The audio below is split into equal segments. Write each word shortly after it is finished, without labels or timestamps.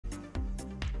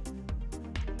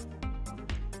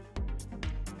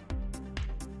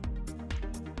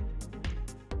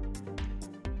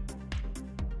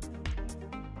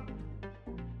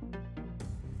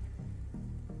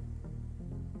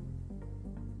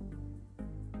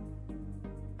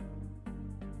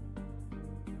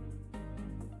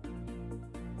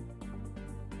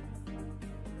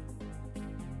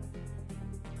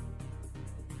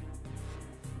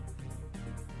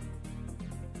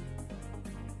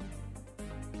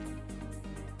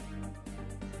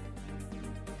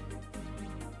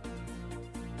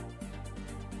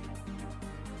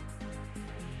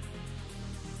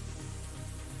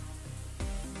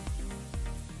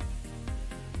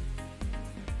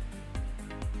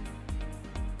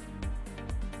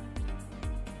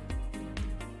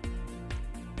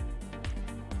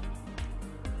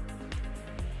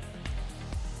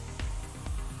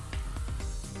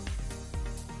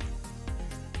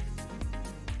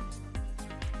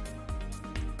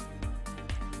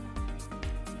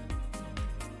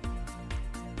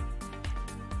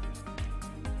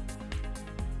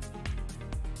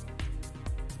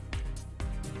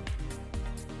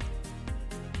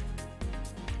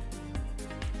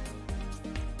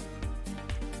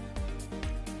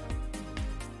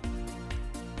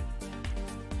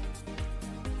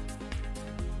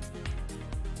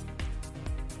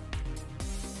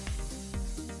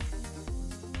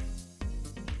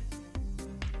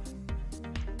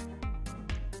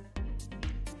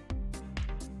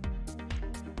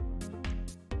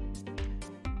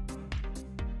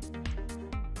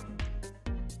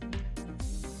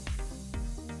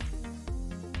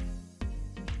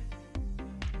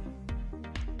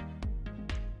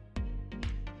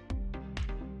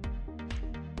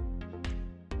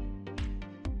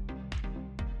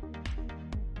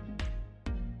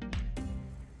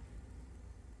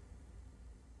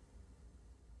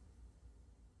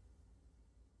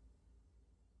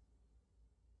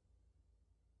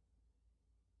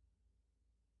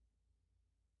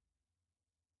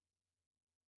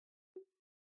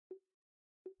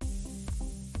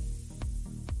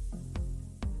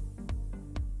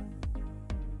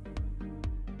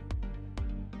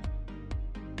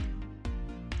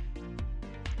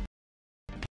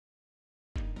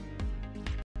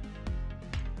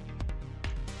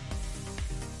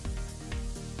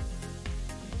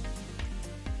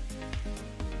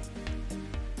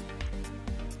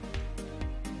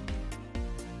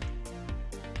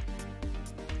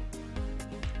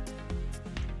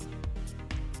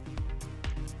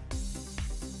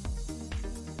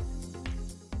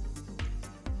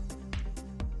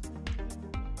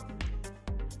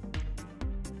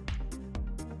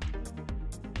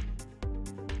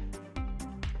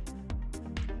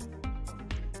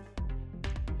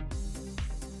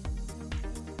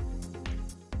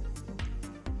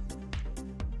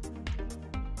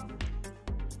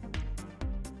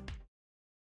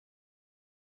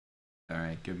All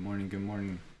right, good morning, good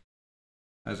morning.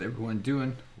 How's everyone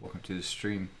doing? Welcome to the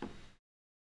stream.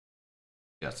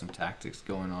 Got some tactics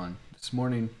going on this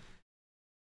morning.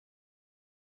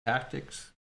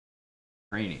 Tactics,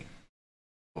 training,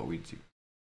 what we do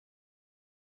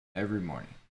every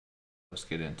morning. Let's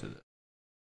get into the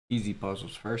easy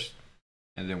puzzles first,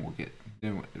 and then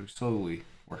we'll slowly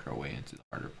work our way into the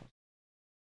harder puzzles.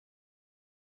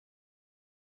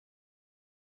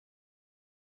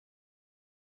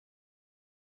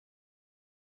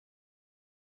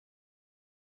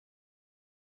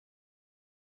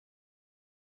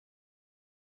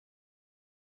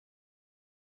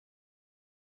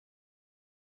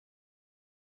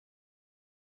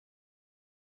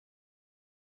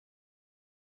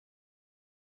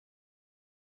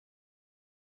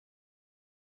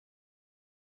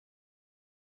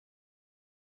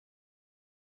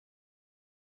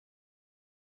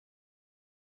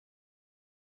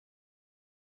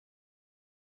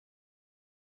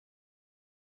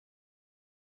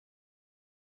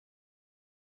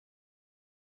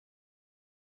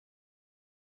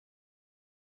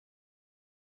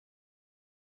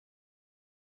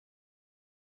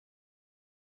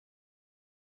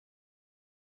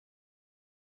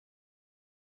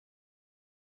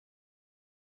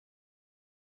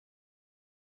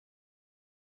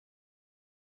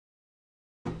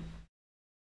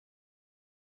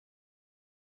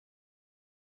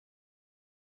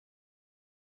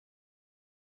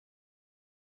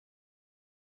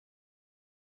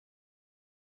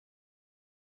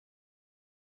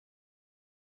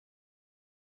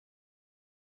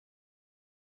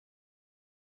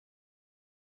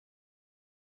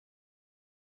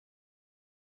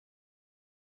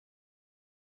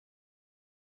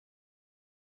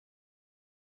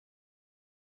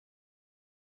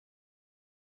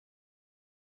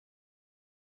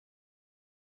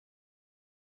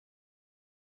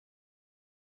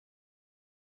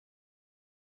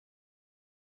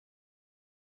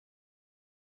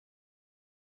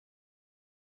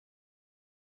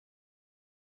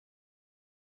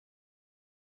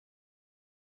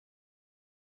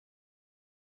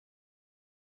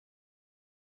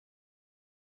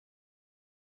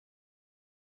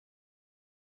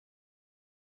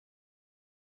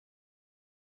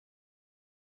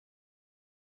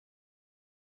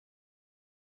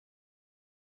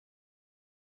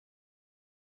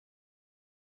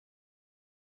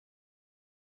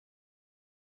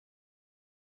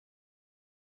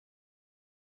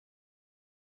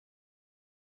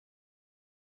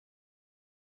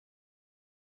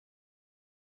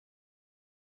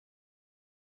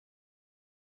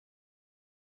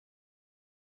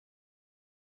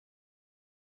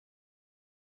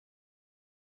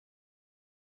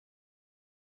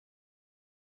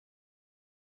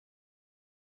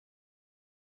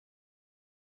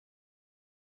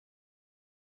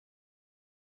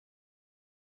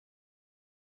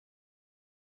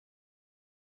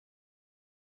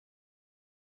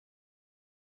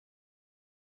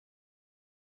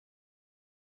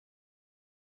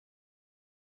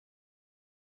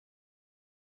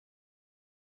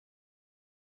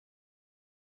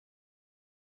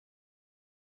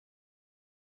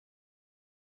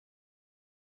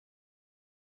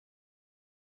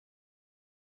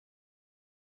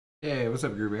 Hey, what's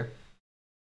up, Guru Bear?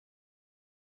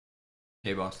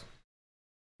 Hey, boss.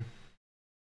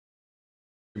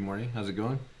 Good morning. How's it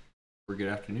going? Or good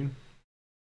afternoon?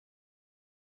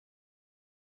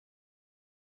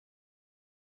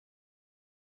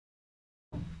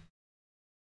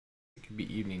 It could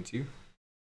be evening too.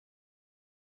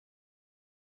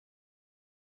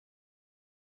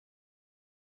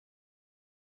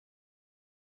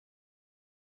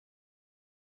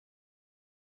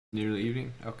 Nearly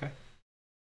evening. Okay.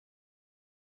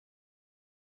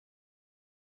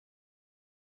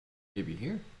 Maybe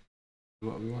here.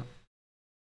 What we want.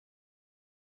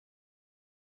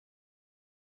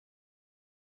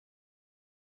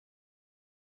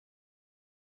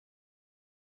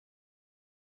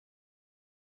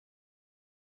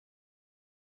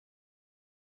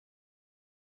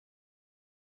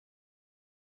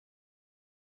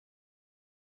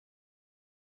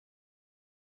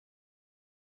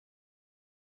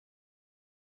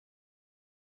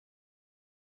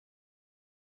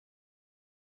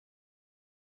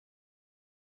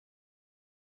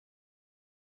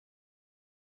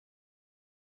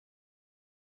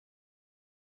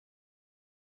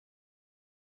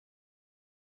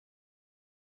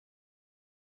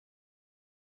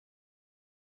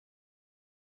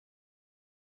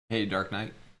 Hey, Dark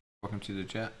Knight. Welcome to the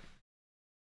chat.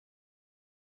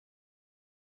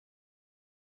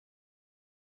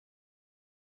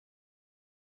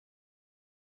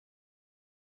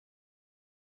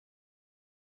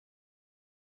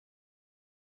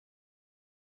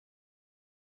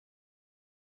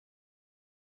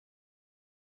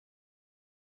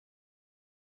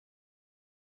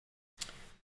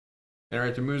 Can I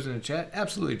write the moves in the chat?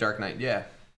 Absolutely, Dark Knight. Yeah.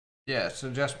 Yeah,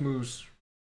 suggest moves.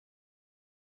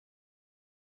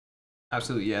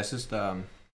 Absolutely, yeah.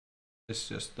 It's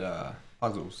just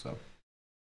puzzles, so.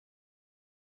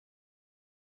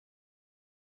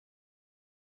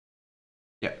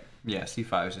 Yeah, yeah,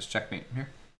 C5 is just checkmate here.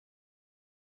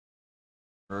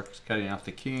 Rook's cutting off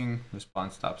the king. This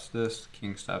pawn stops this.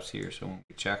 King stops here, so when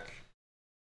we check,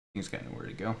 king's got nowhere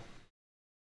to go.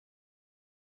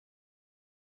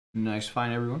 Nice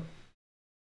find, everyone.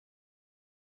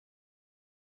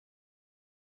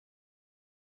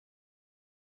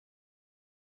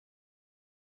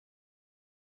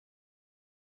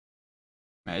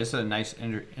 This is a nice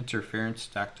interference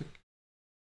tactic.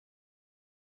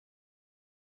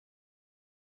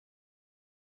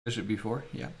 Bishop b4,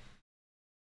 yeah.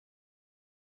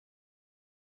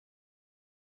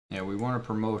 Yeah, we want to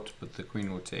promote, but the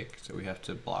queen will take, so we have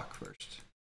to block first.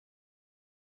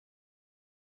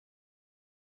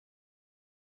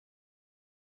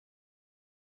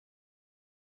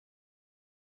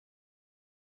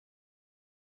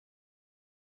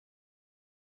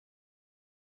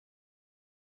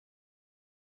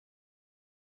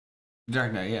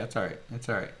 Dark Knight, yeah, it's alright. It's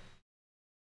alright.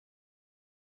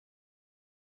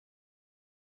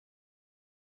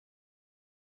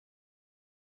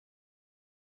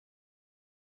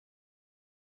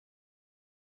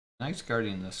 Nice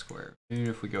guarding this square. Even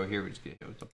if we go here, we just get hit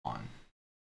with the pawn.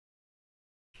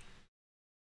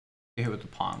 Get hit with the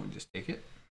pawn, we just take it.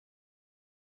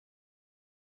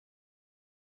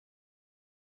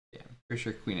 Yeah, pretty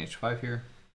sure queen h5 here.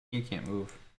 He can't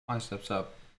move. Pawn steps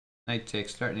up. Knight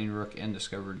takes, threatening rook and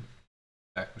discovered.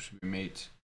 Back should be mate.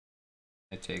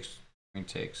 Knight takes, queen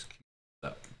takes, king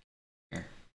up. Here.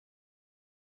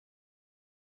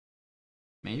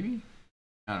 Maybe?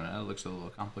 I don't know, it looks a little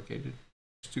complicated.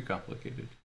 It's too complicated.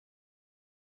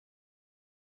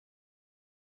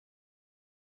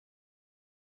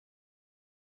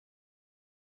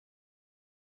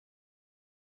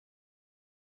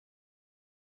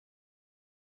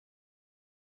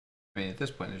 I mean, at this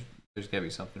point, there's gotta be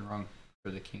something wrong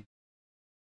for the king.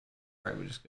 Alright, we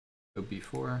just go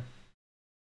b4.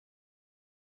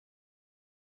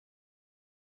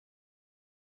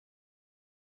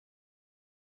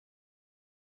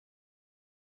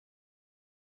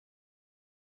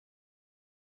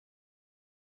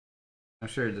 I'm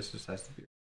sure this just has to be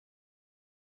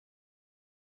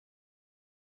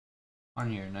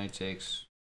on here. Knight takes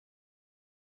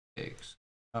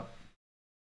up.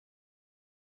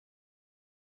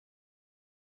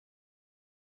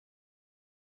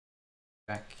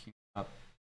 Back king up.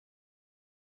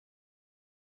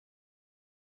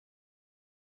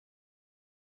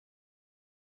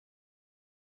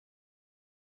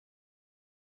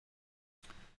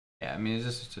 Yeah, I mean,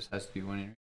 this just has to be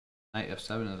winning. Knight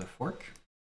f7 is a fork.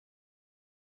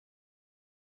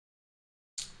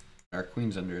 Our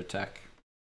queen's under attack.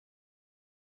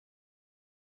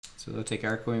 So they'll take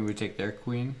our queen, we take their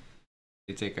queen.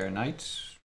 They take our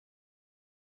knights.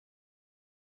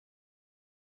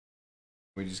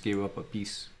 We just gave up a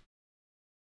piece.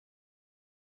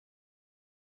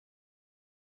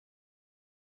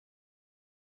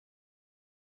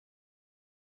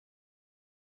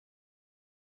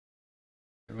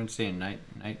 Everyone's saying knight,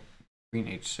 queen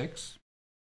h6.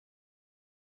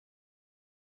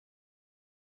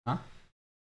 Huh?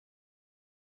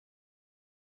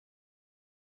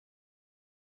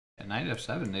 Yeah, knight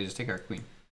f7, they just take our queen.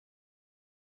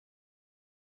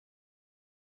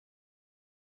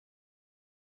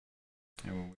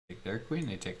 And when we take their queen,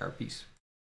 they take our piece.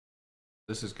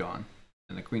 This is gone,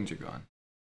 and the queens are gone.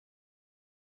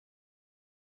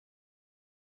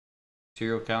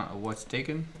 Serial count of what's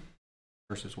taken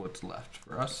versus what's left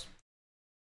for us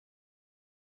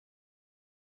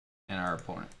and our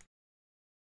opponent.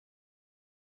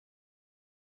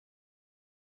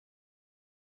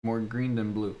 More green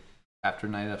than blue after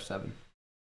knight f7.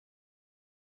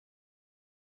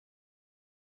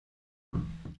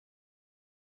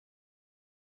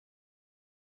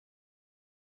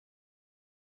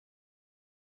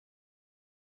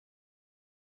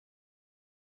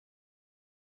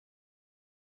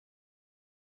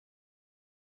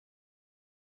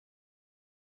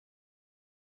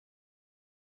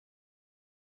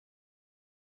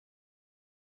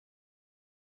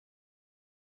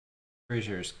 Pretty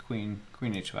sure it's queen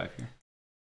h5 here.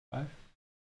 5.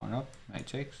 One up, knight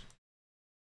takes.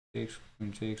 Takes,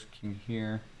 queen takes, king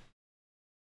here.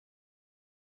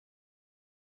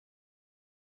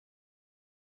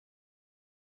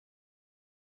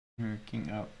 Here,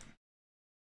 king up.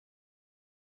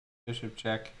 Bishop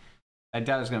check. I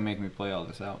doubt it's gonna make me play all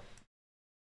this out.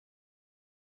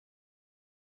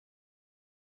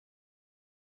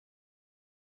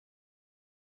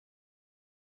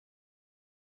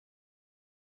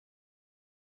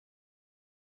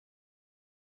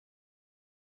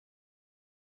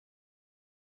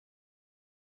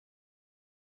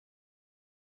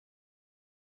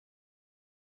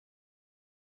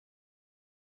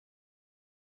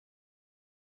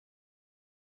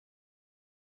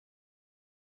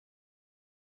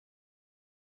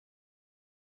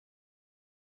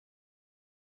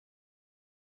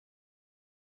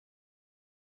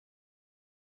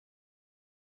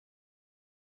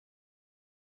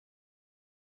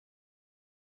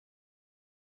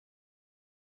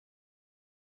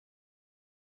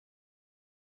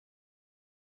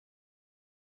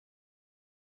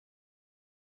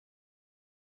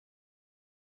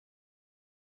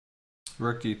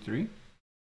 Rook d3.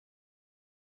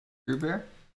 Group bear.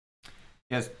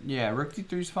 Yes, yeah, rook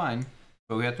d3 is fine,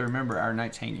 but we have to remember our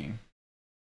knight's hanging.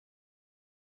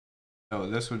 So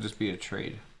this would just be a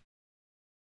trade.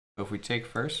 So if we take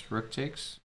first, rook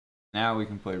takes. Now we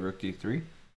can play rook d3.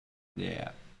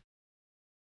 Yeah.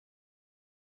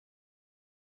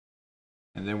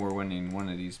 And then we're winning one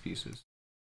of these pieces.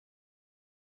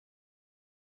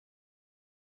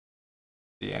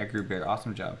 Yeah, group bear,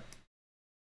 awesome job.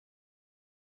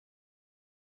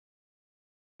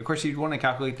 Of course, you'd want to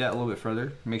calculate that a little bit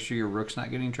further. Make sure your rook's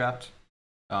not getting trapped.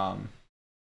 But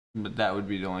that would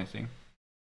be the only thing.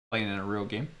 Playing in a real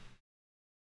game.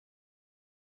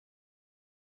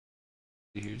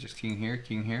 See here, just king here,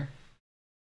 king here.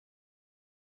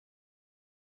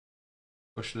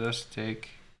 Push this, take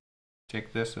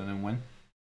this, and then win.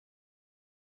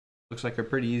 Looks like a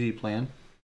pretty easy plan.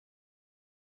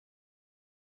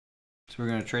 So we're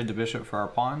going to trade the bishop for our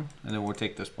pawn, and then we'll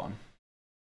take this pawn.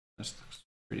 This looks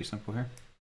pretty simple here.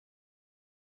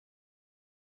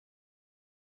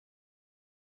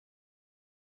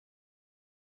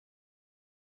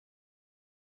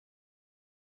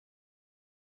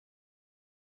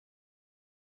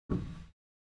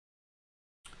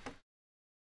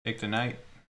 Take the knight,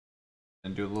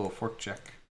 and do a little fork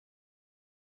check.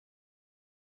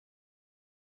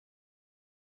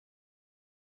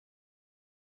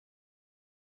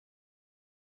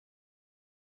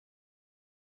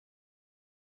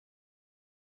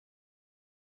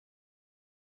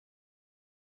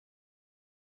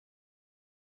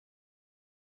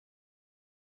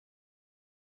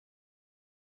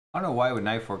 I don't know why with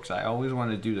knight forks, I always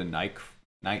want to do the knight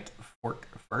fork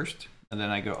first, and then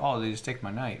I go, oh, they just take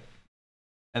my knight.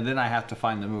 And then I have to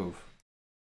find the move.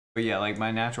 But yeah, like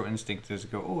my natural instinct is to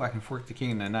go, oh, I can fork the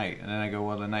king and the knight. And then I go,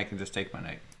 well, the knight can just take my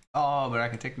knight. Oh, but I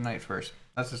can take the knight first.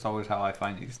 That's just always how I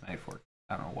find these knight forks.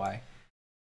 I don't know why.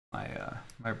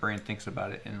 My brain thinks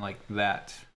about it in like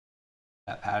that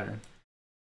pattern.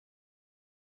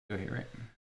 Go here, right?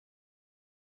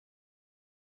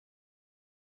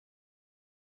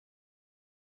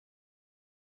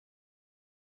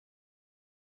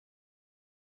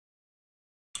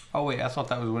 Oh wait, I thought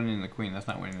that was winning the queen. That's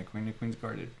not winning the queen. The queen's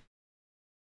guarded.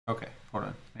 Okay, hold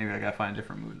on. Maybe I gotta find a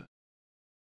different move then.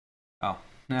 Oh,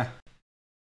 nah.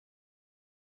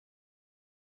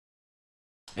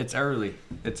 It's early.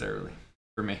 It's early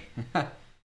for me.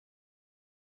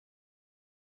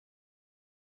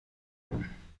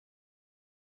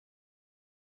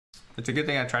 It's a good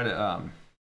thing I try to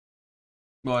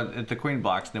well, if the queen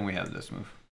blocks, then we have this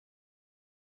move.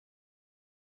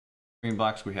 Queen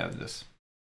blocks, we have this.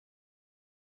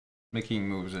 Making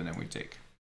moves and then we take.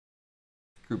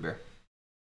 Group bear.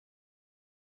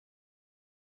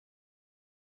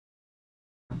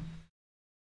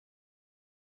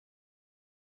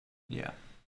 Yeah.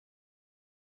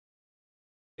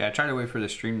 Yeah, I try to wait for the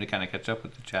stream to kind of catch up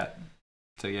with the chat.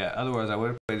 So yeah, otherwise I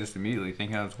would have played this immediately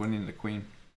thinking I was winning the queen.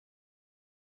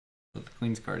 But the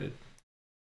queen's guarded.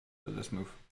 So this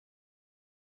move.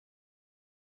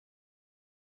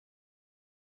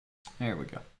 There we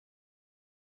go.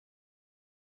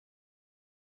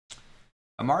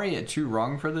 I'm already at 2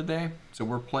 wrong for the day, so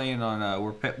we're playing on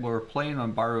we're playing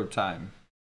on borrowed time,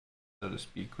 so to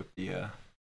speak, with the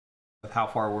with how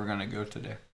far we're gonna go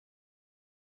today.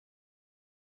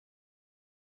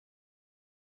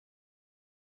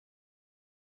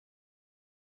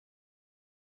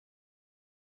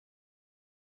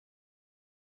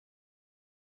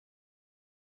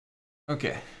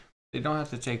 Okay, they don't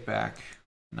have to take back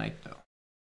knight though.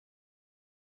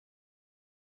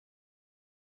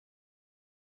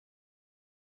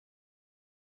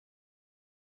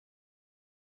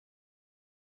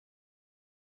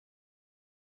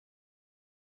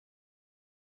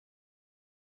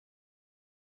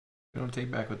 They don't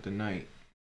take back with the knight.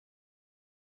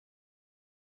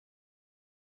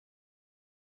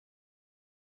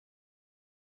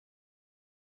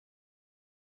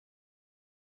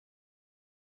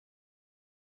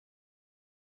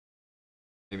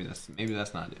 Maybe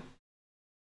that's not it.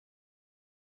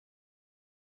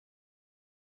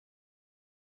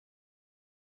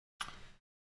 I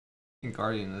think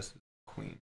guarding this is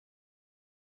queen.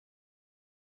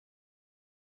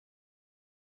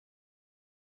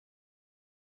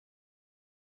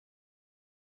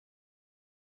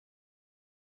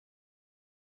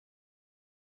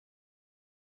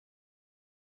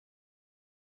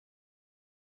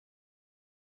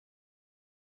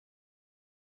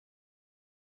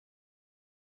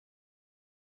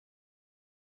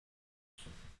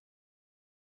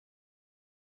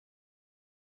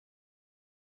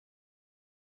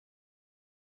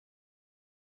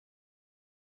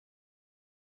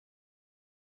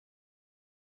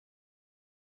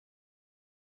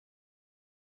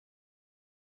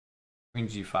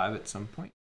 queen g5 at some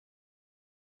point.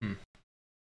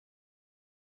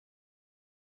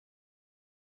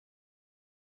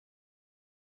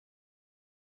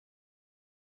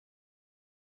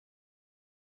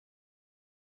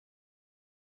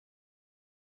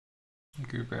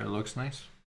 Group air looks nice.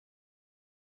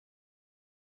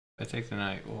 If I take the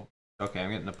knight, well, okay,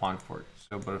 I'm getting the pawn fork.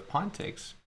 So, but if pawn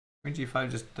takes, queen g5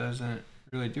 just doesn't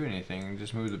really do anything.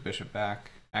 Just move the bishop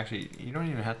back. Actually, you don't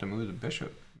even have to move the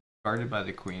bishop. Guarded by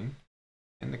the queen,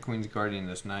 and the queen's guarding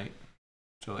this knight.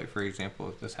 So, like for example,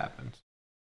 if this happens,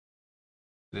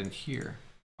 then here,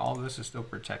 all this is still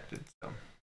protected. So.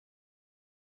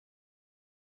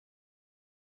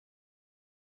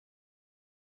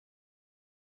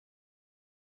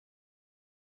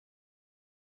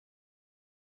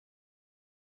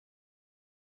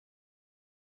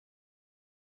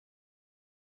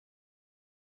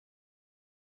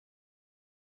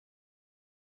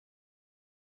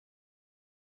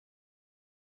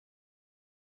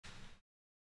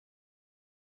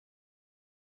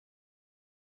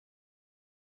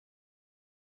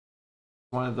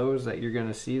 One of those that you're going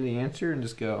to see the answer and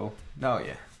just go, oh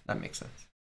yeah, that makes sense.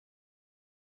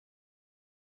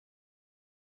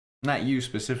 Not you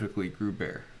specifically,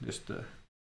 Gruber, just the,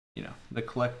 you know, the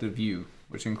collective you,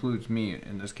 which includes me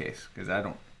in this case, because I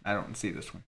don't see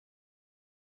this one.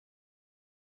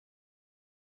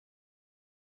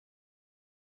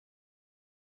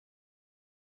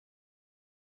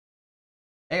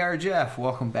 AR Jeff,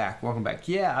 welcome back, welcome back.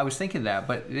 Yeah, I was thinking that,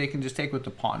 but they can just take with the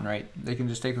pawn, right? They can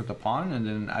just take with the pawn, and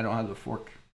then I don't have the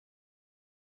fork.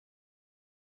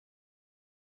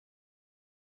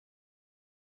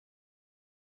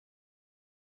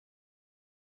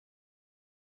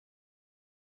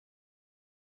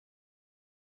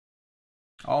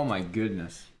 Oh my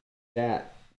goodness.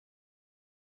 That.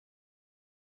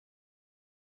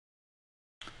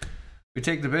 We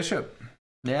take the bishop.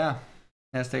 Yeah.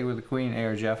 Let's take it with the queen,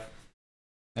 AR Jeff.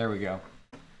 There we go.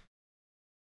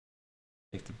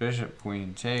 Take the bishop,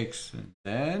 queen takes, and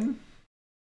then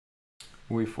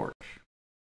we fork.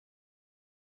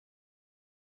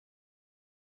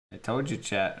 I told you,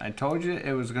 chat. I told you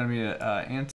it was going to be an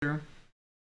answer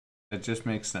that just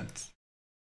makes sense.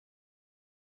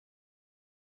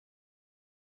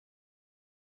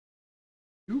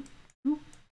 Boom.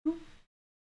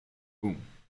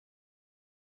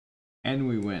 And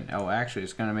we win. Oh, actually,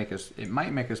 it's going to make us, it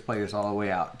might make us play this all the way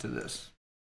out to this.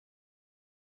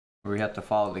 Where we have to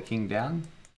follow the king down.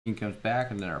 King comes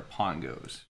back, and then our pawn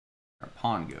goes. Our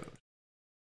pawn goes.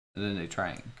 And then they try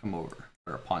and come over.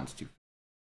 But our pawn's too.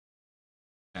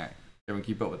 Alright. Everyone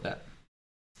keep up with that.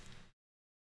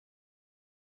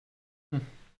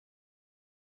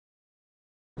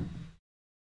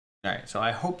 Alright, so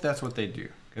I hope that's what they do.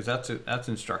 Because that's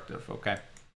instructive, okay?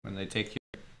 When they take here,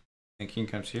 and king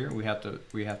comes here, we have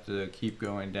to keep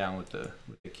going down with the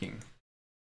king.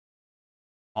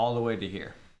 All the way to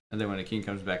here. And then when the king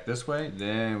comes back this way,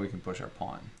 then we can push our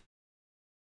pawn.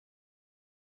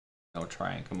 They'll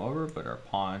try and come over, but our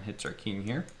pawn hits our king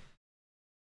here.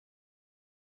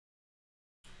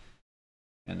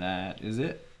 And that is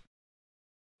it.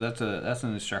 That's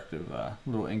an instructive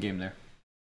little endgame there.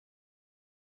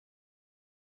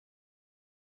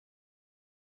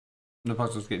 The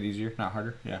puzzles get easier, not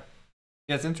harder. Yeah.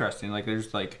 Yeah, it's interesting. Like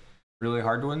there's like really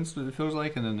hard ones, it feels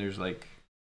like, and then there's like,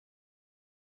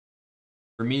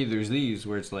 for me, there's these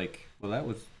where it's like, well, that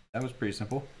was pretty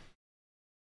simple.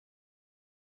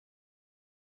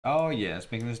 Oh yeah, it's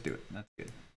making us do it. That's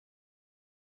good.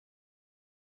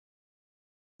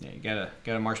 Yeah, you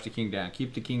gotta march the king down.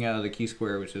 Keep the king out of the key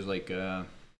square, which is like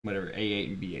whatever, A8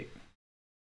 and B8.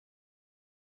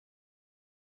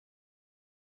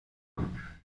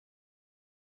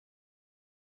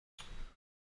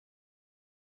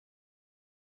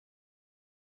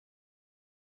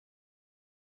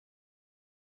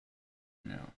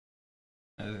 No,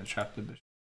 that doesn't trap the bishop.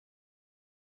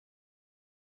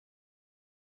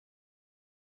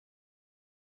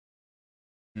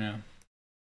 No.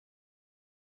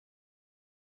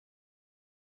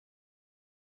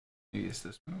 Maybe it's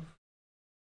this move.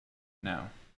 No.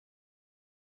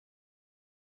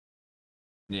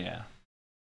 Yeah.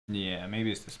 Yeah,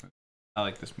 maybe it's this move. I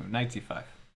like this move. Knight d5.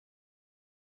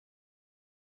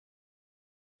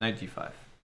 Knight d5.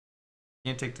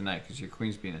 Can't take the knight because your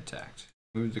queen's being attacked.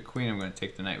 Move the queen, I'm going to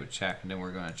take the knight with check, and then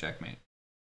we're going to checkmate.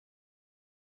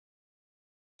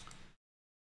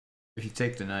 If you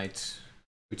take the knight,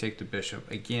 we take the bishop,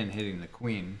 again hitting the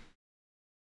queen.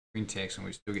 Queen takes, and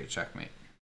we still get checkmate.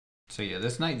 So yeah,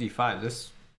 this knight d5,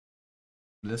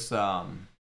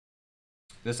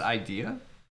 this idea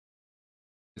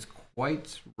is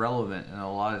quite relevant in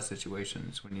a lot of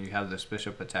situations. When you have this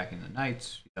bishop attacking the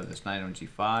knights, you have this knight on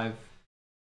g5,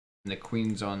 and the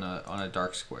queen's on a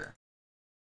dark square,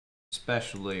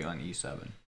 especially on e7.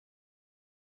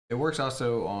 It works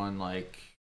also on like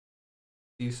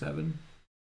c7.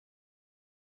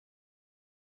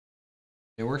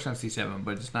 It works on c7,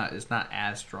 but it's not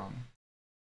as strong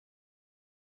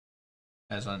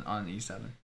as on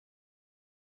e7.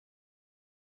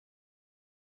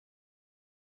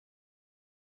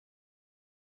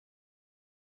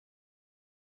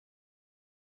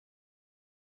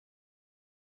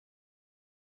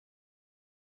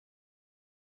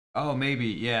 Oh, maybe,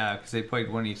 yeah, because they played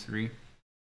 1e3.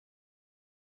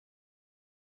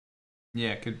 Yeah,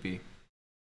 it could be.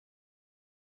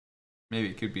 Maybe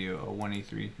it could be a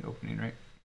 1e3 opening, right?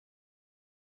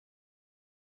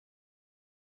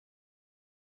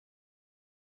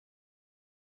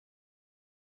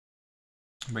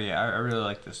 But yeah, I really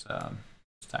like this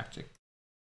tactic.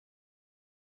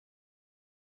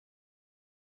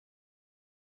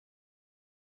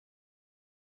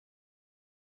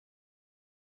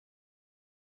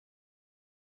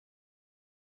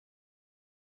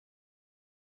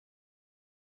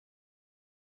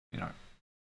 You know,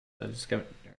 I just got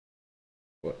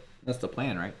what? That's the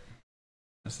plan, right?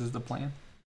 This is the plan.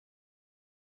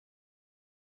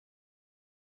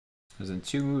 Because in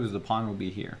 2 moves, the pawn will be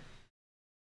here.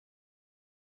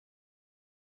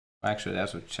 Actually,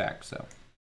 that's with check, so.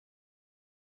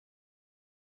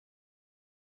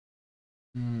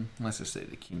 Let's just say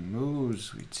the king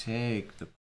moves, we take, the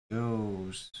pawn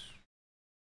goes.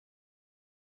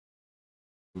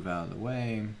 Move out of the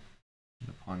way.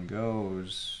 The pawn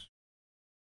goes.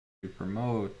 We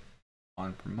promote.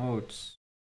 Pawn promotes.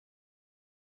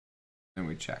 Then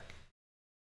we check.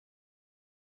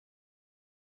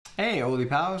 Hey, Oli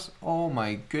Pals. Oh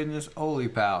my goodness, Oli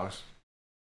Pals.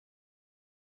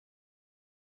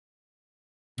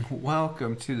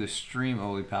 Welcome to the stream,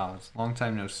 Oli Pals. Long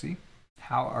time no see.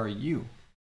 How are you?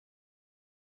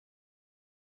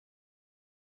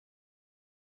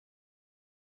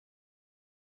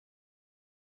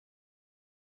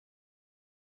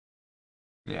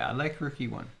 Yeah, I like rook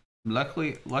e1.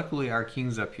 Luckily, our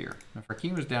king's up here. If our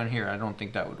king was down here, I don't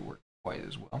think that would work quite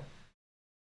as well.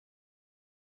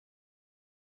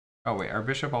 Oh wait, our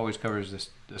bishop always covers this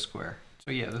square.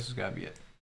 So yeah, this has got to be it.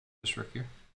 This rook here.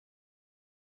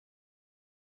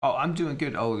 Oh, I'm doing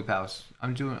good, Oli Pals.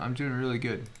 I'm doing really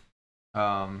good.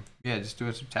 Yeah, just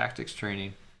doing some tactics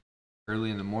training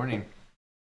early in the morning.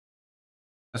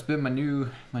 That's been my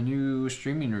new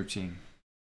streaming routine.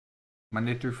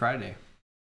 Monday through Friday,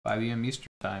 5 a.m. Eastern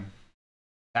time.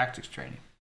 Tactics training.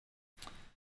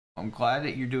 I'm glad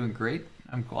that you're doing great.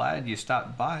 I'm glad you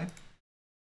stopped by.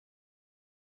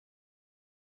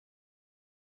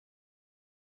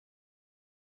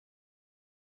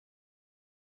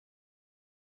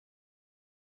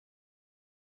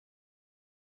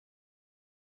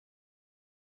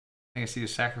 I can see you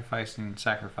sacrificing,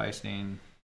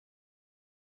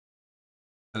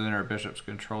 and then our bishop's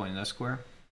controlling this square.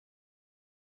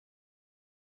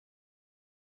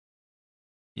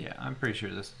 Yeah, I'm pretty sure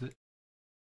this is it.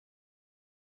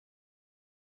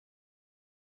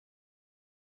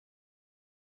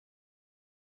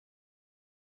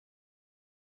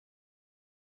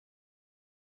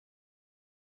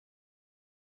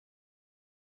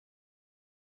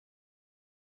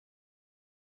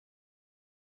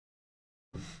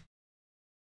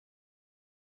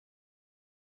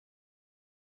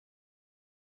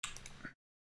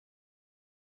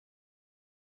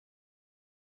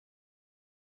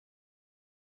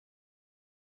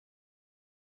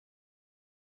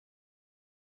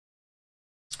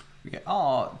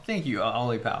 Oh, thank you,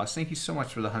 Ollie Palace. Thank you so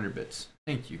much for the 100 bits.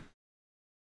 Thank you.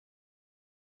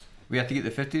 We have to get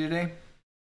the 50 today.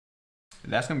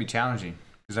 That's gonna be challenging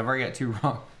because I've already got 2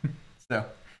 wrong. So,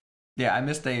 yeah, I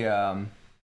missed a.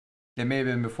 It may have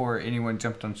been before anyone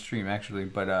jumped on stream actually,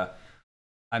 but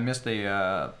I missed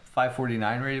a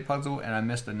 549 rated puzzle and I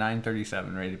missed a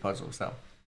 937 rated puzzle. So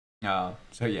yeah,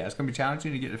 it's gonna be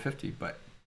challenging to get to 50, but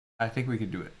I think we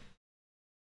could do it.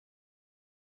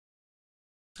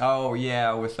 Oh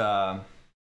yeah, with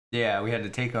yeah, we had to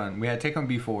take on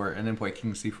b4 and then play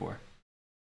king c4.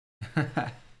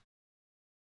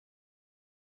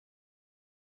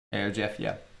 Hey Jeff,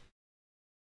 yeah.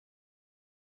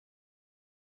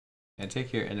 And take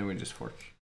here and then we just fork.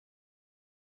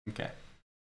 Okay.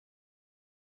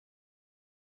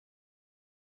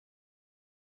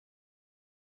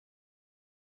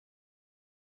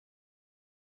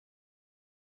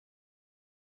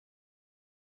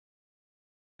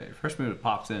 Okay, first move that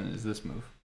pops in is this move.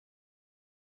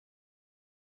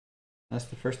 That's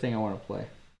the first thing I want to play.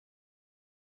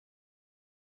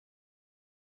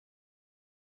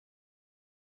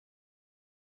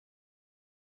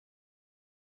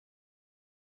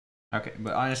 Okay,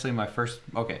 but honestly, my first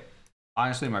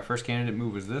candidate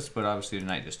move was this, but obviously the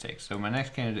knight just takes. So my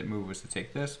next candidate move was to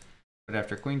take this, but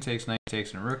after queen takes, knight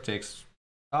takes, and rook takes,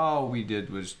 all we did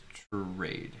was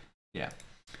trade. Yeah.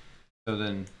 So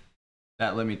then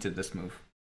that led me to this move.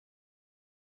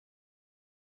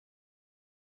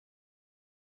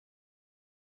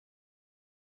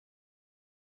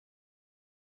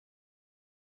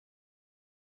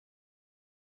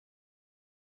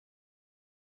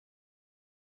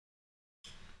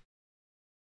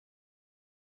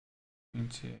 Queen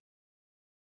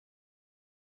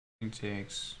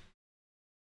takes.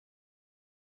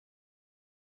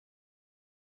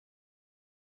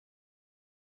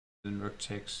 Then rook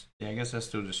takes. Yeah, I guess that's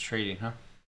still just trading, huh?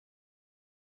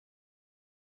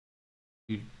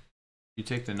 You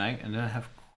take the knight and then I have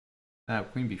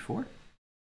queen b4.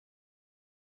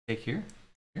 Take here,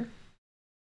 here.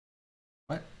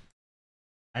 What?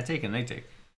 I take and they take.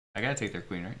 I gotta take their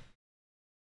queen, right?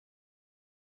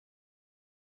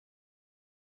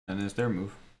 And then it's their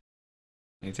move.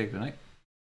 They take the knight.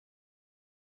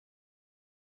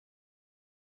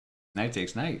 Knight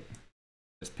takes knight.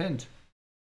 It's pinned.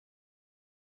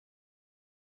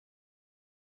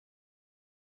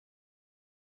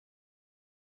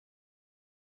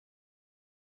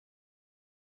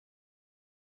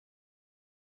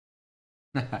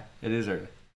 It is early.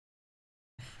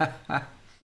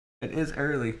 It is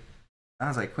early. I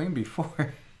was like, queen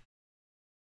b4.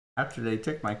 After they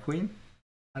took my queen,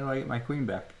 how do I get my queen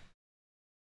back?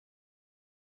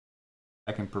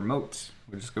 I can promote.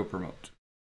 We'll just go promote.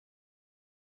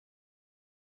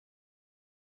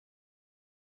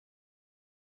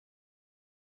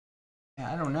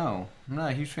 Yeah, I don't know. I'm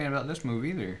not a huge fan about this move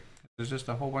either. There's just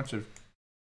a whole bunch of...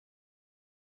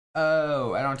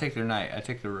 Oh, I don't take their knight. I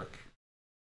take the rook.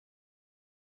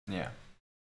 Yeah.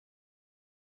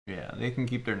 Yeah, they can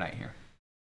keep their knight here.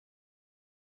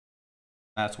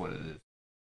 That's what it is.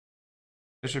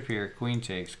 Bishop here, queen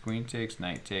takes,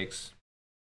 knight takes.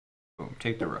 Boom,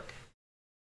 take the rook.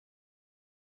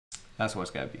 That's what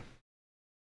it's gotta be.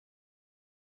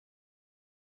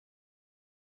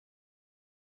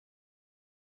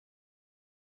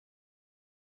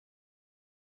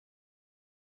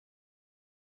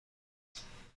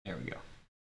 There we go.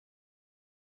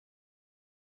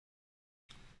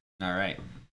 All right.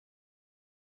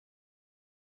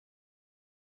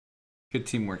 Good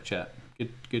teamwork, chat.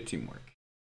 Good teamwork.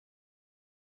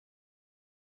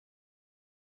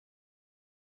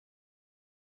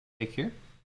 Take here.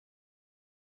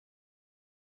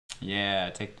 Yeah,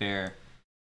 take there.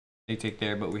 They take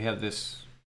there, but we have this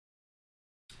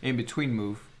in between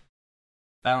move.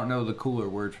 I don't know the cooler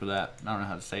word for that. I don't know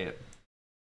how to say it.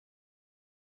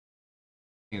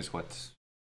 I think it's what's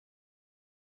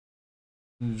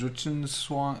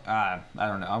Swang. I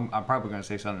don't know. I'm probably gonna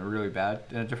say something really bad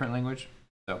in a different language.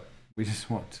 So we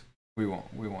just won't. We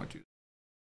won't do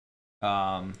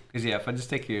that. Cause yeah, if I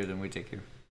just take here, then we take here.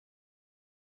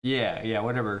 Yeah,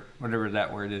 whatever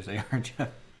that word is, they aren't.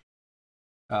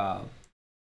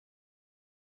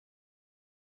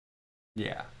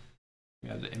 Yeah. We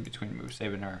have the in-between move,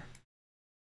 saving our...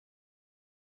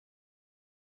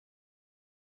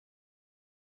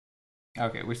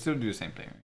 Okay, we still do the same thing.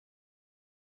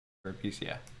 For a piece,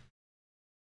 yeah.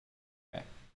 Okay.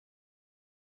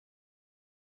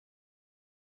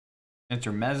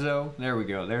 Intermezzo. There we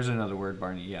go. There's another word,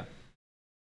 Barney. Yeah.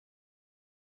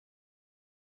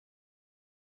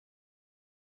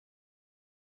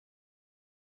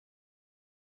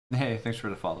 Hey, thanks for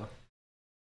the follow.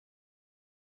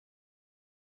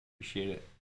 Appreciate it.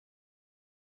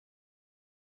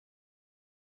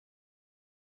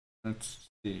 Let's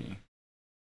see.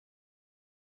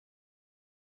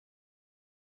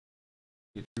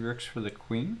 Get 2 rooks for the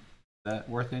queen. Is that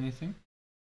worth anything?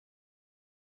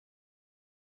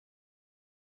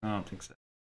 I don't think so.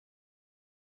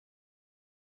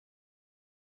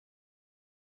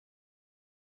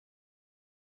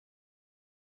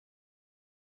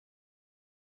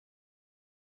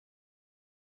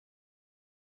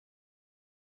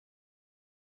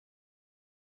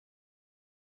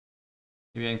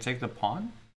 Maybe I can take the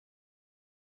pawn?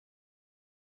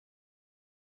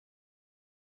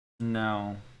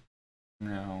 No.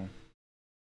 No.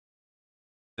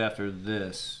 After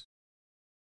this.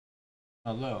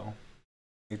 Hello.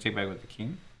 I can take back with the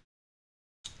king?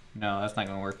 No, that's not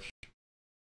gonna work.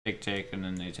 Take, and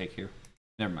then they take here.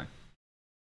 Never mind.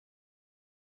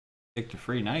 Take the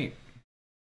free knight.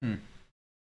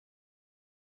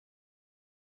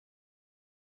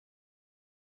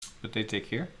 But they take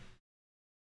here.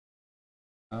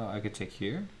 Oh, I could take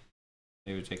here.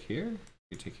 They would take here.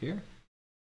 You take here.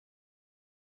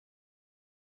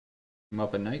 I'm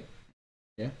up at night.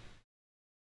 Yeah.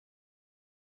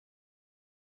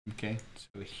 Okay,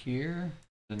 so here,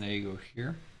 then they go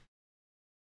here.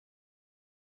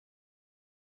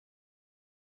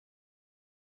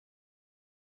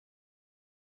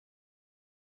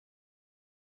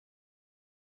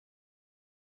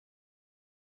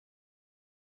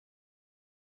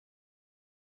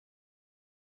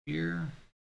 Here.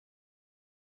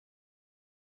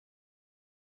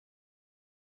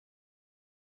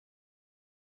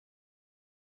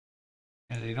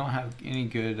 Yeah, they don't have any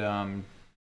good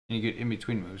in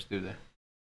between moves, do they?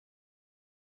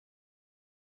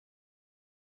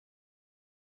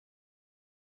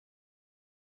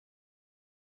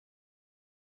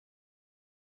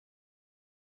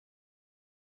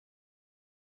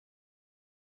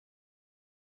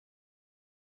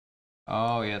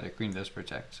 Oh yeah, the queen does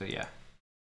protect. So yeah,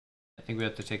 I think we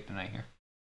have to take the knight here.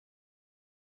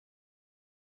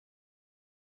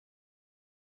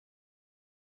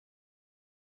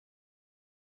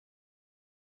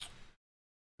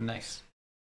 Nice.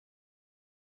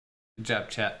 Good job,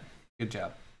 chat. Good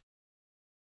job.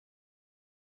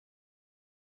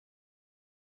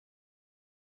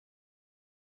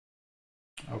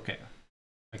 Okay,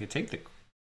 I could take the.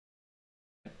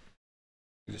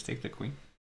 Just take the queen.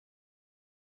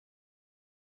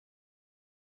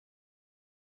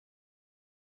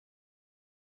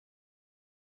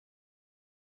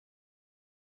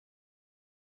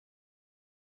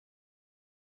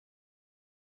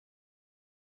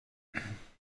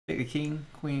 Take the king,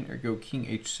 queen, or go king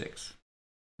h6.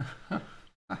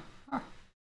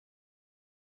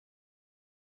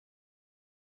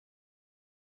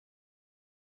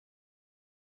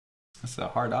 That's a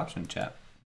hard option, chat.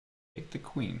 Take the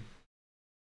queen.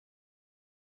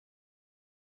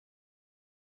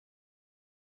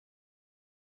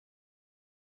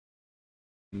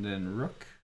 And then rook.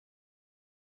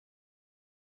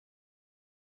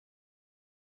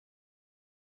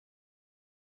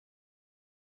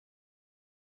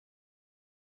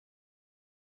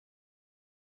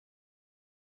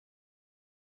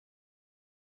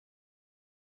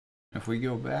 If we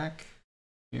go back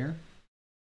here,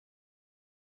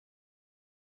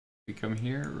 we come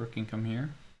here, rook can come here.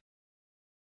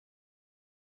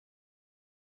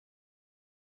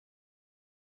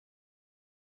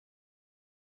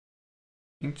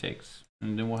 King takes.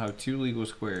 And then we'll have two legal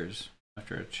squares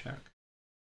after a check.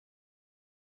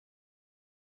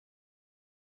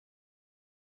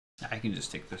 I can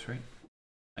just take this, right?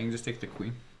 I can just take the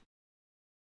queen.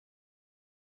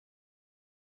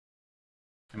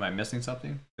 Am I missing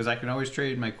something? Because I can always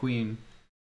trade my queen.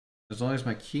 As long as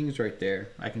my king's right there,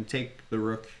 I can take the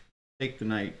rook, take the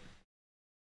knight.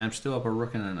 I'm still up a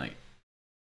rook and a knight.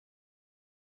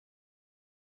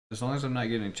 As long as I'm not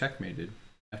getting checkmated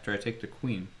after I take the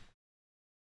queen.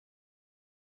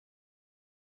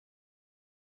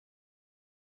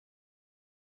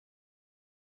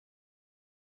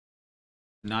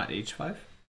 Not h5?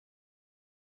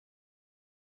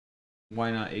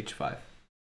 Why not h5?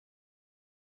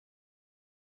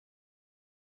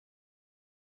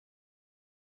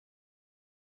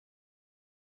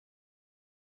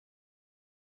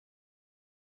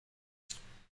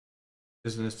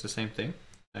 Isn't this the same thing?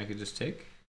 I could just take.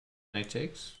 Knight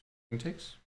takes. King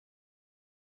takes.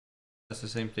 That's the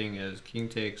same thing as king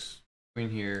takes. Queen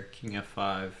here. King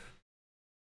f5.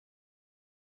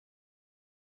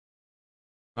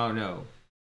 Oh no.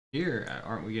 Here,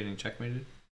 aren't we getting checkmated?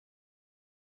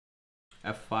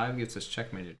 f5 gets us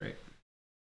checkmated, right?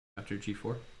 After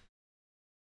g4.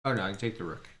 Oh no, I can take the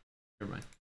rook. Never mind.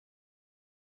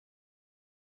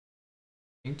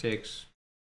 King takes.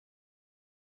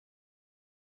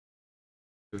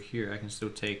 So here, I can still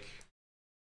take.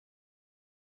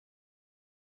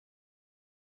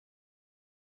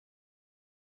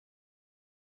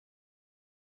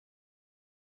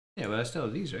 Yeah, but I still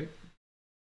have these, right?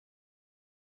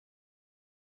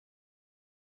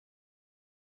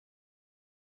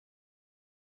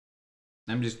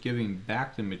 I'm just giving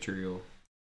back the material,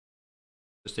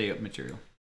 the stay up material.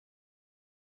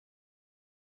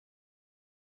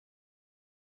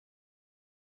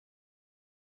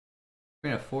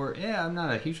 Queen f4. Yeah, I'm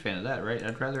not a huge fan of that, right?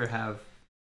 I'd rather have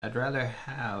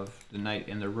the knight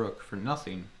and the rook for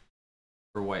nothing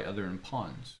for white other than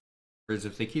pawns. Whereas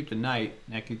if they keep the knight,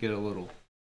 that could get a little.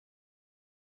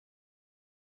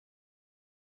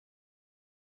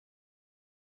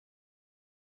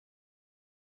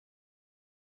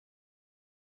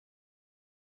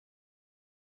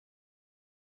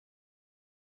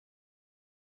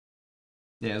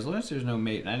 Yeah, as long as there's no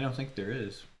mate, and I don't think there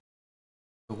is.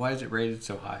 But why is it rated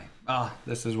so high? Ah,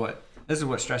 this is what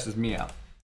stresses me out.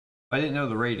 If I didn't know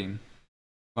the rating.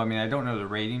 Well, I mean, I don't know the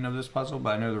rating of this puzzle,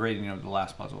 but I know the rating of the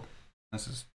last puzzle.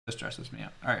 This stresses me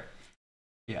out. All right.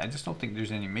 Yeah, I just don't think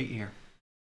there's any mate here.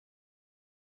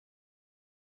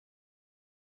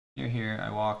 You're here. I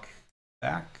walk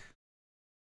back.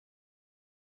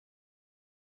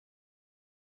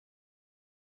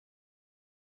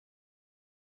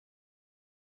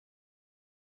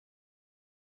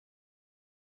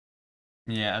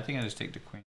 Yeah, I think I just take the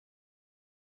queen.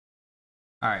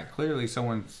 All right. Clearly,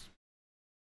 people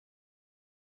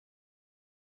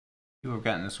have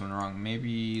gotten this one wrong.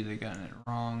 Maybe they gotten it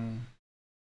wrong.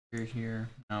 Here.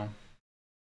 No.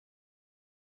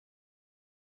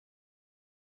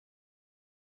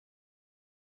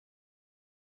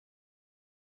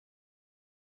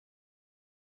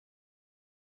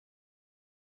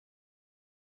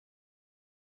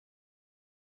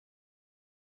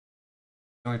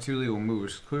 Only two legal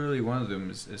moves. Clearly, one of them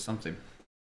is something.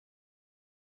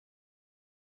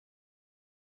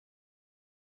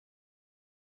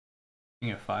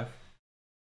 King F5.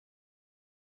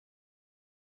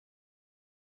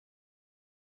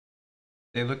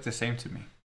 They look the same to me.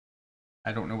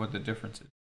 I don't know what the difference is.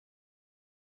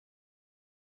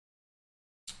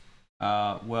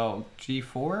 Well,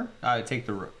 G4, I take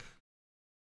the rook.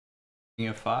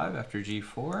 King F5 after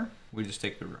G4, we just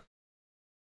take the rook.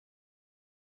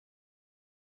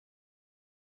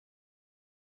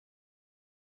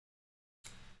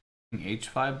 King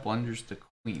H5 blunders the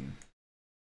queen.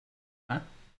 Huh?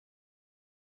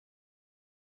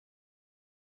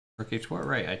 Rook H4,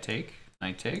 right? I take.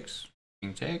 Knight takes.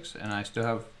 King takes, and I still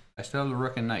have the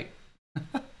rook and knight.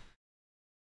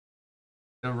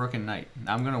 Still rook and knight.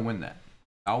 I'm gonna win that.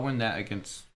 I'll win that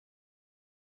against.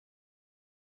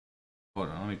 Hold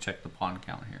on, let me check the pawn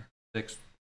count here. 6,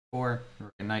 4,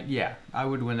 rook and knight. Yeah, I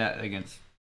would win that against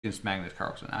Magnus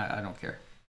Carlsen. I don't care.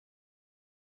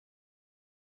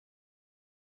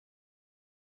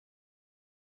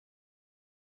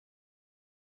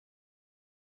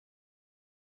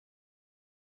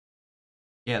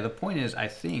 Yeah, the point is, I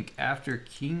think after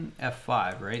King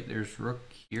F5, right, there's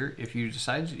rook here. If you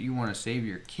decide that you want to save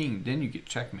your king, then you get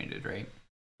checkmated, right?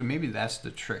 So maybe that's the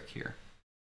trick here.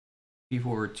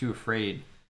 People were too afraid.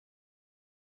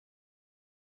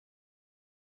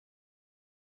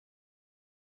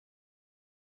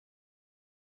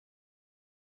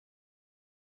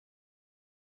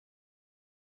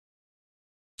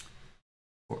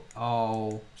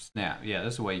 Oh, snap. Yeah,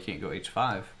 this is why you can't go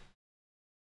H5.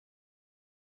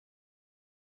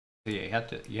 So yeah,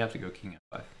 you have to go King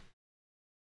F5.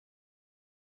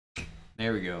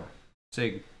 There we go.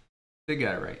 Sig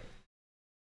got it right.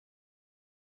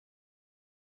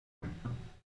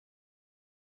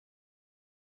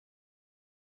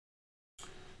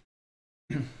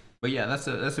 But yeah, that's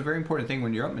a very important thing.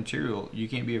 When you're up material, you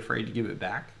can't be afraid to give it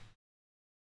back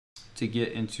to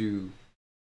get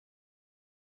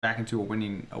back into a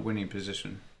winning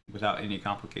position without any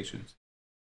complications.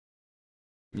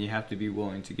 You have to be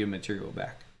willing to give material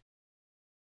back.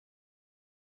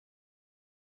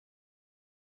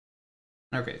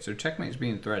 Okay, so checkmate's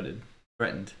being threatened.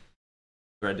 Threaded.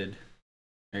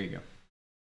 There you go.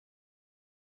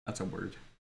 That's a word.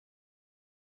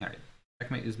 All right,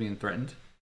 checkmate is being threatened.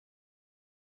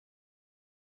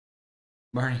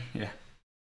 Barney, yeah.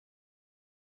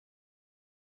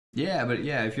 Yeah, but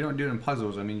yeah, if you don't do it in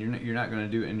puzzles, I mean, you're not going to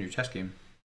do it in your chess game.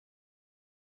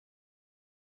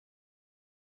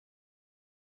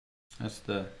 That's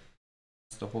the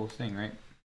whole thing, right?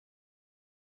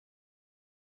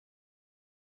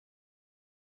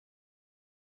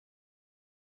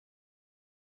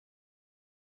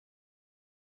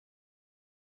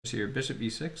 So your bishop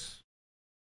e6,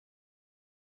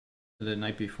 the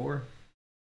knight b4.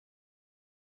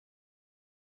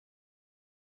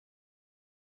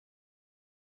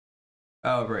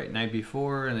 Oh, right, knight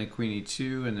b4, and then queen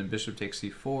e2, and then bishop takes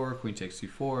c4, queen takes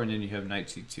c4, and then you have knight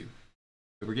c2.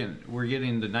 So we're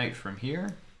getting the knight from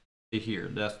here to here.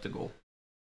 That's the goal.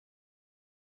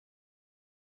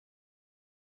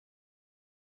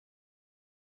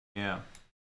 Yeah.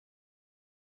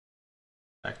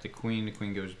 Back to queen, the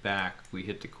queen goes back. We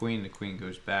hit the queen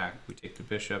goes back. We take the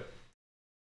bishop,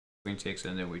 queen takes,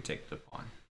 and then we take the pawn,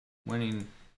 winning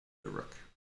the rook.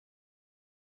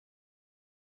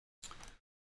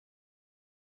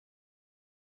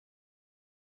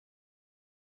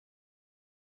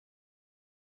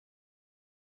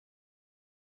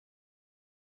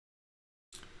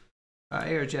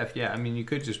 AR Jeff, yeah, I mean, you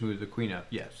could just move the queen up,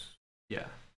 yes. Yeah.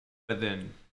 But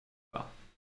then, well,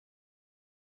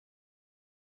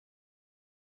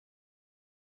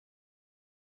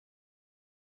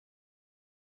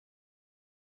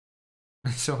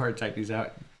 It's so hard to type these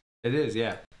out. It is,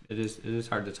 yeah. It is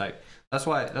hard to type. That's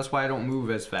why I don't move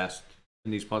as fast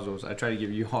in these puzzles. I try to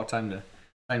give you all time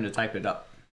to type it up,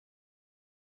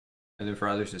 and then for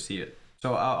others to see it.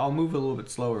 So I'll move a little bit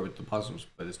slower with the puzzles,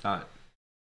 but it's not.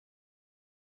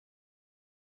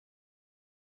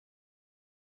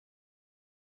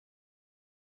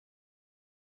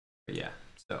 But yeah,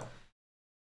 so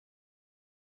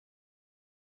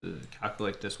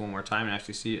calculate this one more time and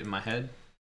actually see it in my head.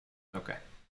 Okay.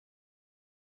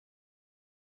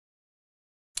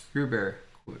 Gruber,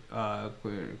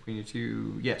 Queen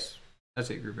E2. Yes, that's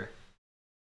it, Gruber.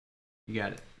 You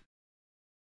got it.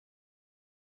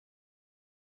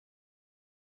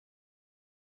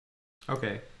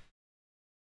 Okay.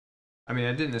 I mean,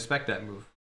 I didn't expect that move.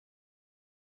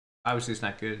 Obviously, it's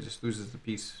not good. It just loses the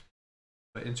piece.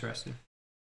 But interesting.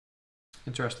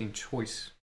 Interesting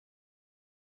choice.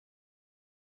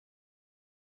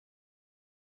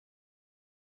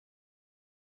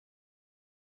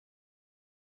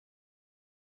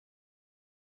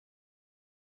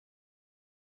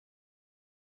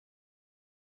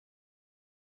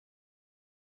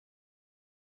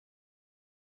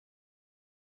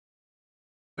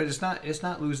 But it's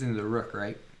not losing the rook,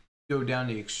 right? Go down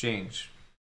the exchange.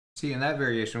 See, in that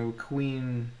variation with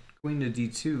queen to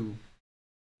d2,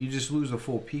 you just lose a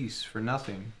full piece for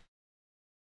nothing.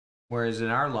 Whereas in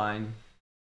our line,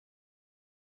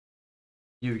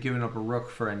 you've given up a rook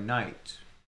for a knight,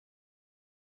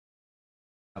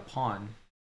 a pawn,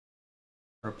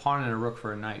 or a pawn and a rook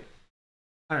for a knight.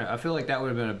 I don't know. I feel like that would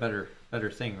have been a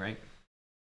better thing, right?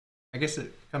 I guess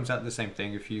it comes out the same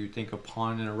thing if you think a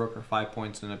pawn and a rook are 5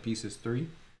 points and a piece is 3.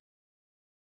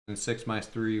 Then 6 minus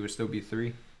 3 would still be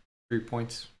 3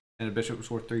 points, and a bishop was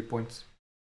worth 3 points.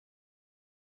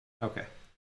 Okay.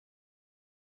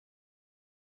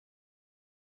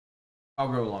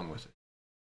 I'll go along with it.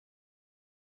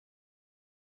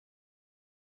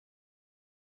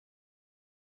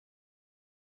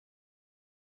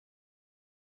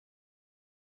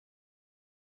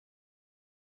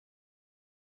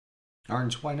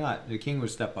 Orange, why not? The king would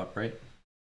step up, right?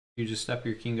 You just step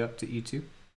your king up to e2.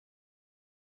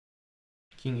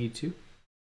 King e2.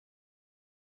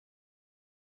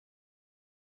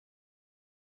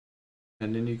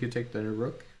 And then you could take the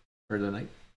rook or the knight.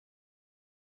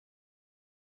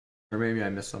 Or maybe I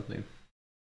missed something.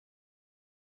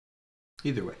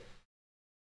 Either way.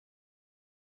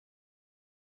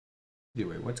 Either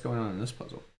way, what's going on in this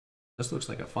puzzle? This looks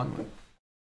like a fun one.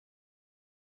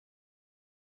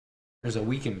 There's a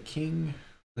weakened king.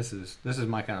 This is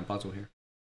my kind of puzzle here.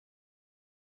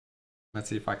 Let's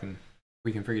see if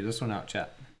we can figure this one out,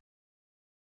 chat.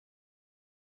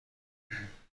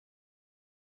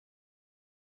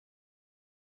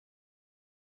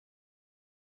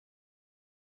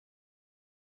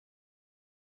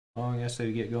 Long essay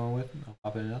to get going with. I'll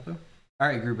pop in another. All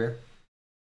right, Gruber.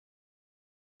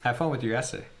 Have fun with your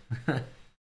essay. Have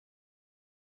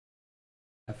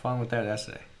fun with that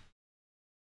essay.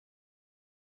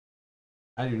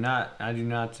 I do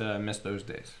not miss those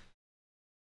days.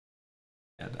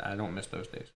 Yeah, I don't miss those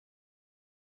days.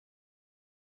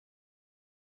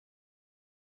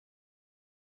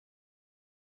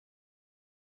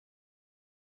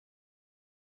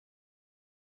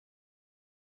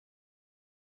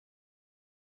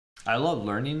 I love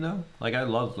learning though. Like I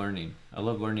love learning. I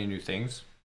love learning new things.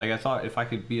 Like I thought if I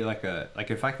could be if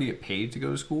I could get paid to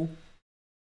go to school,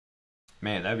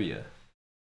 man, that'd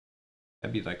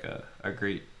be like a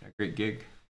great gig.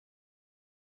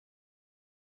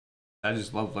 I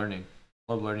just love learning.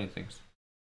 Love learning things.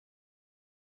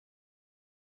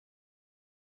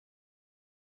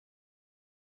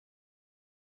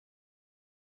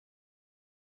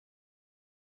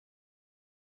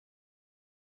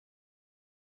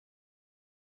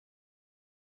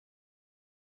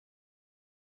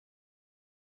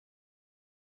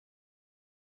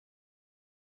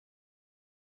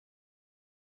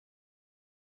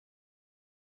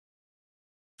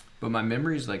 But my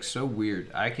memory is like so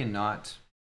weird. I cannot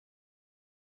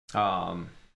I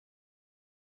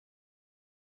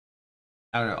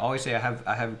don't know. I always say I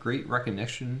have great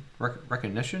recognition, but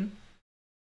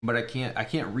I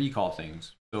can't recall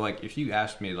things. So like if you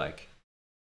asked me like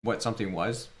what something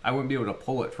was, I wouldn't be able to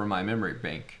pull it from my memory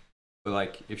bank. But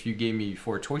like if you gave me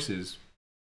 4 choices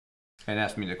and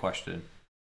asked me the question,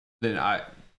 then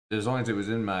as long as it was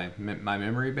in my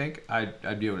memory bank,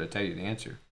 I'd be able to tell you the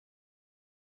answer.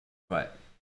 But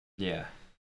yeah,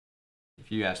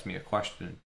 if you asked me a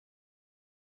question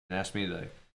and asked me the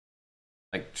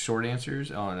like short answers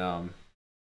on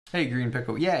hey green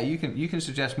pickle, yeah, you can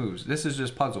suggest moves. This is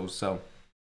just puzzles, so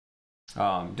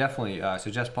Definitely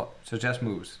suggest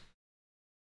moves.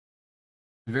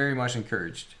 Very much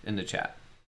encouraged in the chat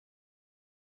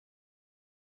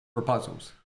for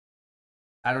puzzles.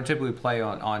 I don't typically play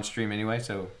on stream anyway,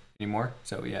 so anymore.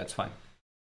 So yeah, it's fine.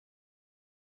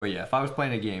 But yeah, if I was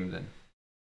playing a game, then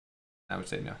I would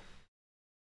say no.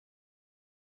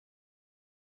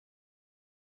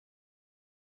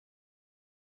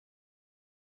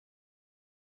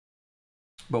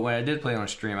 But when I did play on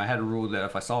stream, I had a rule that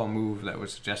if I saw a move that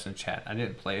was suggested in chat, I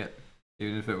didn't play it,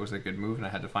 even if it was a good move, and I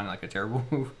had to find like a terrible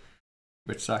move,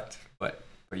 which sucked. But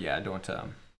yeah, I don't.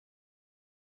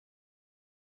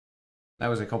 That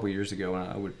was a couple years ago when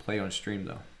I would play on stream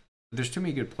though. But there's too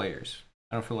many good players.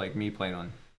 I don't feel like me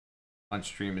playing on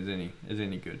stream is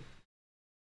any good.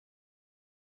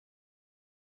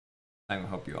 I'm gonna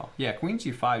help you all. Yeah, Queen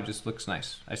G5 just looks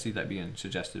nice. I see that being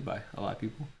suggested by a lot of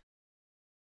people.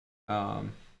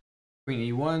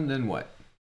 Queen E1, then what?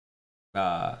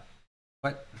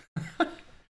 What?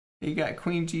 You got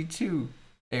Queen G2,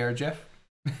 AR Jeff.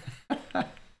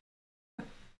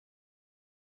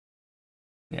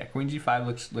 Yeah, Queen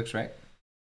G5 looks right.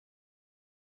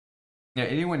 Yeah,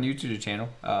 anyone new to the channel,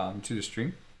 to the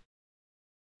stream,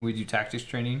 we do tactics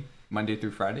training Monday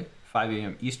through Friday, 5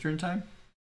 a.m. Eastern time.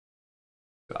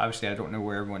 So obviously, I don't know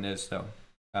where everyone is, so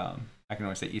I can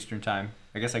only say Eastern time.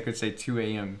 I guess I could say 2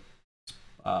 a.m.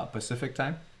 Pacific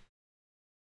time.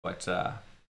 But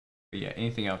yeah,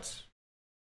 anything else,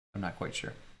 I'm not quite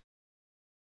sure.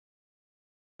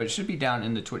 But it should be down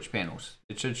in the Twitch panels.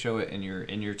 It should show it in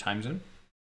your time zone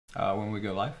when we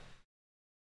go live.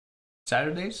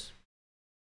 Saturdays,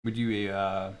 we do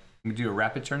a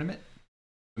rapid tournament.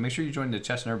 So make sure you join the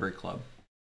Chess Nurburgring Club.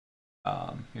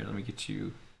 Here, let me get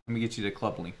you the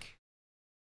club link.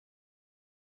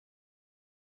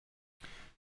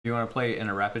 If you want to play in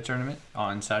a rapid tournament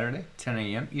on Saturday, 10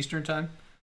 a.m. Eastern time,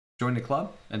 join the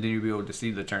club, and then you'll be able to see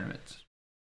the tournaments.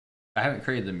 I haven't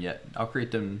created them yet. I'll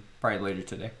create them probably later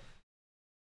today.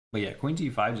 But yeah, Queen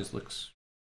G5 just looks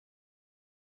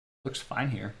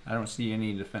fine here. I don't see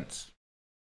any defense.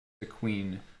 The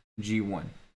Queen G1.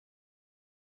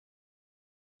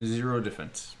 0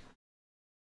 defense.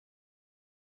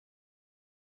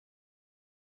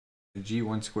 The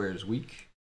G1 square is weak.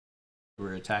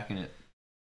 We're attacking it.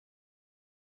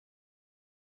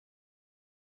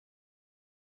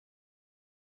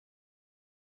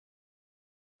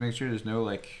 Make sure there's no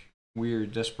like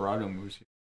weird desperado moves here.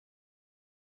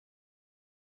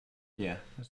 Yeah,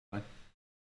 that's fine.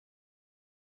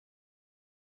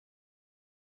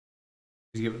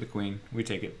 Just give it the queen. We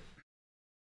take it.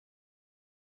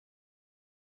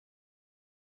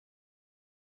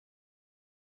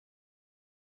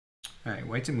 All right,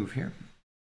 white to move here.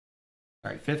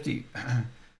 All right, 50.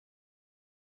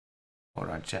 Hold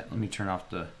on, chat. Let me turn off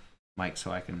the mic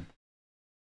so I can.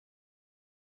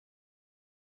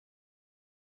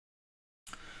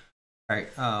 All right.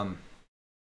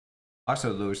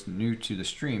 Also, those new to the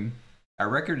stream, our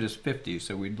record is 50,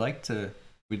 so we'd like to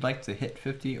hit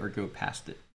 50 or go past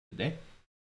it today.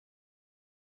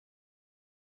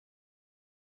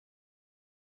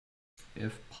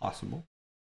 If possible.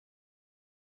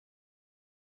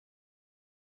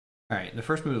 All right, the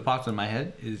first move that pops in my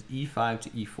head is E5 to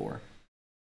E4.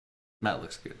 That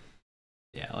looks good.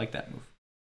 Yeah, I like that move.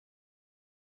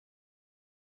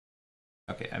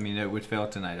 Okay, I mean, it would fail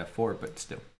to knight F4, but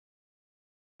still.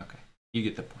 Okay, you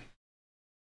get the point.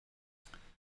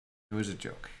 It was a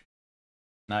joke.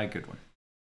 Not a good one.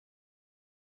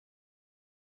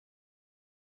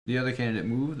 The other candidate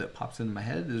move that pops into my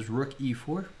head is Rook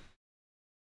E4.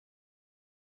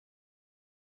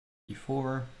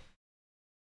 E4.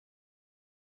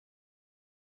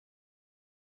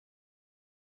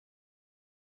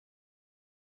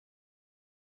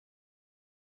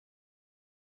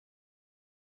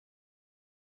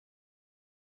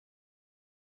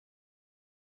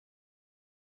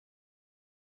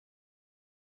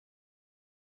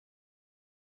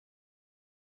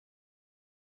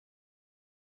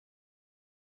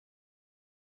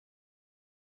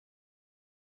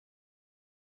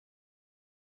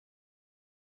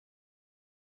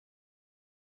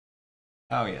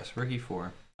 Oh yes, Rook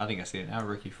E4. I think I see it now.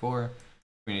 Rook E4,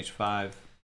 Queen H5,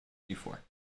 E4.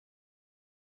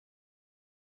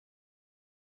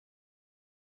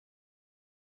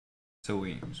 So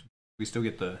we still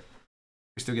get the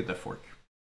fork.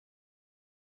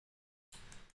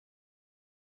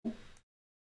 Rook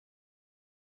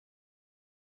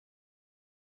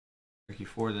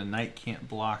E4. The knight can't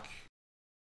block.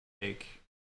 Take.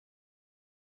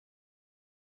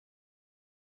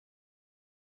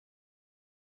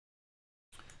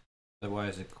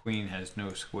 Otherwise, the queen has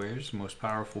no squares. Most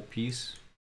powerful piece,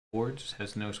 boards,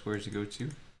 has no squares to go to.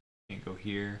 Can't go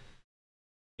here.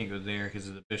 Can't go there because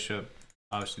of the bishop.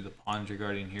 Obviously, the pawns are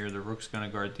guarding here. The rook's going to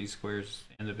guard these squares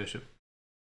and the bishop.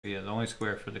 But yeah, the only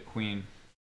square for the queen,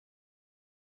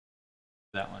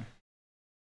 that one.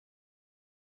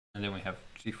 And then we have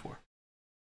g4.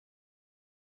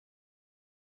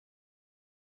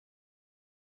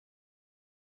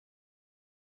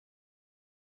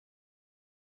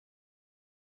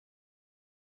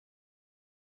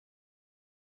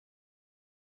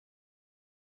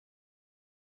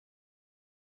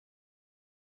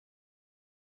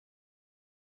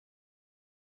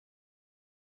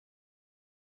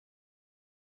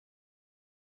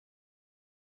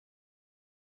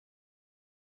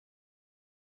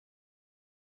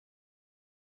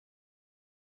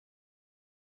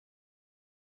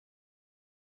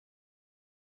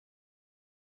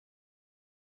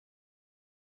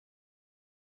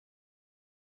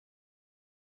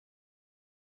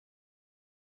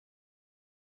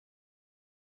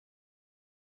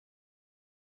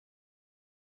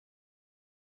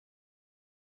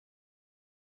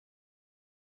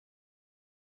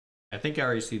 I think I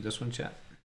already see this one, chat.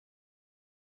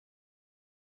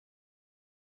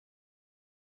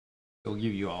 It'll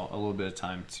give you all a little bit of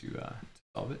time to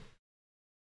solve it.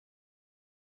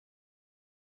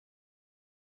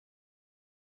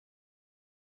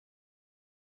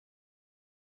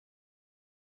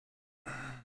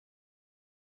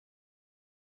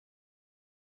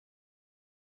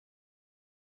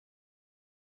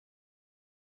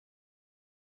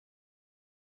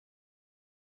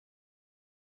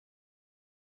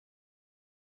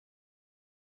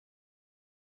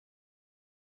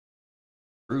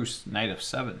 Bruce, knight of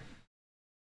 7.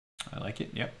 I like it,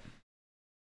 yep.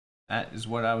 That is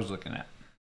what I was looking at.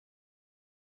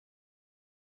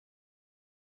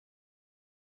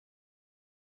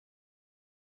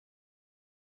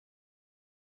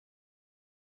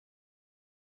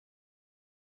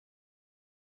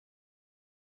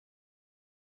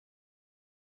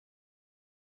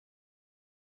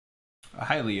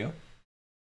 Hi, Leo.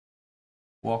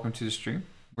 Welcome to the stream.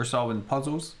 We're solving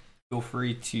puzzles. Feel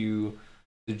free to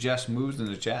suggest moves in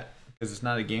the chat because it's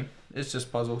not a game. It's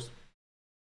just puzzles.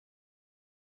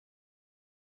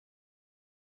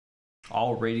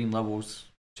 All rating levels,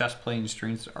 chess playing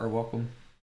strengths are welcome.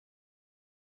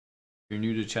 If you're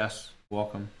new to chess,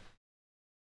 welcome.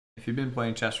 If you've been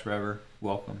playing chess forever,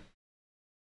 welcome.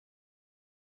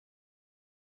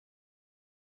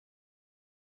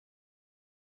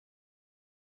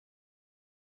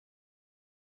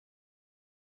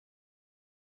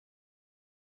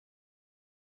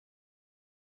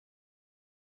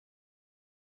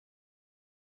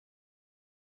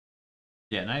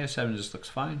 Yeah, knight f7 just looks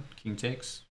fine. King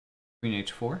takes. Queen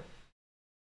h4.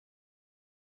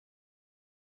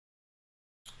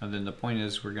 And then the point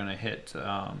is we're going to hit,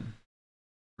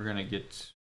 we're going to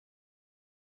get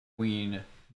queen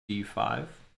d5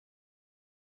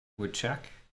 with check.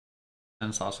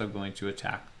 And it's also going to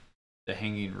attack the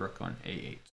hanging rook on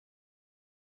a8.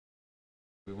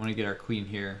 We want to get our queen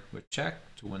here with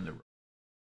check to win the rook.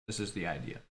 This is the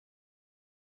idea.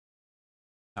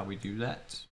 How we do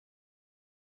that.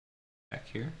 Check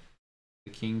here.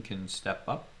 The king can step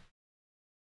up.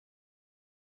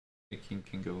 The king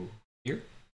can go here.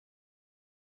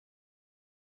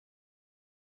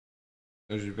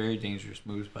 Those are very dangerous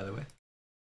moves, by the way.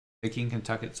 The king can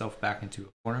tuck itself back into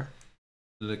a corner.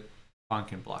 So the pawn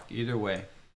can block. Either way,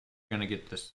 we're going to get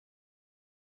this.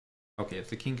 Okay, if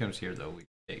the king comes here, though, we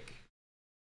take.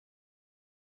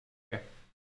 Okay.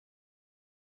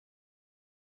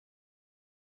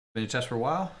 Been in chess for a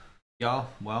while? Y'all,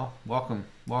 well, welcome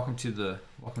to the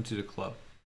club.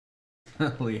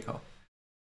 Leo.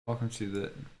 Welcome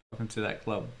to that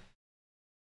club.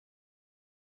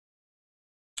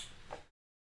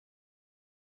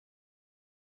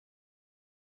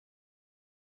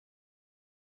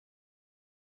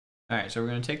 Alright, so we're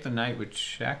going to take the knight with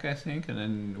check, I think, and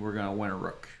then we're going to win a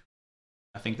rook.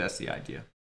 I think that's the idea.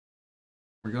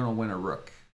 We're going to win a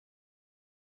rook.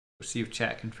 We'll see if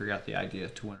chat can figure out the idea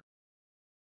to win.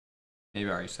 Maybe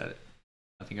I already said it.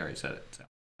 I think I already said it, so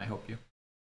I hope you.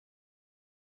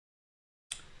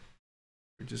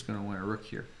 We're just going to win a rook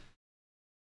here.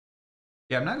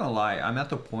 Yeah, I'm not going to lie. I'm at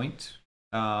the point.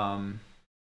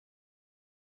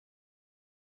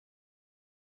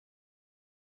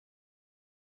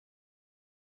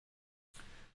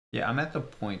 Yeah, I'm at the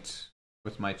point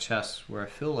with my chess where I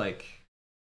feel like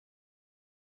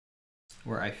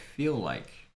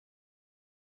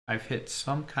I've hit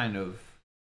some kind of,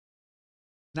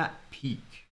 not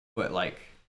peak, but like,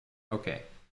 okay,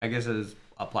 I guess it is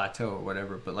a plateau or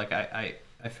whatever. But like I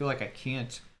feel like I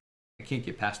can't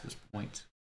get past this point.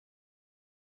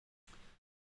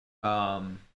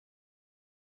 Like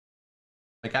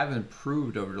I've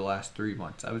improved over the last 3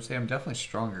 months. I would say I'm definitely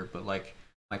stronger, but like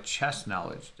my chess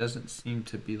knowledge doesn't seem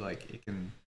to be like it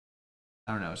can.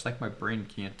 I don't know. It's like my brain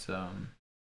can't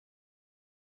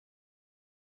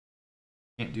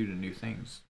do the new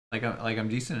things. I'm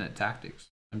decent at tactics.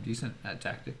 I'm decent at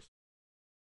tactics,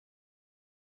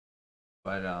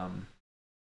 but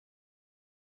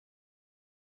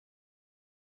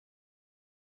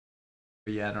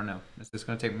but yeah, I don't know. It's just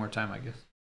gonna take more time, I guess.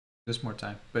 Just more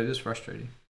time, but it is frustrating.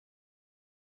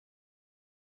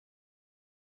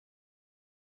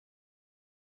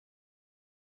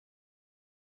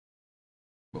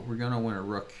 But we're gonna win a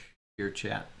rook here,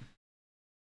 chat.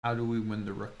 How do we win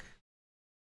the rook?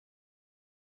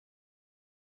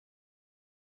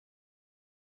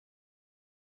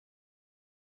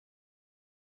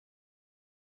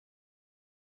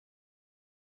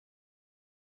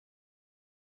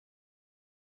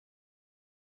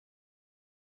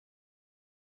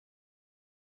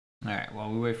 All right. While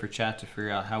we wait for chat to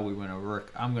figure out how we win a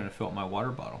rook, I'm gonna fill up my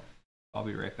water bottle. I'll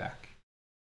be right back.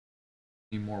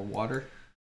 Need more water?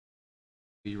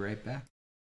 Be right back.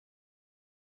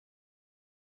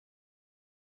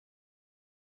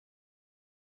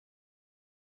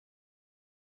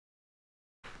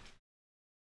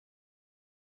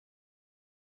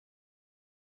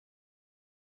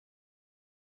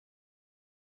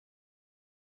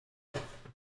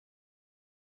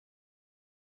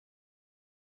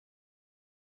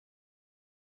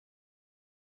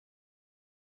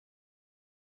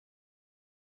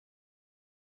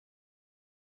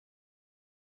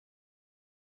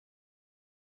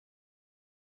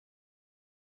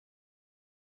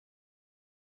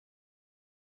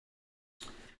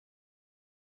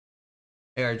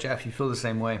 Hey, Jeff, you feel the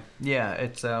same way? Yeah,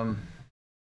 it's yeah.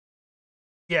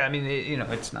 I mean,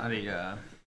 it's not a. I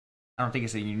don't think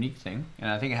it's a unique thing,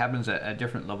 and I think it happens at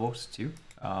different levels too,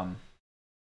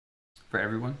 for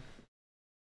everyone.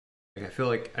 Like I feel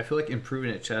like improving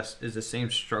at chess is the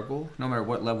same struggle, no matter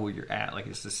what level you're at. Like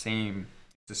it's the same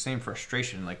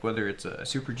frustration. Like whether it's a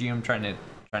super GM trying to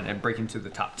break into the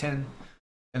top 10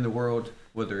 in the world,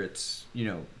 whether it's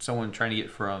someone trying to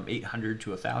get from 800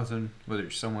 to 1,000, whether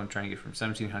it's someone trying to get from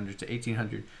 1,700 to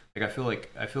 1,800. Like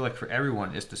I feel like for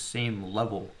everyone it's the same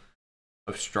level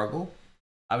of struggle.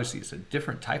 Obviously, it's a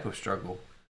different type of struggle,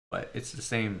 but it's the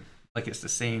same. Like it's the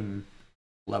same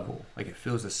level. Like it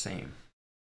feels the same,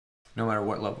 no matter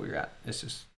what level you're at. It's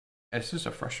just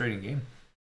a frustrating game.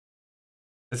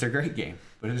 It's a great game,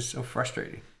 but it's so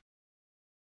frustrating.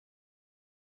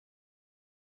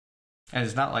 And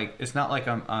it's not like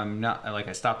I'm not like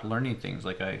I stopped learning things.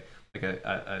 I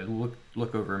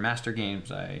look over master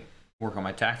games. I work on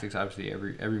my tactics obviously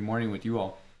every morning with you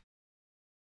all.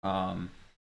 I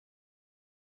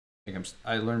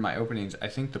learn my openings. I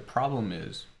think the problem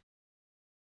is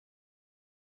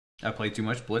I play too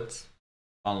much blitz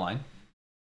online,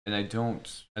 and I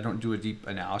don't do a deep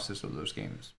analysis of those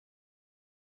games.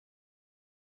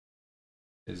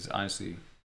 Is honestly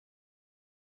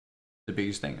the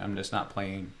biggest thing. I'm just not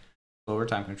playing slower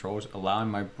time controls, allowing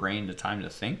my brain the time to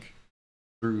think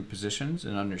through positions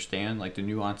and understand like the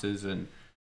nuances, and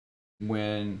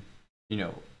when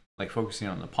like focusing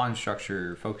on the pawn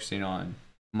structure, focusing on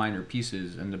minor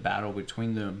pieces and the battle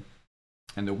between them,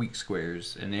 and the weak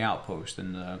squares and the outpost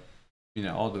and the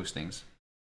all those things.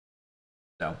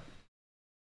 So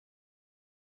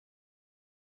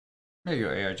there you go,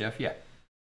 AR Jeff.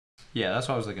 Yeah, that's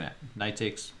what I was looking at. Knight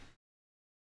takes,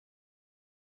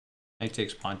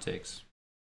 pawn takes,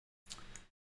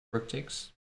 rook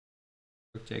takes,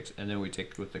 and then we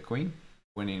take with the queen,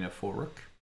 winning a full rook.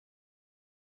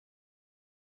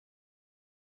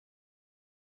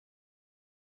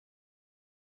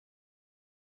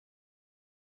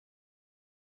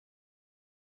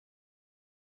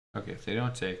 Okay, if they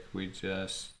don't take, we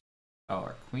just... Oh,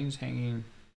 our queen's hanging.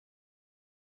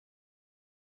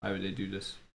 Why would they do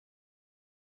this?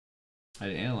 I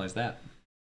didn't analyze that.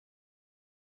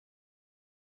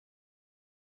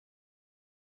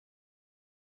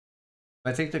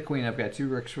 If I take the queen, I've got 2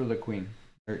 rooks for the queen.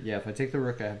 Or yeah, if I take the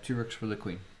rook, I have 2 rooks for the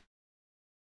queen.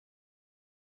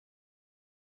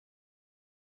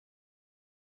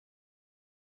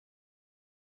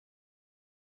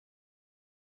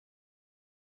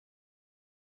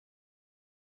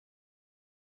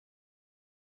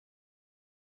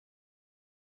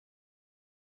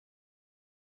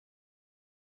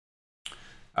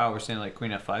 Oh, we're saying like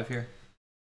queen f5 here.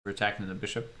 We're attacking the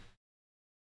bishop.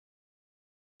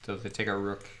 So if they take our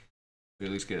rook, We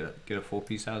at least get a full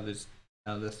piece out of this.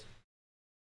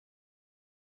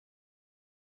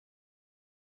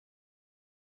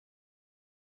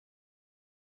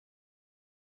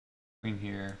 Queen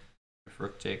here. If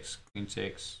rook takes, queen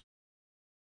takes.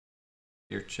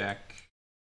 Here check.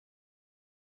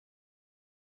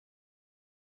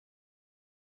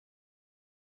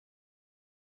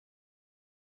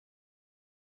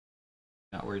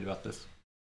 Not worried about this.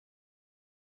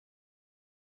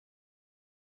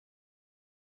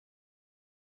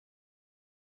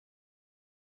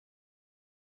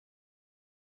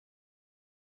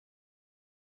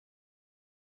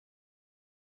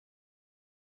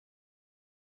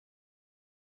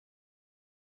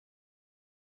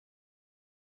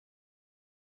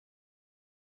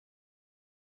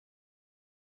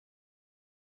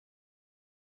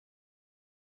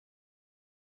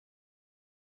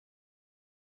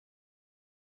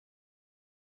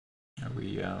 Are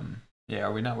we yeah,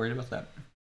 are we not worried about that?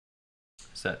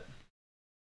 Set.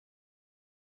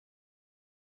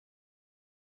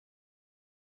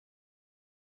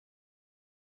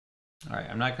 All right,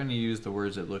 I'm not going to use the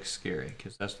words that look scary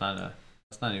because that's not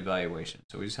an evaluation.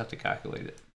 So we just have to calculate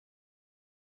it.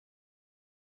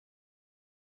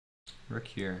 Rook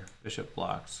here, bishop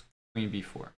blocks, queen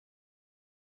b4.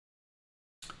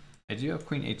 I do have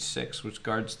queen h6, which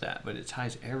guards that, but it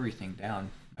ties everything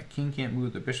down. My king can't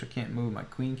move, the bishop can't move, my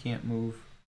queen can't move.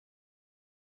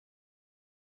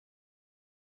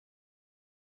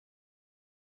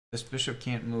 This bishop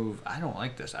can't move. I don't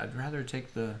like this. I'd rather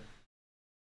take the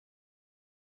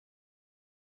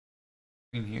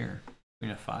queen here,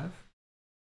 queen f5.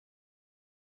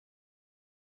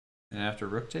 And after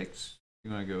rook takes,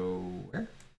 you want to go where?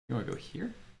 You want to go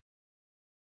here?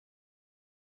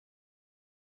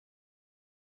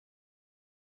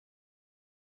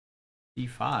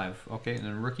 e5, okay, and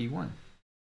then rook e1.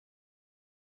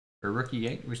 Or rook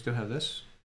e8, we still have this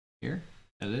here.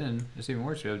 And then, it's even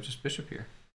worse, we have just bishop here.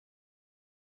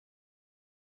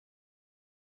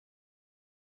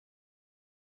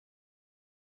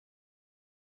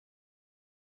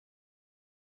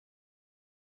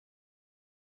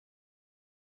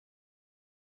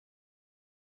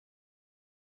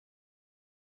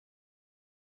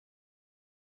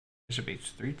 Bishop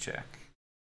h3 check.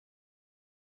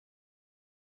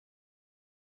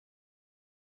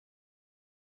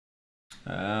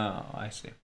 Oh, I see.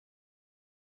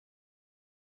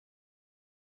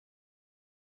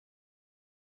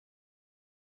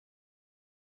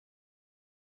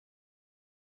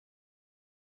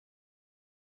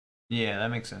 Yeah, that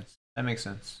makes sense. That makes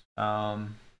sense. Huh.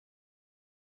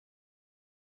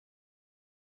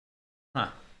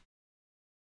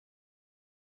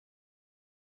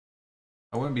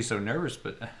 I wouldn't be so nervous,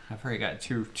 but I've already got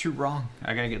two wrong.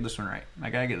 I gotta get this one right.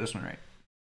 I gotta get this one right.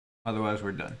 Otherwise,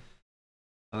 we're done.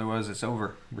 Otherwise, it's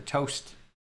over. We're toast.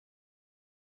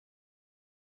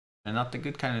 And not the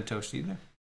good kind of toast either.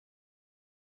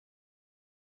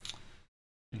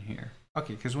 In here.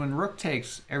 Okay, because when rook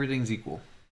takes, everything's equal.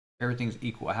 Everything's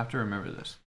equal. I have to remember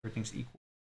this. Everything's equal.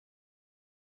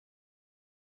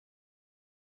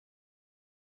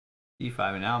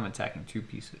 d5, and now I'm attacking two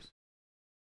pieces.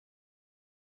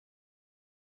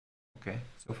 Okay,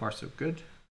 so far so good.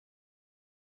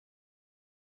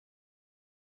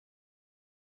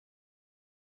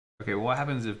 Okay, well, what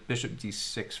happens if bishop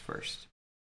d6 first?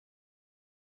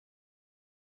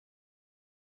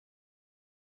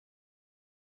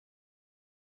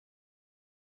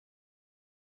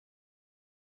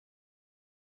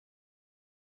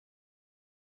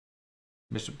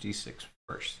 Bishop d6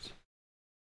 first.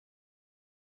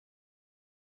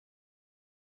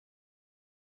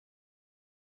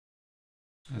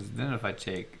 And then if I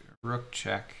take rook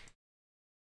check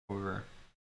over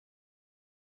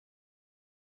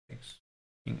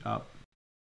king up,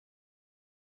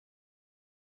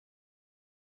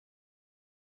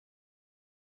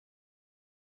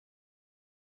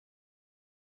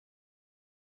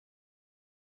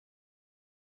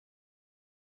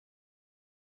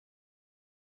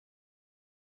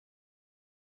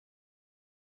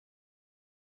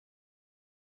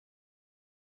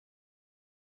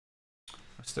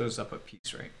 let's those up a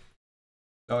piece, right?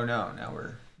 Oh no, now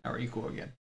we're equal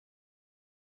again.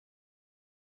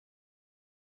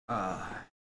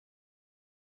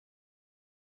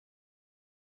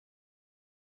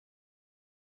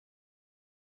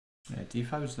 Yeah,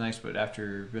 d5 is nice, but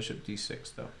after bishop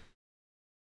d6 though.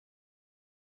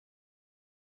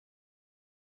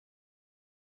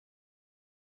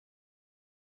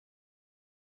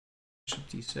 Bishop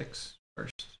d6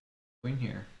 first. Queen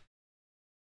here.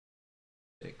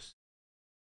 6.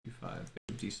 d5.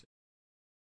 Bishop d6.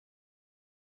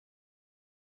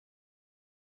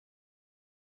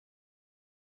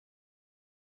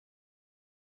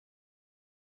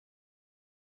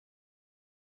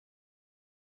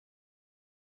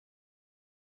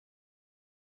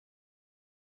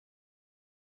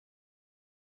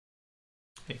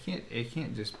 It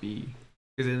can't just be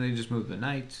because then they just move the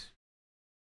knights,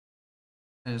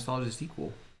 and it's all just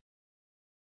equal.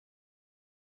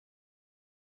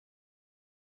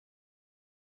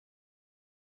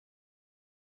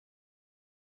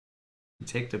 You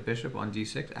take the bishop on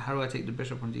d6. How do I take the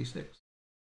bishop on d6?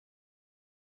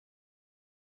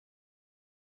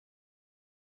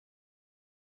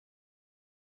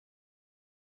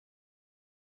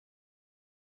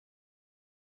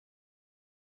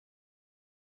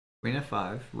 Queen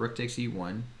f5, rook takes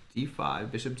e1,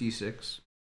 d5, bishop d6.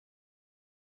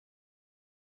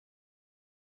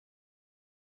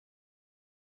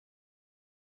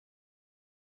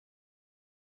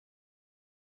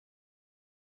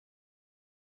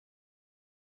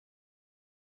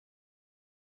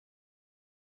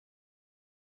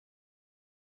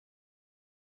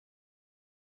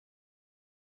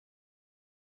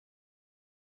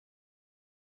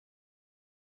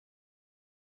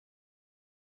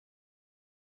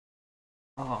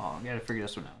 Oh, I gotta figure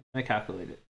this one out. I calculate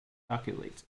it.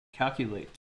 Calculate.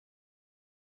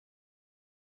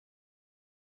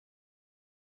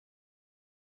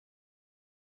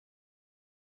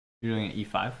 You're doing an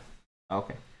e5?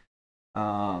 Okay.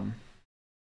 Alright,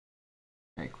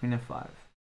 queen f5.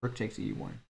 Rook takes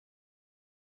e1.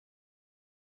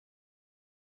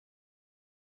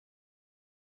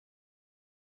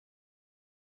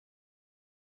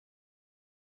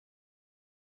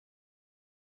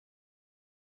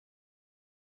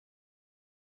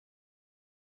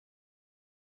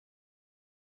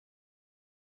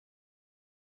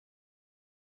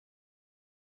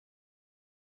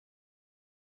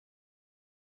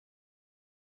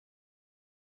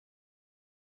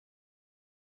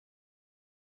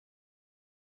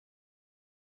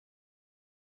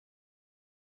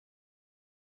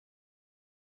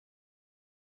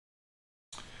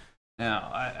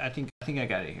 Now, I think I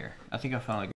got it here. I think I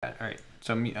finally got it. All right.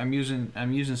 So I'm using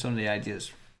some of the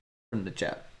ideas from the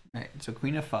chat. All right. So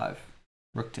queen f5,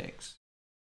 rook takes.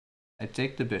 I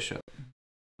take the bishop.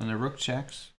 When the rook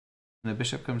checks, and the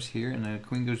bishop comes here, and the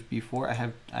queen goes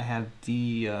b4, I have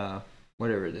d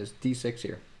whatever it is, d6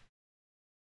 here.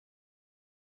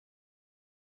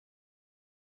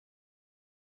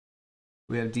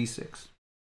 We have d6.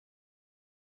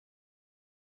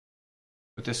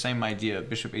 With the same idea,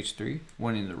 bishop h3,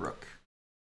 winning the rook.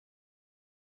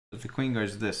 If the queen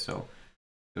goes this, so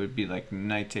it would be like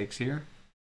knight takes here.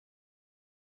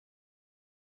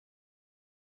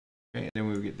 Okay, then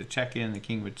we would get the check in, the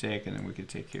king would take, and then we could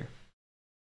take here.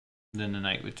 Then the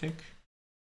knight would take.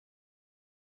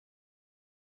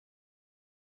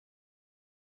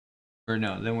 Or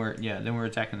no, then we're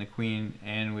attacking the queen,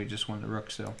 and we just won the rook.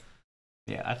 So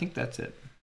yeah, I think that's it.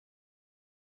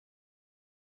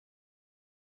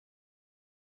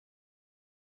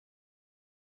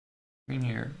 Queen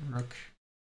here, rook,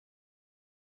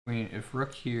 queen. If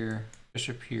rook here,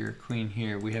 bishop here, queen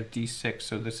here, we have d6.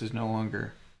 So this is no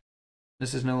longer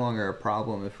a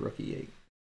problem if rook e8.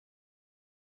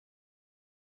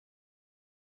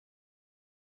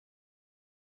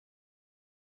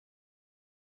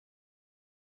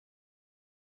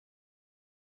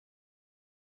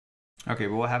 Okay,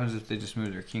 but what happens if they just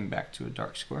move their king back to a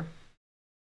dark square?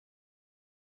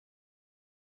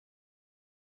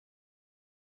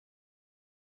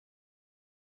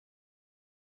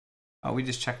 We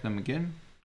just check them again.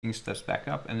 King steps back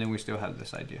up, and then we still have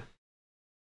this idea.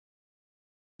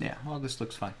 Yeah, well, this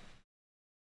looks fine.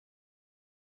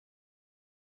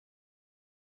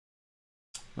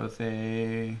 But if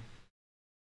they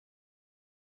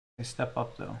step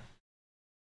up though,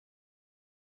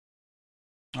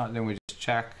 then we just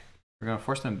check. We're gonna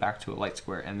force them back to a light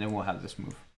square, and then we'll have this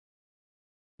move.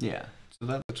 Yeah, so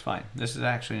that looks fine. This is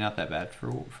actually not that bad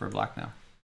for black now.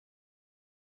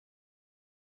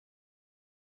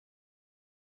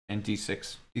 And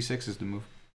d6. D6 is the move.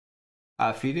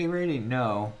 FIDE rating?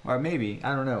 No, or maybe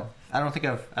I don't know. I think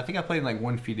I played like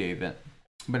one FIDE event,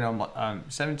 but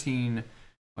 17.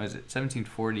 What is it?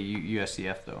 1740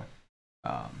 USCF though.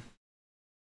 But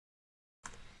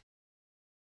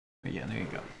yeah, there you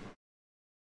go.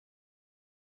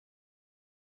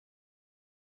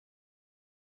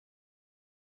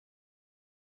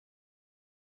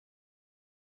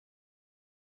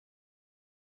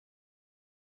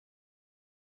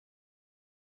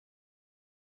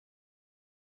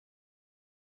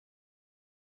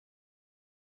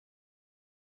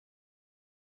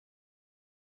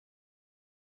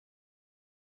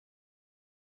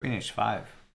 Queen h5.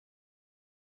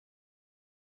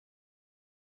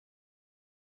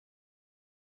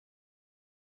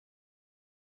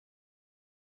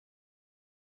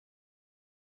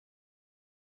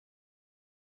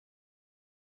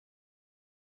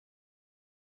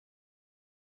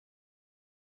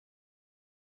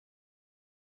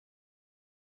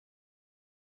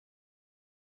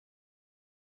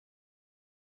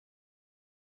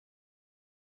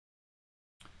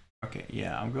 Okay,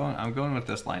 yeah, I'm going with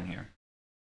this line here.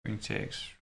 Queen takes,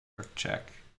 rook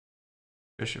check,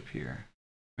 bishop here,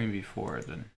 queen b4,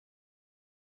 then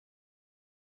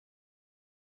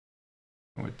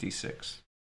with d6.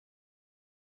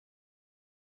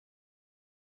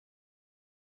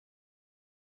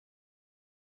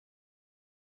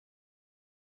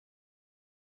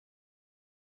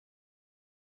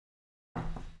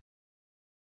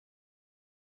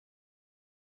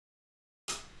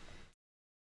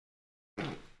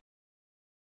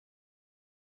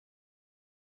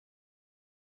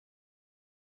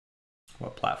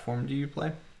 What platform do you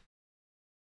play?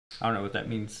 I don't know what that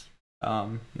means.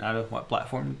 Nada, what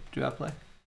platform do I play?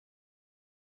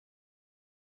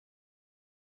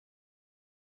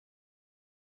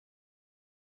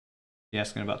 You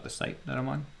asking about the site that I'm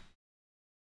on?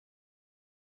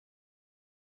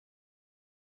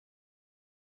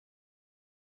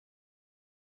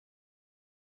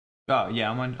 Oh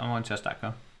yeah, I'm on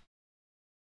chess.com.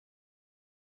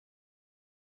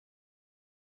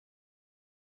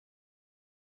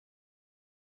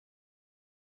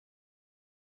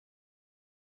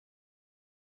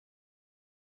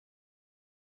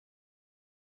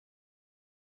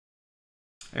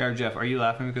 Hey, Jeff, are you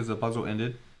laughing because the puzzle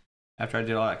ended after I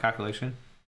did all that calculation?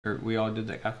 Or we all did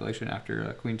that calculation after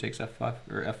queen takes f5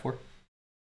 or f4?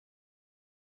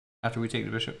 After we take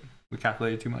the bishop, we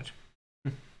calculated too much.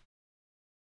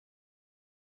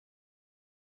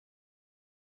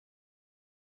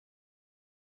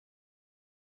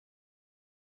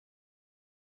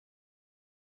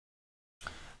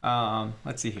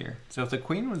 Let's see here. So if the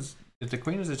queen was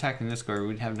attacking this square,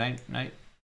 we'd have knight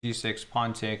d6,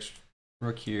 pawn takes,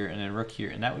 rook here, and then rook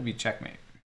here, and that would be checkmate.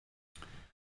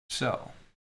 So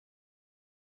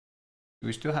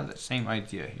we still have that same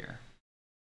idea here.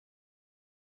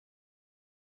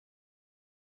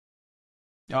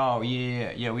 Oh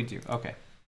yeah, we do. Okay.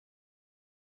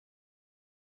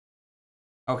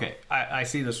 Okay, I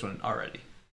see this one already.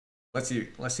 Let's see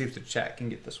if the chat can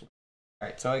get this one. All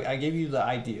right, so I gave you the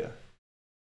idea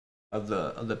of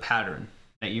the pattern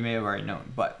that you may have already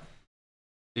known, but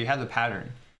you have the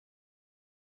pattern.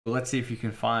 But let's see if you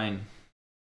can find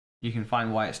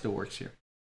why it still works here.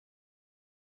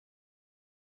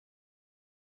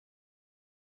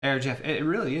 There, Jeff, it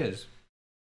really is.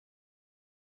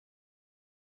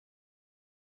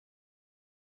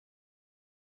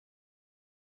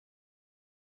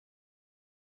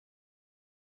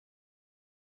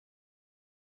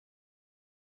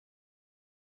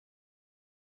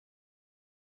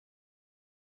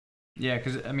 Yeah,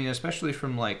 because I mean, especially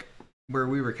from like where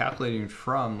we were calculating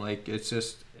from, like it's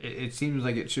just it seems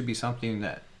like it should be something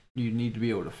that you need to be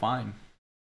able to find.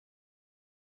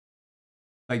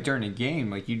 Like during a game,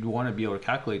 like you'd want to be able to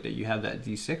calculate that you have that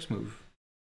d6 move.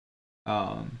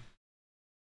 Because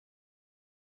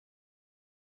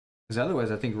otherwise,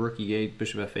 I think rook e8,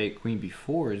 bishop f8, queen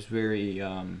b4 is very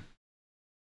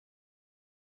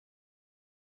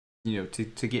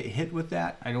to get hit with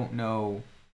that. I don't know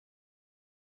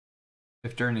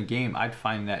if during a game I'd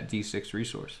find that d6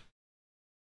 resource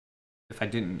if I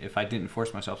didn't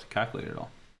force myself to calculate it all.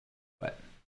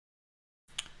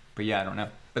 But yeah, I don't know.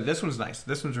 But this one's nice.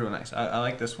 This one's real nice. I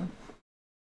like this one.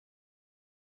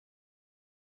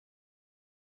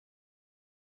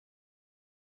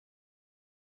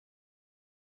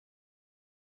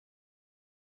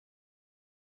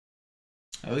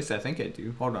 At least I think I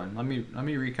do. Hold on. Let me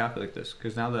recalculate this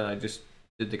because now that I just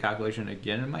did the calculation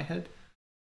again in my head,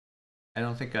 I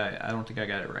don't think I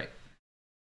got it right.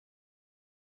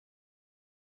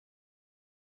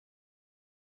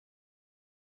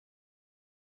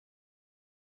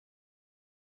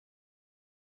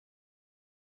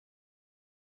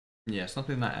 Yeah,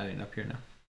 something's not adding up here now.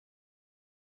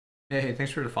 Hey,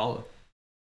 thanks for the follow.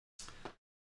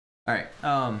 All right.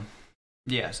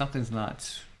 Yeah, something's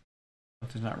not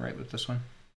right with this one.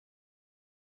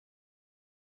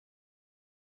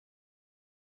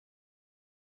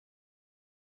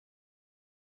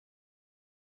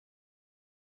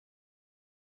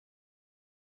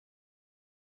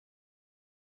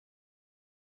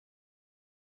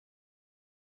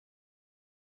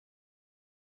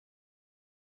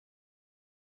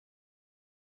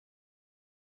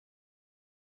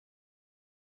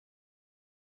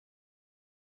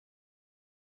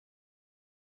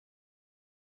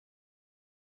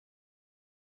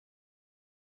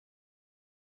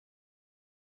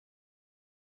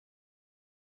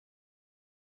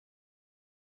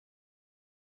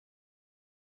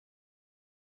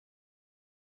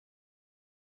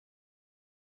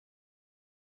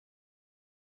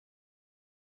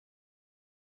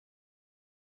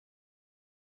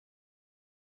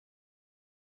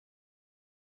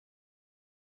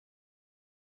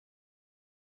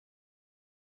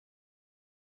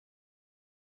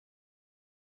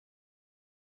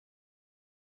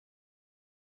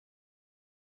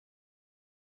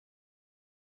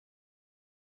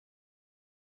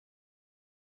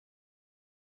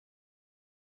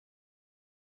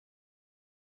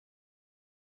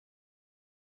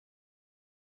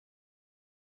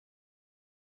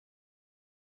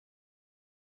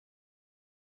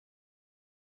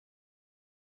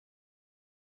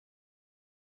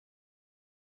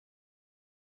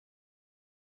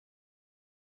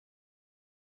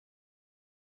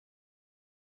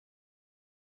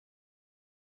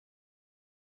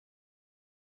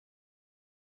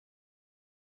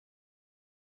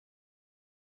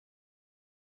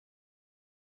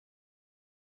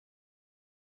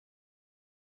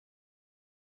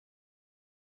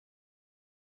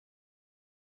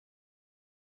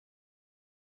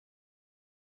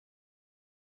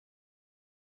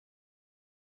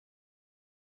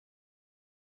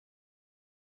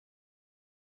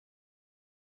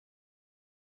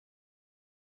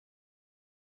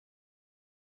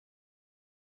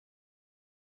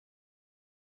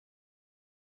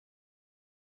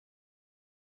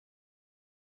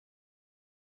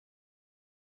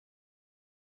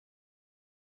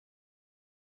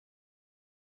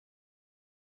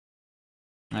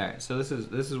 All right, so this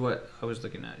is what I was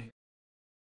looking at here.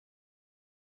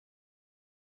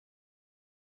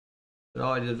 But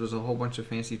all I did was a whole bunch of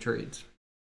fancy trades.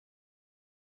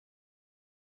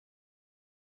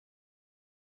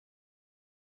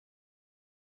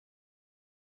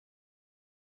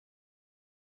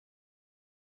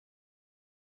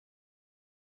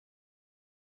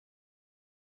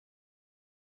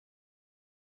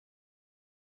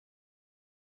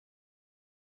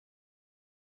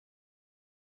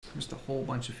 Just a whole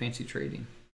bunch of fancy trading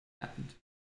happened.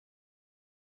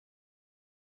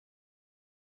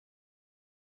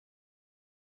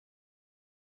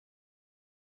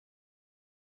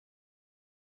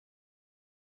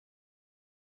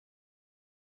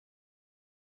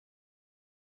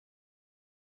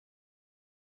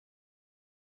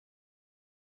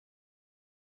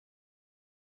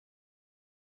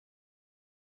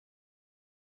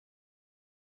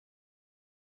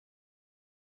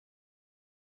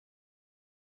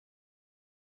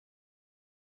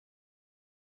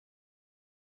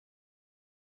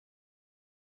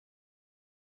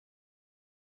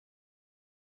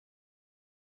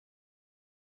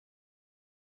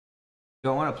 Do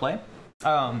I want to play?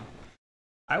 Um,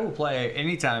 I will play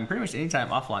anytime, pretty much anytime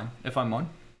offline if I'm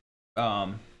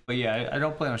on. But yeah, I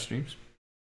don't play on streams.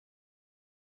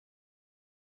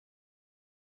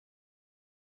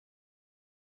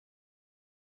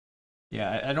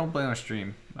 Yeah, I don't play on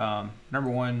stream.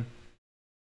 Number one,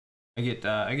 I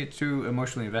get too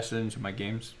emotionally invested into my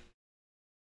games.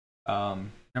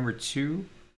 Number two,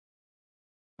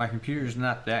 my computer is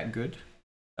not that good,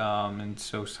 and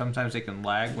so sometimes it can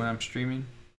lag when I'm streaming,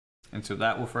 and so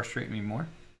that will frustrate me more.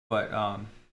 But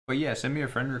yeah, send me a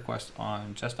friend request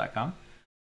on chess.com.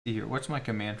 See here, what's my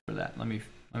command for that? Let me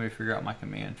figure out my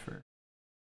command for.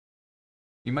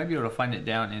 You might be able to find it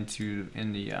down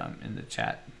in the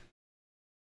chat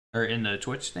or in the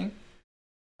Twitch thing.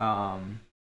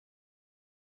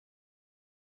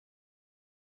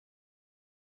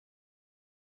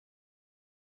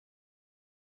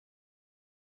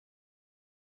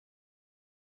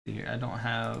 See here, I don't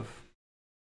have.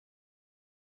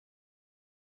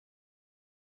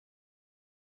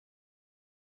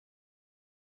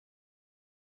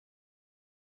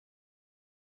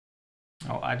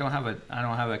 Oh, I don't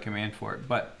have a command for it,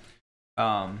 but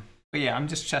yeah, I'm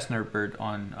just Chess Nerd Bird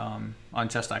on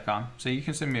chess.com. So you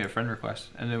can send me a friend request,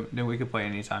 and then we can play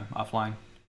anytime offline.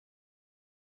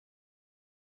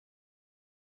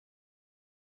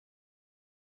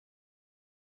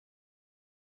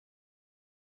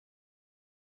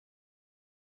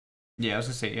 Yeah, I was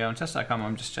gonna say, yeah, on chess.com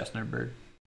I'm just Chess Nerd Bird.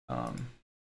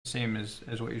 Same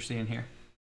as what you're seeing here.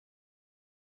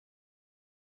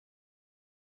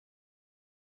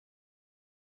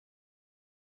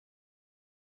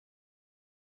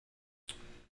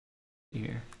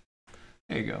 Here,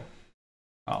 there you go.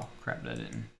 Oh crap, that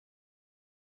didn't.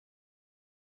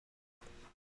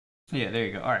 Yeah, there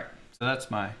you go. All right, so that's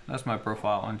my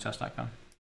profile on chess.com.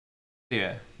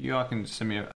 Yeah, you all can send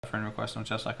me a friend request on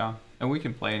chess.com, and we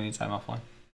can play anytime offline.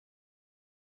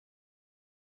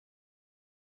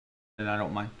 And I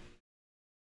don't mind.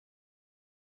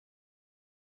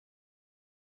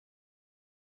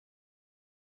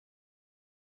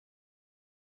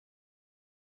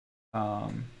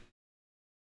 Um,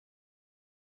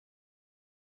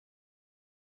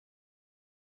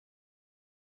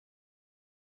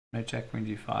 I check queen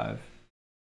d5.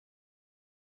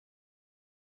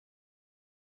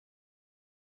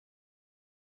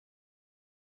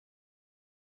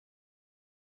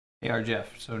 AR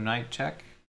Jeff, so knight check.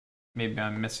 Maybe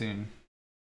I'm missing.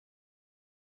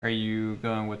 Are you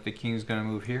going with the king's gonna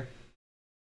move here?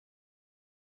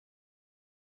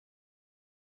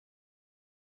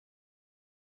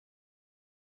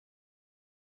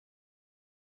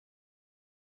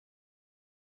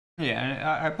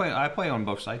 Yeah, I play on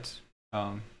both sides.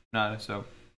 Not so,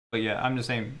 but yeah, I'm the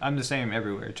same. I'm the same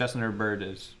everywhere. Chess Nerd Bird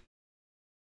is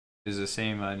the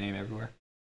same name everywhere.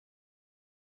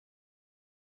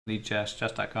 Lead Chess,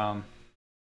 chess.com,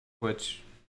 Twitch,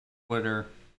 Twitter.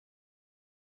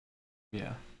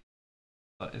 Yeah,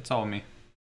 but it's all me.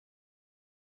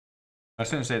 I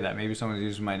shouldn't say that. Maybe someone's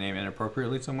using my name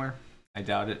inappropriately somewhere. I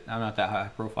doubt it. I'm not that high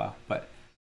profile, but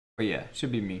yeah, it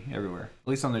should be me everywhere. At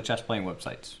least on the chess playing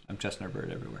websites. I'm Chess Nerd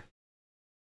Bird everywhere.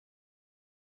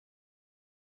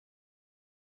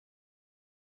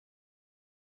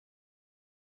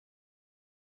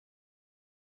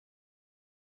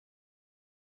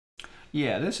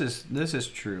 Yeah, this is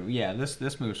true. Yeah,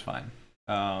 this move's fine.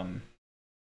 But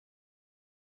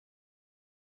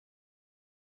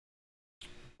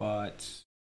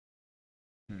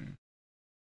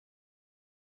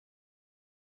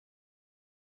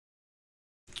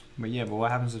But yeah, but what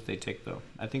happens if they take though?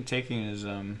 I think taking is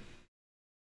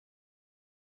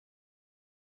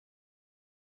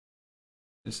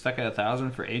it's stuck at 1,000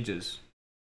 for ages.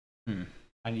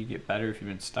 How do you get better if you've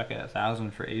been stuck at 1,000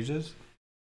 for ages?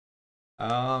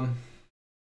 I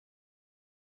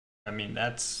mean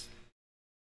that's.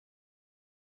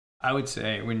 I would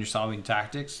say when you're solving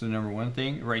tactics, the number one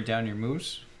thing, write down your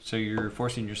moves. So you're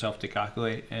forcing yourself to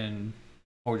calculate and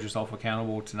hold yourself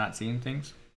accountable to not seeing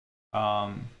things.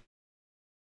 Find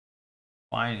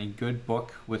a good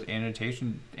book with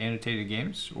annotated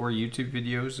games, or YouTube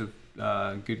videos of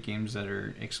good games that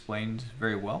are explained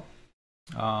very well.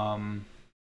 And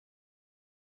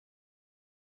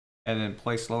then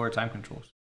play slower time controls.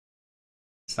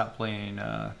 Stop playing.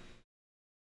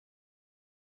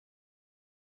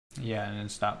 Yeah, and then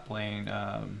stop playing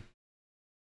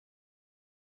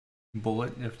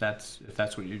bullet if that's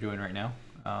what you're doing right now.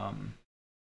 I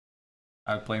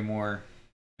would play more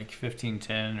like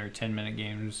 15-10 or 10-minute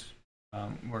games,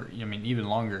 or I mean even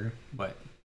longer, but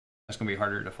that's gonna be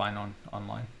harder to find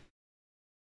online.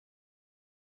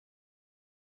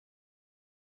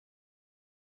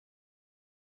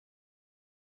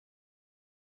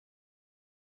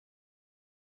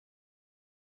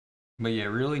 But yeah,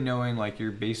 really knowing like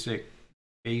your basic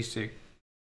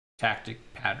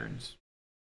tactic patterns,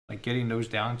 like getting those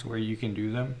down to where you can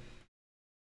do them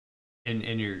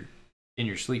in your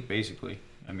sleep, basically.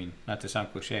 I mean, not to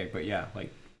sound cliche, but yeah,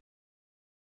 like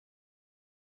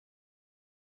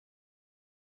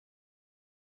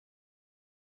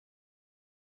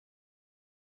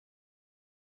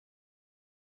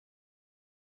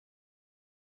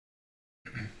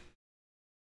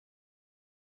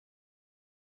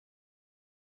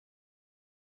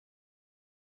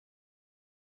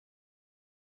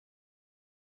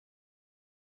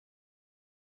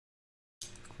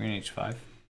Queen H5.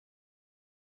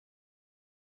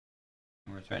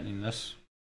 We're threatening this,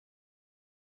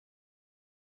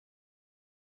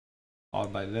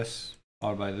 followed by this,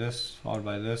 followed by this, followed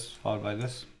by this, followed by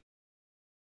this.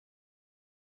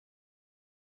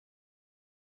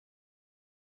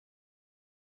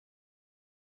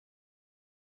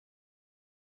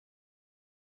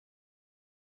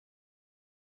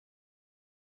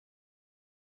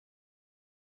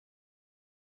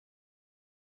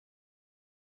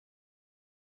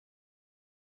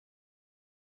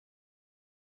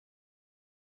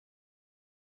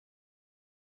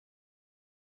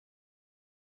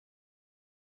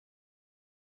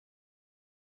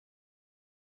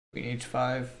 Queen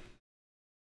H5,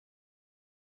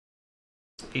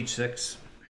 H6.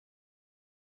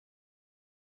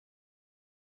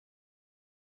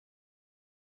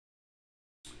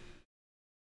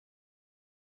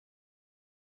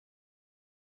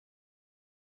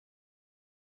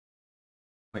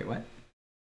 Wait, what?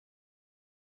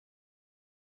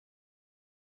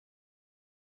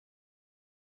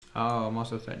 Oh, I'm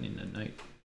also threatening the knight.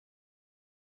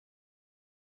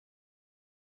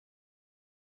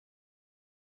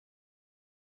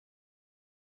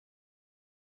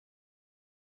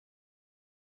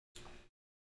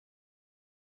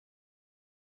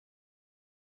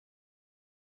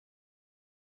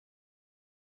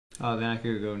 Oh, then I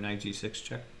could go knight G6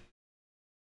 check.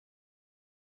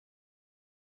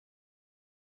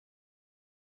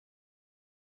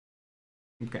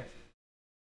 Okay.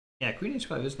 Yeah, Queen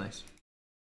H5 is nice.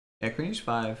 Yeah, Queen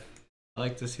H5. I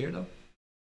like this here though.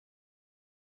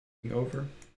 King over,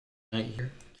 knight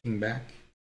here, king back.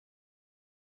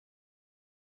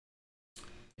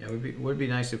 Yeah, it would be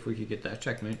nice if we could get that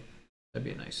checkmate.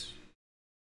 That'd be nice.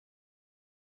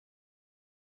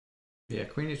 Yeah,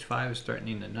 Queen H5 is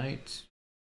threatening the knight.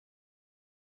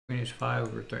 Queen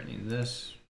H5, we're threatening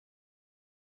this.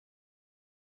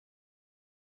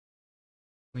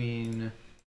 Queen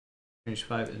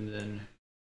H5, and then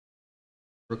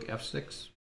Rook F6.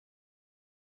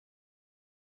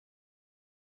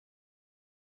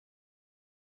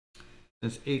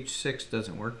 Since H6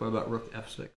 doesn't work, what about Rook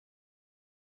F6?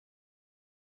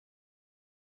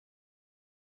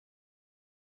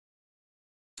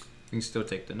 We can still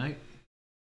take the knight.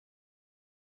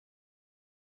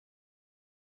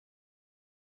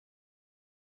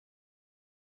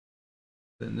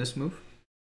 Then this move,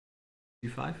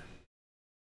 D5.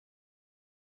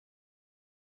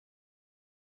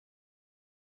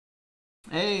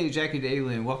 Hey, Jackie the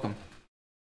Alien, welcome.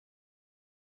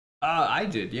 I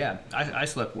did, yeah. I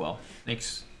slept well.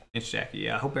 Thanks, Jackie.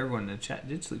 Yeah, I hope everyone in the chat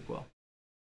did sleep well.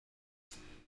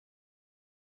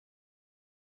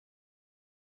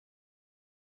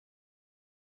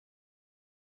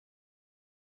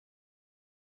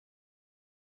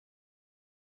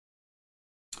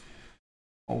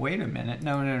 Oh, wait a minute.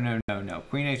 No, no, no, no, no.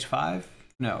 Queen h5?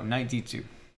 No, knight d2.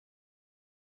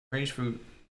 Queen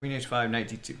h5, knight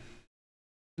d2.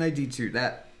 Knight d2,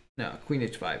 that, no, queen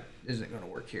h5 isn't going to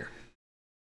work here.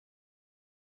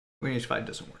 Queen h5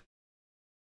 doesn't work.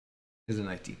 Is a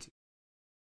knight d2.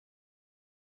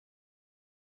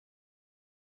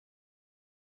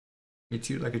 Me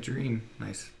too, like a dream.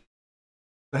 Nice.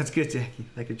 That's good, Jackie.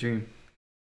 Like a dream.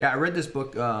 Yeah, I read this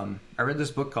book. I read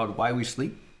this book called Why We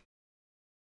Sleep,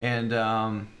 and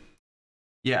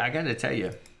yeah, I got to tell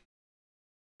you,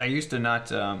 I used to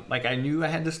not like I knew I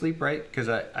had to sleep right because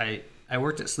I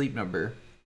worked at Sleep Number,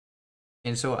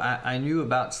 and so I knew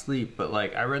about sleep, but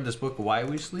like I read this book Why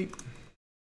We Sleep.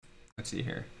 Let's see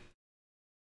here.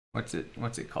 What's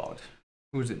it called?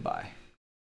 Who's it by?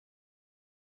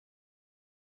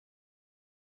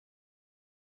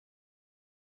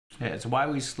 Yeah, it's Why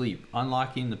We Sleep: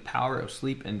 Unlocking the Power of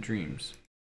Sleep and Dreams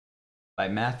by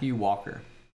Matthew Walker.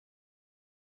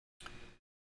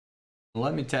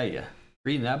 Let me tell you,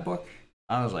 reading that book,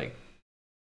 I was like,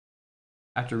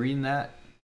 after reading that,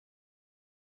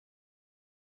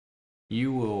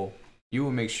 you will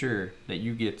make sure that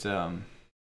you get your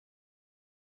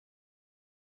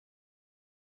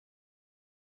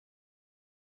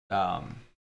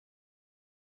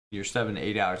 7 to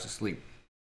 8 hours of sleep.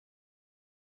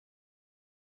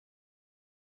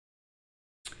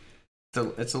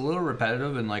 So it's a little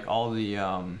repetitive and like all the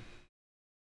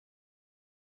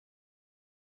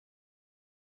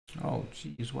oh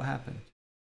geez, what happened?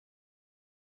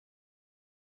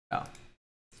 Oh.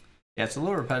 Yeah, it's a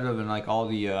little repetitive and like all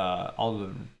the I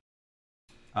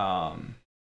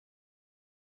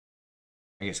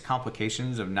guess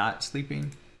complications of not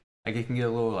sleeping. Like it can get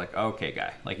a little like, okay,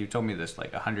 guy, like you told me this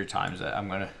like 100 times that I'm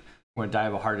gonna die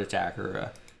of a heart attack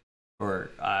or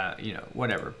you know,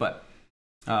 whatever.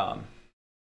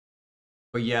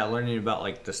 But yeah, learning about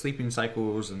like the sleeping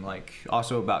cycles and like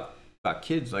also about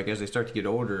kids, like as they start to get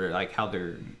older, like how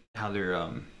their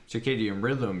circadian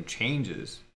rhythm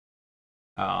changes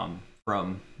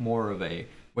from more of a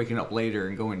waking up later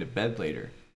and going to bed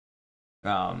later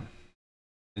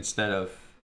instead of,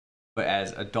 but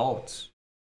as adults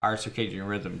our circadian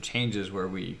rhythm changes where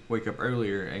we wake up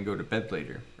earlier and go to bed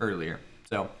earlier.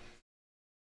 So,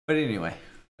 but anyway,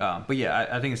 but yeah,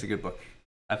 I think it's a good book.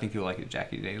 I think you'll like it,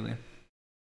 Jackie Daly.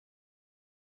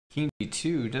 King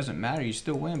d2 doesn't matter, you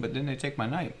still win, but then they take my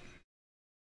knight.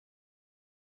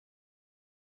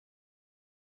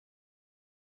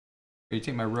 Or you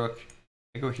take my rook.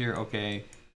 I go here, okay.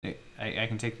 I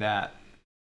can take that.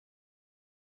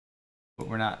 But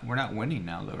we're not winning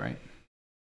now though, right?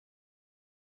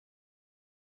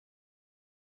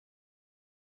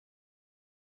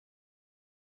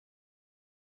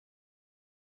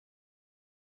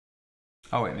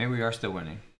 Oh wait, maybe we are still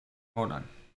winning. Hold on.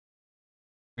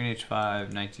 Queen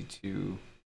h5, knight d2.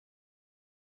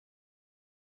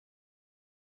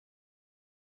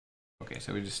 Okay,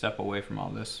 so we just step away from all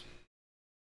this.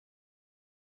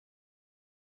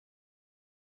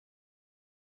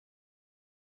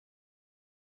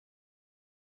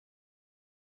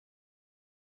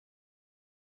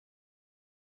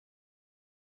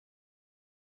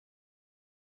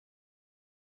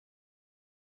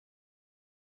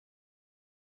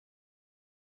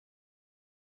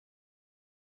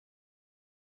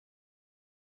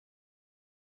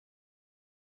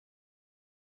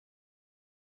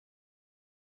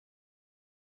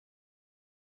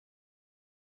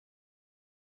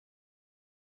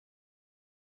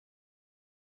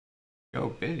 Go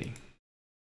Biddy.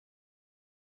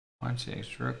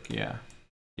 1-6 rook, yeah.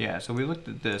 Yeah, so we looked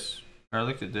at this. Or I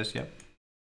looked at this, yep.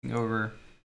 Over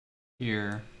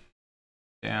here,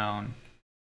 down,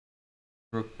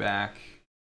 rook back,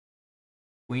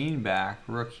 queen back,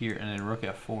 rook here, and then rook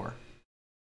f4.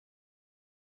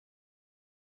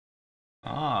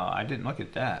 Ah, I didn't look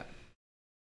at that.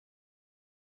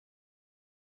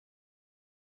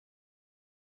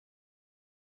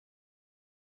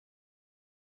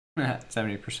 At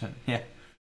 70%, yeah.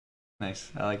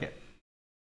 Nice, I like it.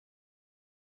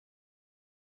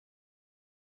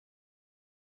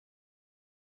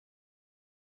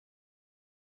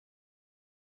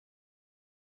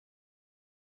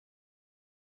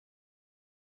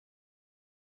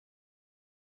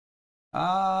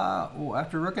 Well,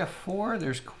 after rook f4,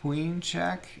 there's queen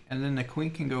check, and then the queen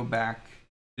can go back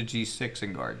to g6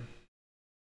 and guard.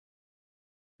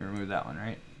 Remove that one,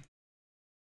 right?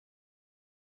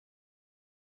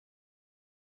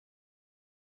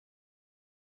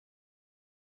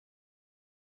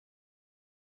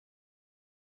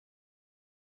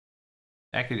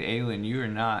 Actually, Aylin, you are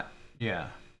not, yeah,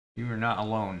 you are not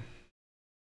alone.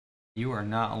 You are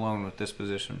not alone with this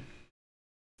position.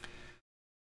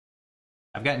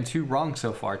 I've gotten 2 wrong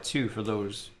so far too for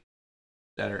those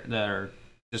that are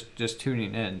just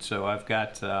tuning in. So I've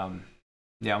got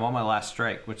yeah, I'm on my last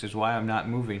strike, which is why I'm not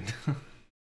moving.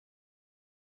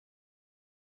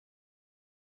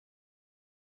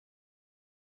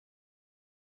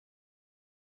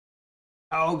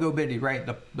 Oh, go biddy, right?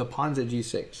 The pawn's at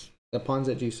G6. The pawn's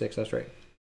at G6. That's right.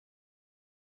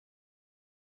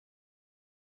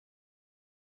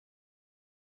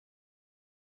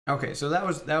 Okay, so that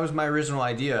was my original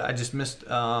idea. I just missed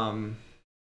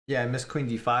yeah, I missed Queen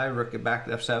D5, Rook back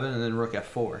to F7, and then Rook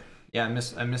F4. Yeah,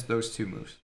 I missed those 2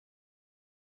 moves.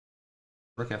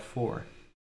 Rook F4.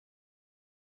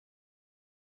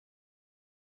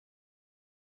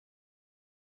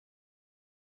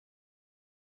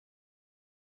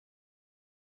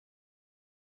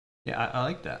 Yeah, I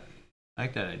like that. I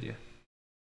like that idea.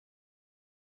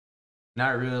 Now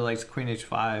I really likes Queen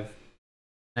H5,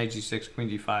 Knight G6, Queen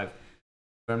D5,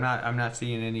 but I'm not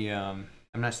seeing any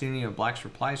I'm not seeing any of Black's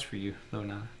replies for you though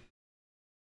now.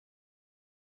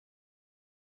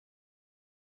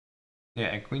 Yeah,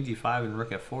 and Queen D5 and Rook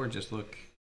F4 just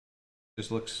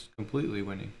looks completely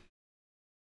winning.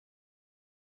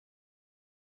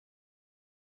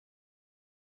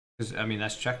 Because I mean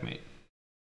that's checkmate.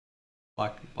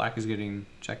 Black is getting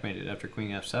checkmated after Queen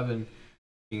F7,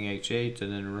 King H8,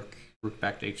 and then Rook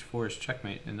back to H4 is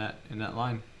checkmate in that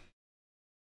line.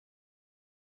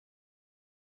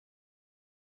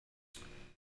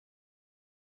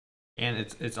 And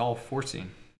it's all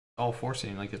forcing. All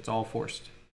forcing, like it's all forced.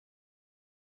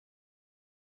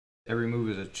 Every move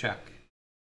is a check.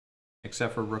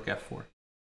 Except for Rook F4.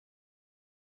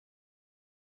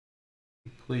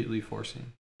 Completely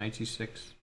forcing. Knight G6.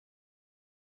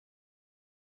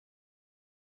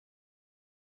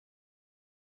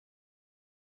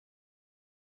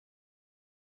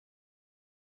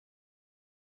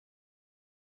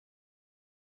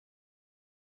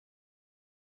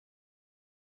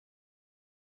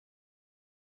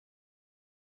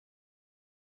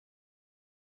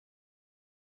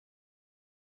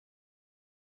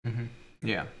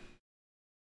 Yeah.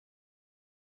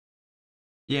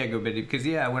 Yeah, go biddy. Because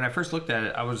yeah, when I first looked at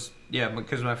it, I was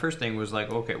because my first thing was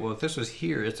like, okay, well if this was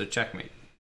here, it's a checkmate.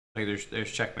 Like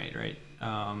there's checkmate, right?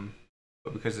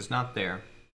 But because it's not there,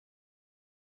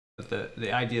 but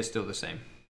the idea is still the same.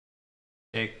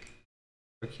 Take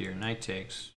Rook here, Knight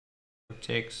takes, Rook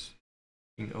takes,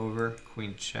 King over,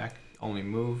 Queen check, only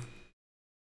move,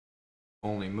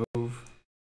 only move.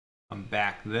 I'm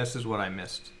back. This is what I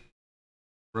missed.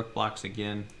 Rook blocks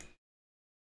again,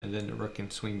 and then the Rook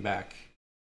can swing back.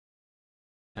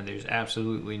 And there's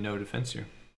absolutely no defense here.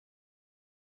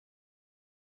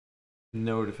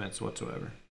 No defense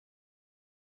whatsoever.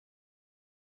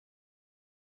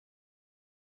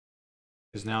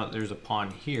 Because now there's a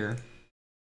pawn here.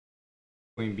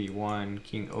 Queen B1,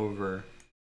 king over.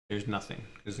 There's nothing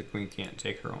because the queen can't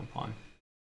take her own pawn.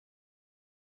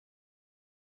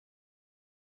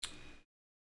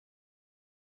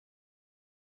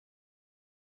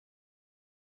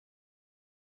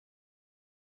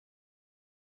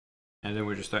 And then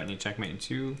we're just threatening checkmate in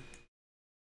 2.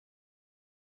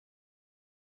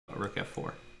 Rook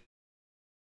F4.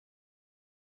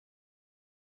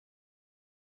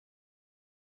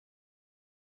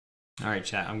 All right,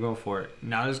 chat. I'm going for it.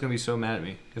 Now they're gonna be so mad at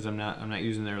me because I'm not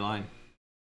using their line.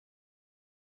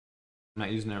 I'm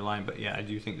not using their line, but yeah, I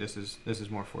do think this is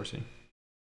more forcing.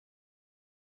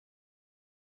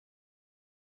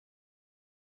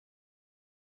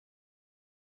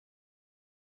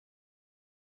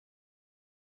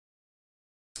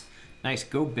 Nice,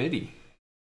 go biddy.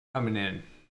 Coming in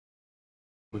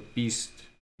with beast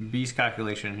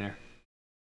calculation here.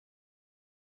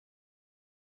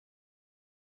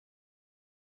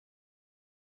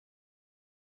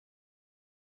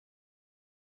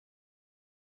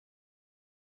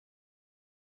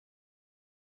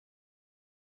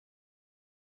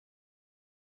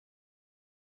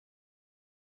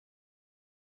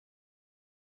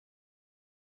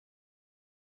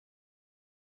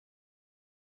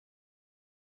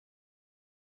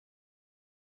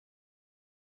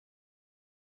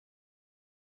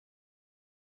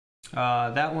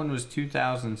 That one was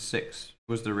 2006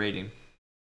 was the rating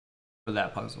for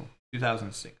that puzzle.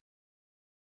 2006.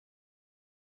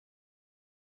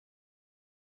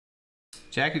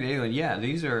 Jackie Dalen, yeah,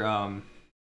 these are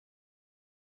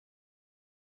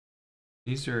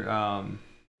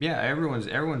yeah,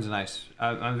 everyone's nice.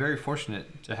 I'm very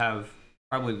fortunate to have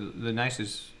probably the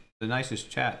nicest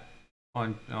chat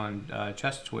on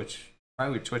Chess Twitch,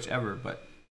 probably Twitch ever, but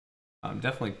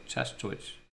definitely Chess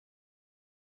Twitch.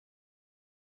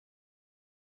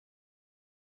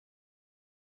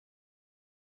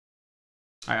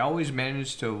 I always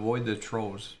manage to avoid the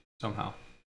trolls somehow.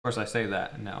 Of course, I say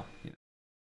that, and now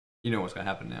you know what's gonna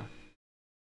happen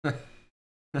now.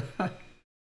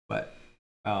 But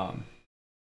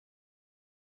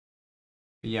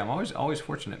yeah, I'm always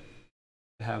fortunate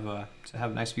to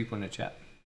have nice people in the chat.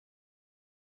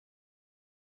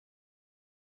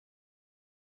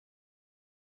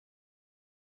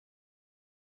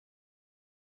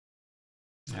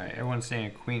 All right, everyone's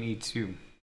saying Queen E2.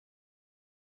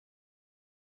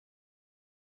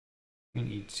 Queen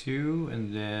E2,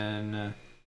 and then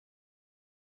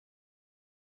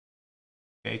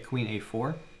okay, Queen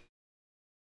A4.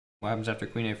 What happens after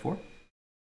Queen A4?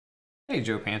 Hey,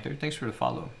 Joe Panther, thanks for the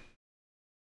follow.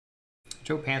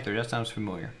 Joe Panther, that sounds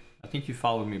familiar. I think you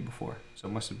followed me before, so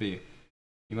it must be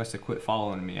you must have quit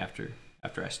following me after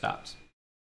I stopped.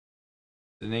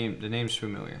 The name's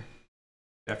familiar.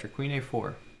 After Queen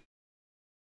A4,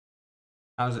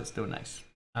 how is it still nice?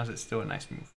 How is it still a nice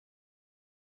move?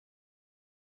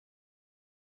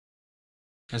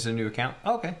 That's a new account.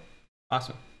 Oh, okay,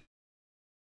 awesome.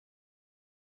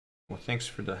 Well, thanks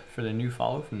for the new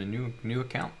follow from the new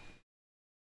account.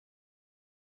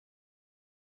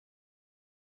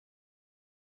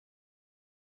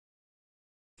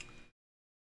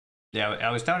 Yeah, I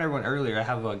was telling everyone earlier. I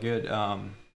have a good I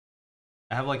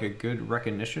have like a good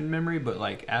recognition memory, but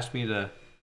like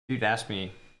you'd ask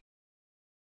me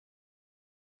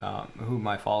who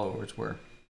my followers were,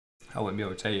 I wouldn't be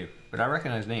able to tell you. But I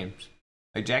recognize names.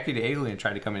 Like Jackie the Alien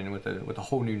tried to come in with a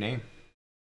whole new name.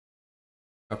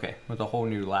 Okay, with a whole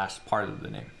new last part of the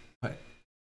name, but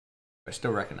I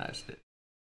still recognized it.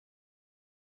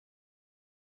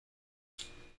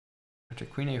 After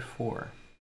Queen A4, I'm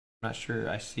not sure.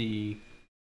 I see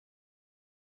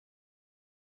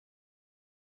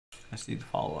the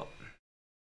follow up.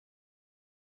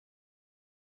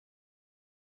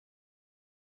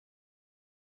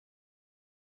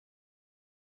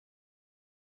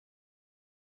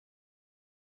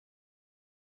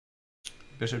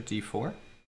 Bishop D4.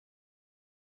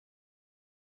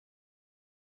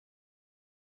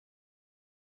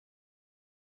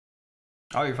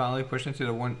 Oh, you're finally pushing to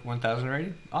the 1,000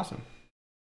 rating? Awesome.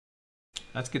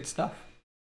 That's good stuff.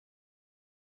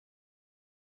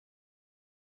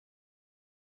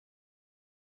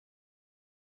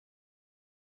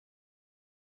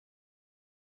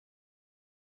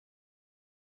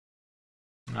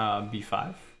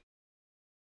 B5.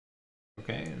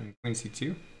 Okay, and Queen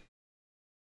C2.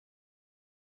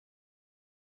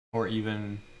 Or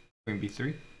even Queen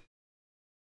B3.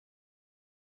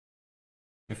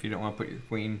 If you don't want to put your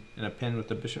queen in a pin with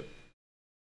the bishop.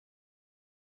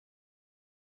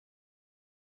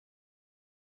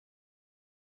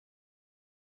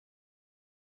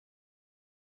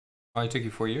 Oh, it took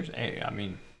you 4 years? Hey, I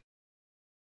mean,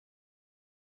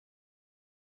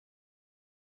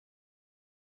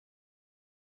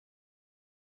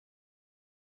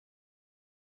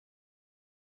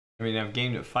 I've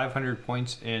gained 500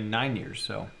 points in 9 years,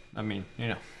 so I mean, you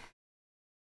know.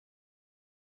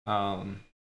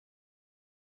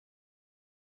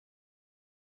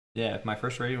 Yeah, my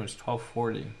first rating was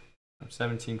 1240. I'm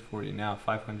 1740 now,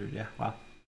 500. Yeah, wow.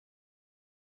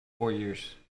 4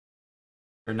 years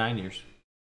or 9 years.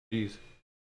 Jeez.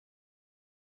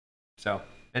 So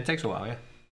it takes a while, yeah.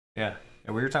 Yeah,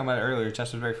 we were talking about it earlier.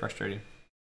 Chess is very frustrating.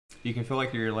 You can feel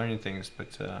like you're learning things,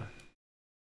 but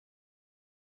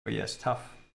yeah, it's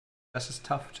tough. Chess is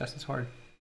tough. Chess is hard.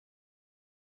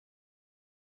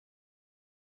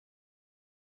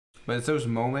 But it's those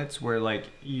moments where like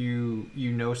you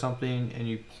know something and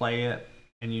you play it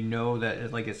and you know that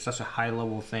it's such a high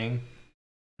level thing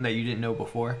that you didn't know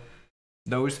before.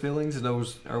 Those feelings,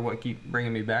 those are what keep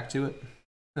bringing me back to it.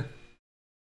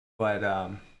 But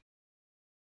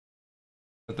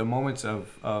the moments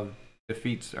of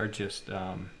defeats are just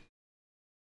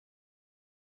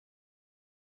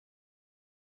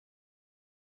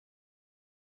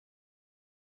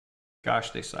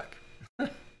gosh, they suck.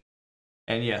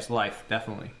 And yes, life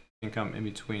definitely can come in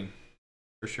between,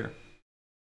 for sure.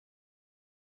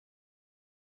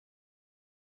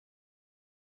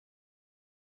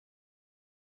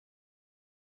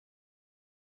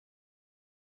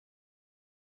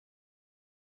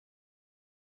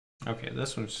 Okay,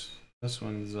 this one's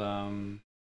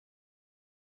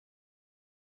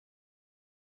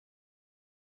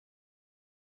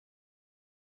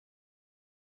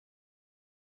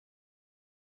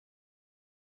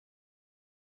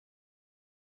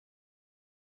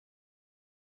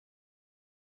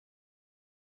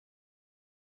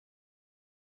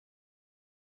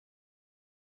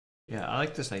yeah, I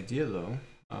like this idea though.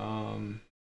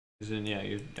 Because then yeah,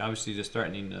 you're obviously just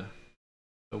threatening to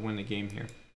win the game here.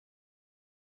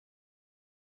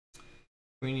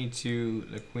 Queen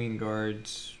e2, the queen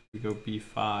guards. We go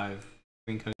b5.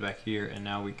 Queen comes back here, and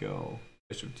now we go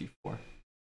bishop d4.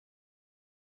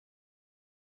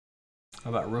 How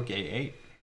about rook a8?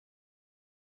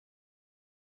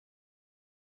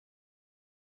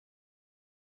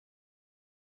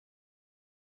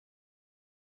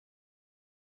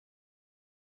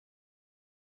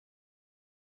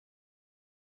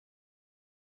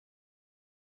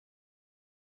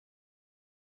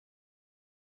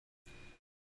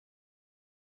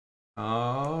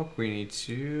 Oh, queen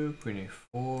e2, queen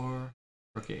a4,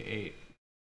 rook a8.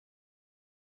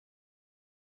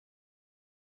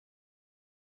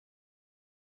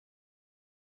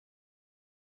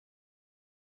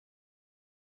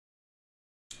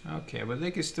 Okay, but they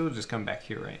could still just come back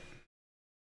here, right?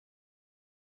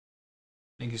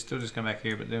 They can still just come back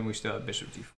here, but then we still have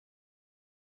bishop d4.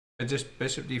 But just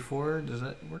bishop d4, does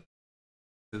that work?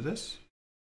 Does this?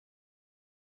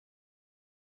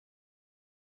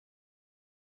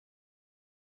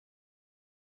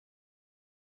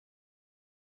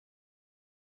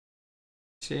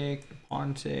 Take, the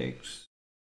pawn takes.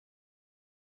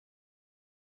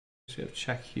 So we have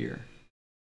check here.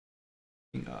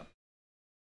 King up.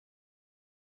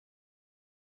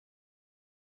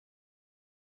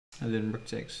 And then rook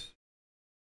takes.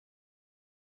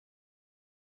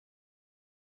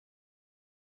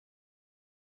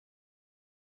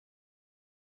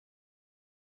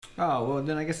 Oh, well,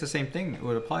 then I guess the same thing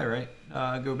would apply, right?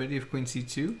 Go biddy of queen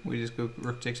c2. We just go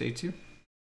rook takes a2.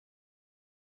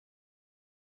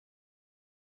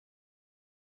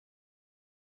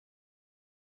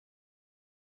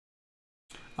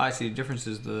 I see. The difference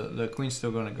is the queen's still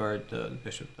going to guard the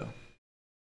bishop, though.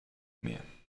 Yeah.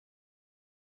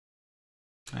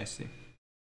 I see.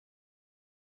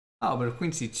 Oh, but if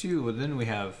queen c2, well, then we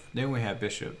have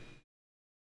bishop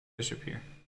here.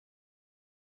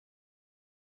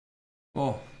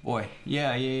 Oh boy,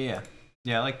 yeah.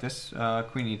 I like this.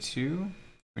 Queen e2,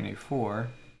 queen a4.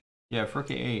 Yeah, if rook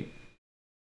a8,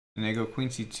 and they go queen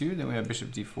c2, then we have bishop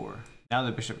d4. Now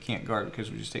the bishop can't guard because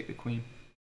we just take the queen.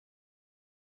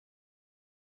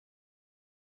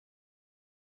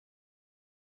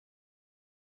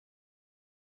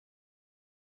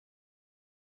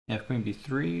 Yeah, queen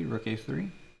b3, rook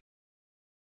a3.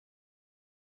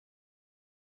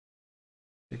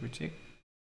 Take.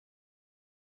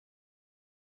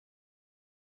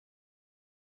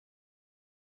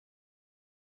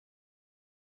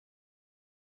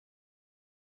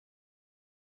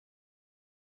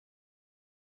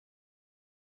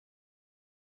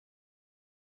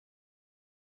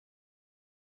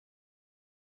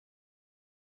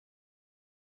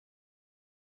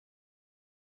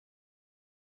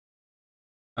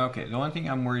 Okay, the only thing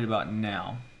I'm worried about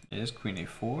now is queen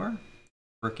a4,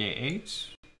 rook a8.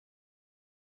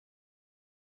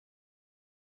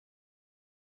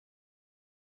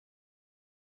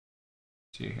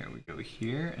 So here we go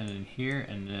here, and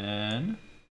then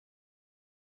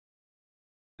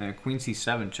queen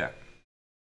c7 check.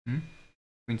 Queen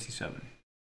c7.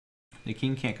 The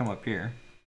king can't come up here.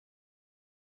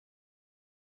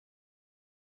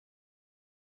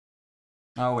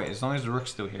 Oh wait, as long as the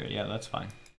rook's still here, yeah, that's fine.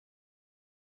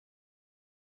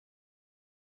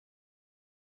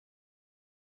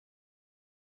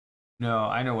 No,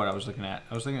 I know what I was looking at.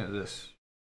 I was looking at this.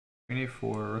 Queen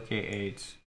a4, rook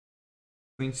a8,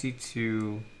 queen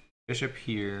c2, bishop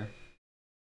here.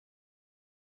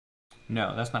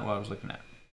 No, that's not what I was looking at.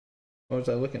 What was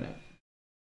I looking at?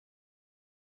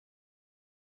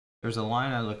 There's a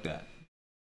line I looked at.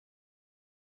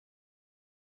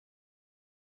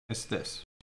 It's this.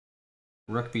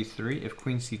 Rook b3, if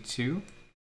queen c2,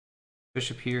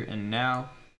 bishop here, and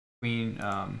now queen,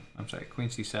 queen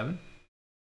c7.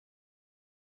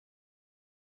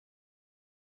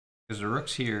 Because the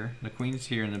rook's here, the queen's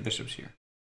here, and the bishop's here.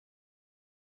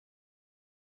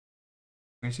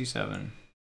 Queen c7,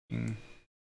 king.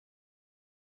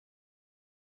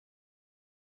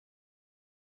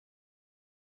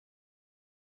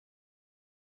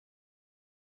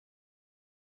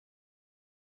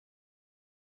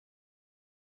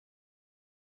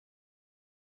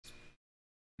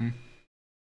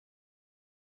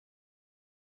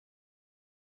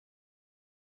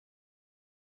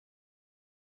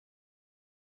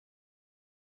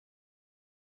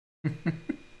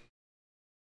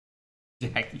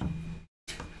 Jackie.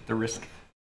 The risk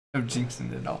of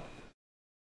jinxing it all.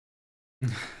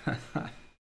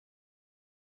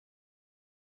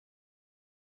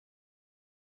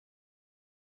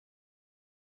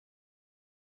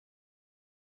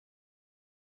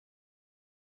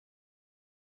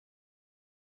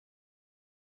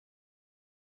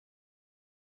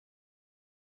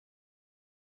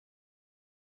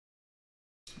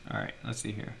 All right, let's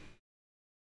see here.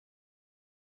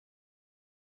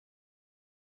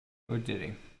 What did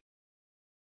he?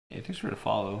 Yeah, thanks for the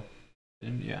follow.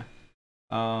 And yeah.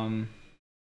 Oh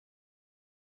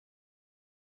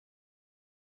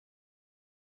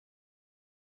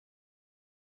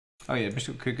yeah,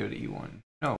 bishop could go to e1.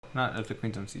 No, not if the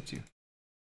queen's on c2.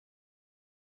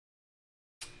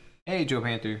 Hey, Joe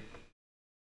Panther.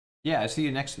 Yeah, I see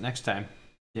you next time.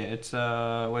 Yeah, it's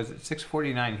what is it?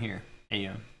 6:49 here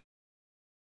a.m.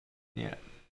 Yeah.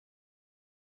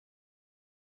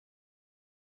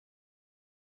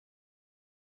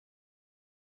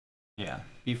 Yeah.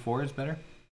 B4 is better.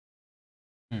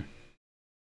 Hmm.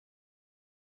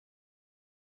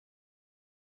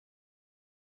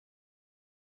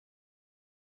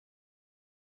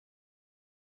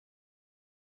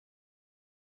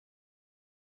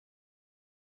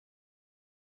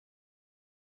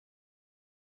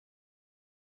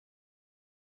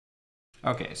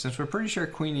 Okay, since we're pretty sure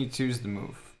queen e2 is the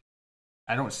move,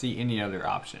 I don't see any other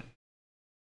option.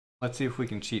 Let's see if we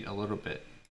can cheat a little bit.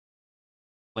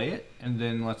 Play it, and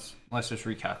then let's just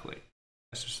recalculate.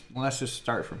 Let's just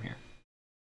start from here.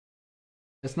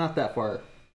 It's not that far. It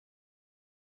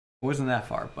wasn't that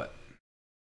far, but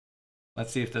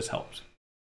let's see if this helps.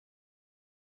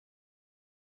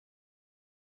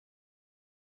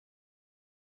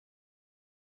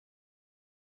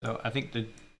 So I think the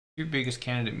two biggest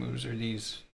candidate moves are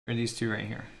these two right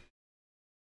here.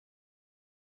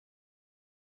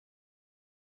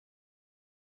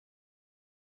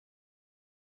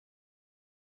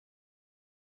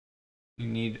 You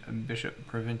need a bishop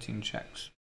preventing checks.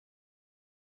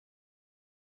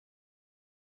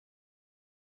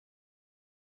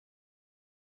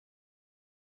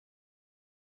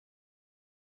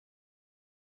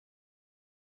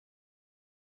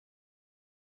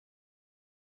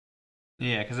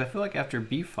 Yeah, because I feel like after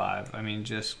b5, I mean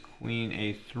just queen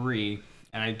a3,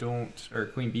 and I don't, or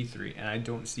queen b3, and I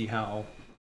don't see how.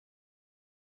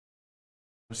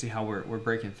 Let's see how we're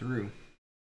breaking through.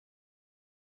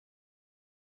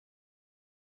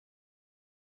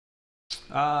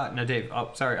 No, Dave.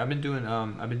 Oh, sorry. I've been doing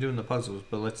the puzzles,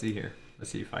 but let's see here. Let's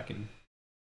see if I can.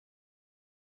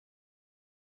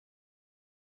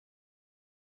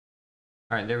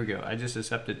 All right, there we go. I just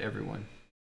accepted everyone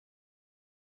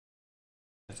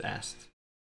that's asked.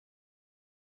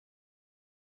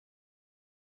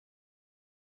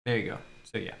 There you go.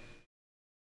 So yeah.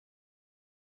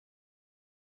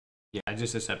 Yeah, I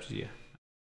just accepted you.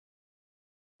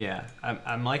 Yeah,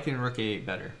 I'm liking rook a8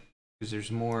 better because there's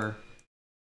more.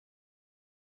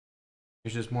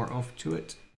 There's just more oomph to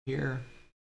it here.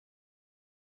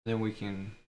 Then we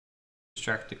can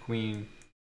distract the queen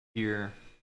here.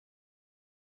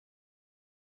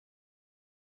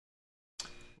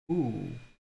 Ooh.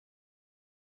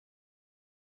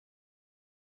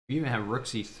 We even have rook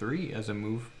c3 as a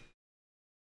move.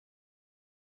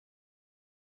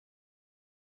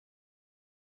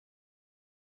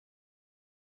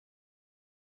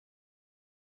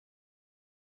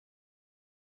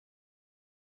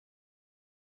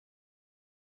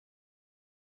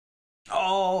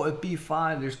 Oh, at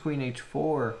b5, there's queen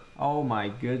h4. Oh my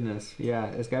goodness. Yeah,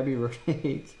 it's gotta be rook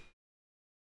 8.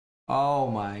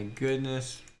 Oh my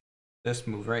goodness. This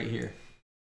move right here.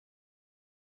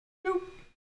 Boop.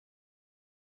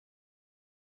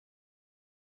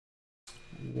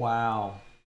 Wow.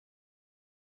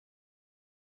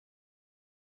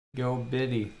 Go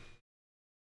biddy.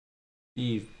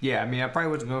 Eve. Yeah, I mean, I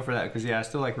probably wasn't going for that because, yeah, I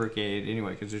still like rook a8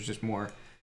 anyway because there's just more.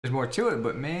 There's more to it,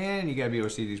 but man, you gotta be able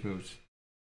to see these moves.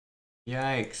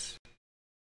 Yikes.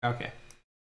 Okay.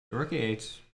 So rook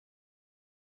a8.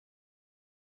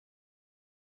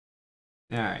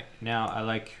 Alright, now I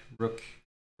like rook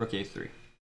a3.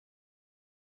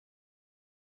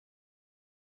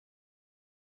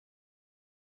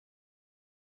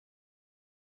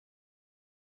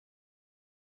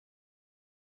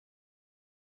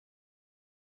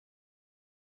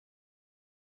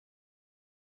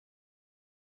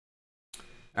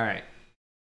 Alright.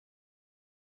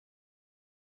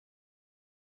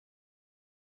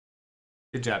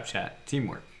 Good job, chat.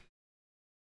 Teamwork.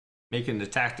 Making the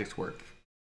tactics work.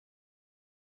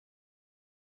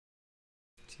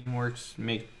 Teamwork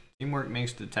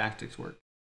makes the tactics work.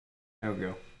 There we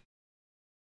go.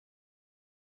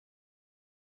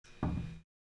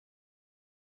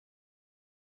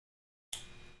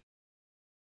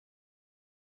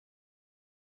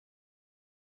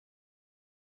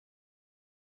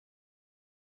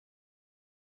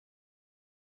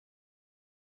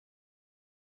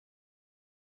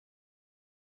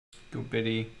 Go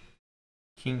biddy.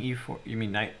 King e4. You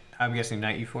mean knight? I'm guessing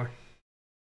knight e4.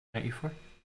 Knight e4.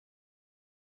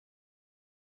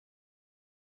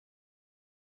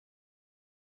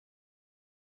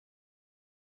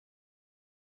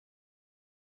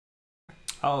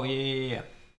 Oh, yeah, yeah, yeah.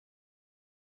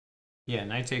 Yeah,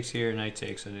 knight takes here, knight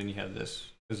takes, and then you have this,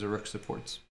 because the rook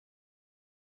supports.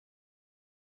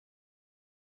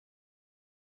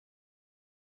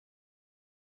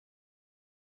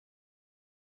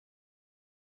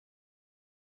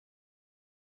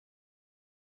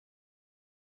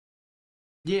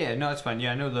 Yeah, no, it's fine.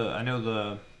 Yeah, I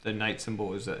know the knight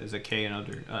symbol is a K in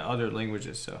other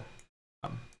languages, so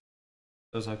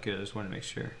those look good. I just want to make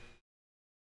sure.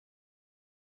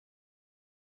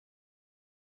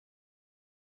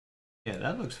 Yeah,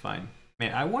 that looks fine.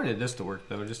 Man, I wanted this to work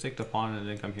though. Just take the pawn and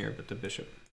then come here, but the bishop's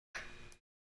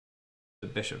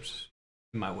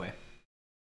in my way.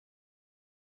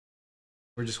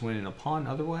 We're just winning a pawn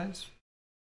otherwise.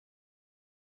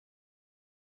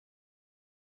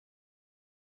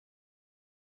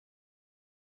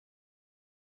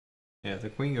 Yeah, if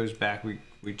the queen goes back, we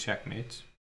checkmate.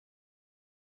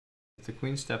 If the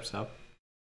queen steps up,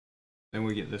 then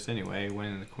we get this anyway,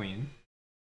 winning the queen.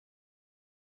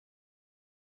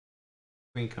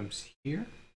 Queen comes here,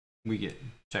 we get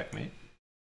checkmate.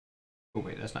 Oh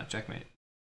wait, that's not checkmate.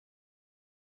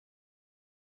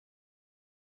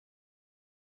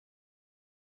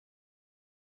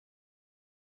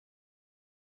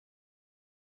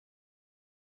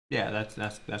 Yeah,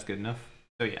 that's good enough.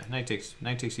 So yeah, knight takes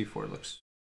e4 looks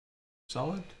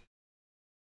solid.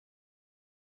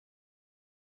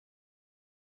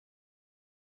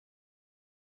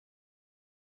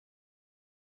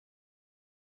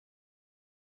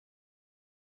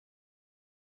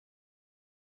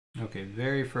 Okay,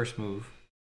 very first move.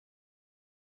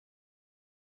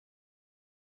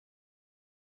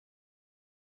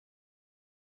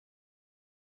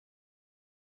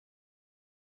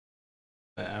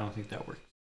 But I don't think that works.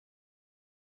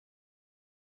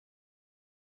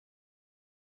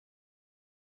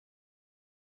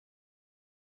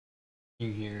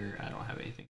 In here, I don't have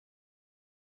anything.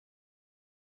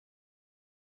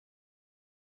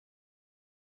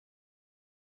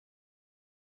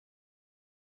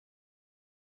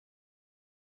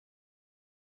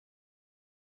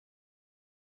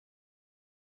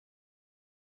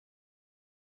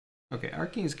 Okay, our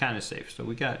king's kind of safe, so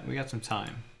we got some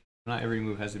time. Not every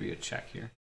move has to be a check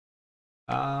here.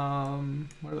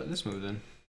 What about this move then?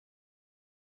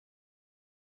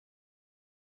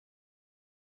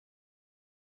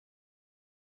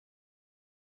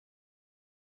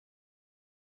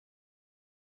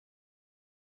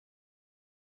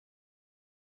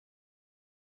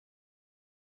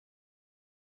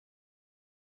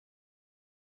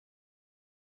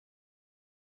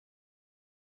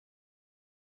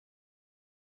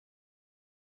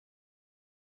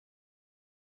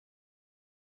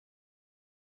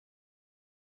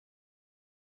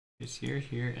 It's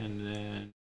here, and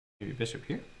then maybe bishop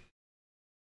here.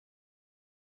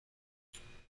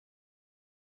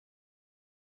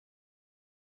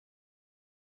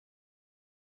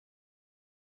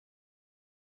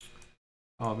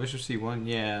 Oh, bishop c1.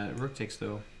 Yeah, rook takes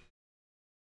though.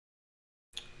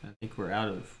 I think we're out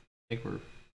of. I think we're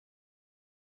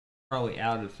probably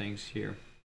out of things here.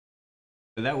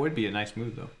 But that would be a nice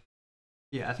move though.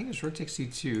 Yeah, I think it's rook takes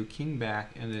c2, king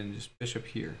back, and then just bishop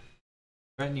here,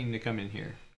 threatening to come in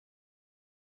here.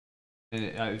 And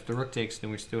if the rook takes,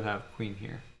 then we still have queen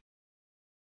here.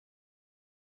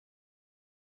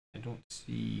 I don't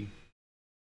see.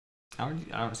 I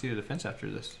don't see the defense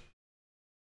after this.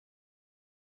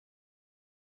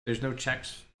 There's no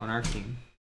checks on our team.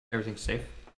 Everything's safe.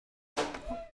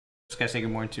 Just gotta say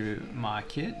good morning to my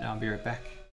kid, and I'll be right back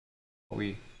while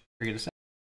we figure this out.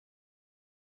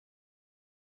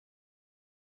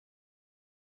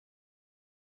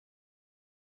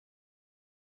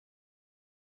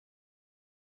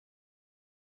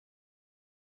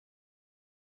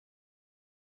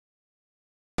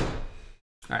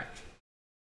 All right.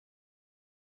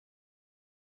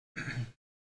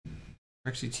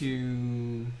 Rook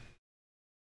c2.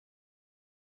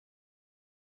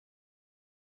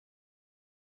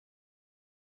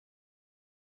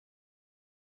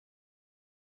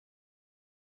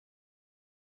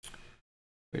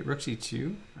 Wait, rook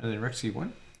c2, and then rook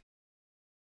c1.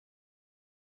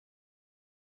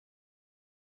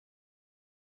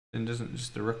 Then doesn't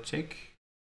just the rook take?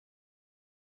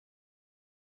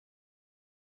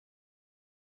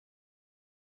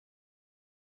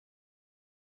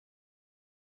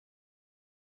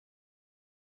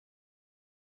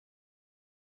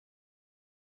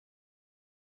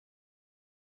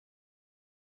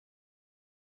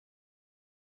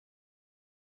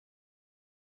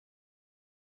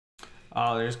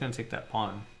 Oh, they're just gonna take that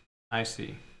pawn. I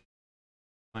see.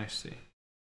 I see.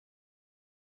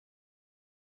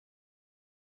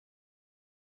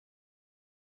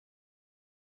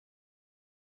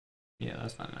 Yeah,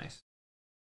 that's not nice.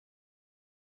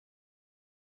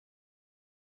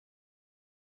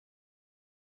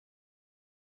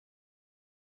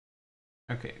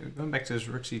 Okay, going back to this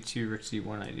rook c2, rook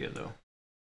c1 idea though.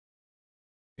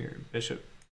 Here, bishop,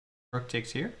 rook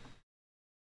takes here.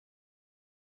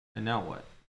 And now what?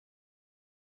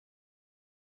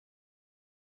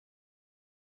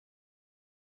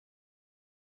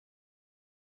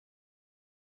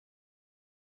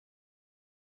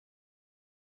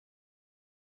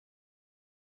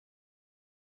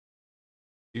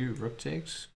 Two, rook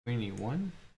takes, queen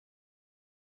e1.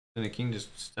 Then the king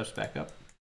just steps back up.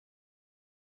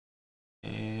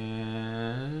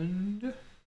 And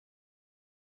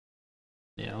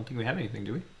yeah, I don't think we have anything,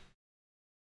 do we?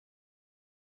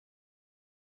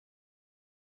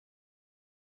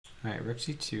 Alright, rook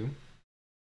c2.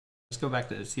 Let's go back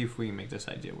to see if we can make this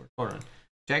idea work. Hold on.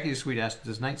 Jackie the Sweet asked,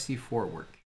 does knight c4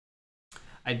 work?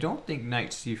 I don't think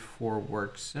knight c4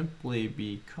 works simply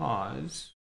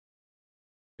because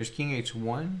there's king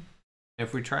h1.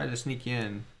 If we try to sneak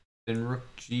in, then rook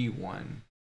g1,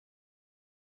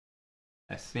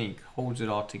 I think, holds it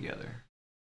all together.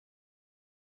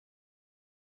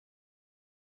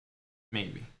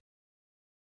 Maybe.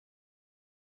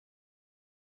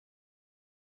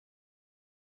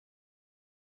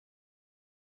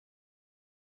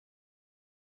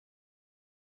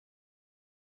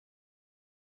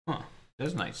 Huh.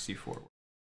 Does knight c4 work?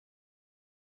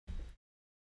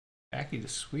 Jackie the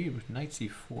Swede with knight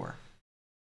c4.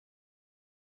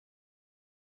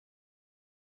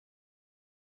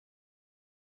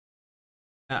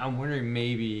 I'm wondering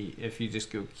maybe if you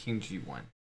just go king g1.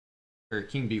 Or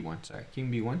king b1, sorry.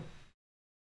 King b1.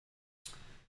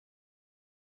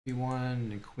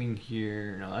 b1 and queen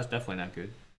here. No, that's definitely not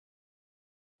good.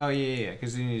 Oh, yeah,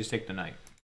 because then you just take the knight.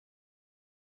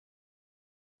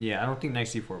 Yeah, I don't think knight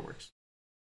c4 works.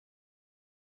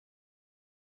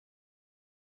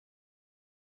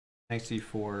 Knight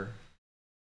c4.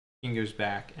 King goes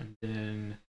back, and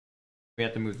then we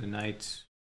have to move the knights.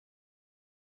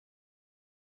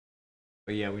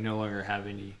 But yeah, we no longer have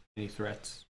any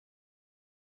threats.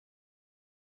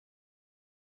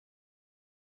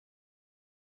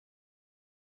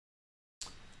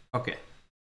 Okay,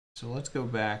 so let's go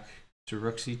back to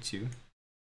rook c2.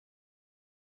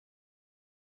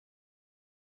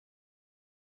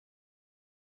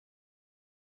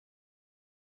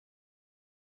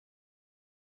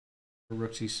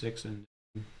 Rook c6 and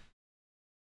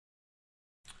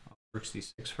rook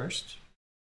c6 first.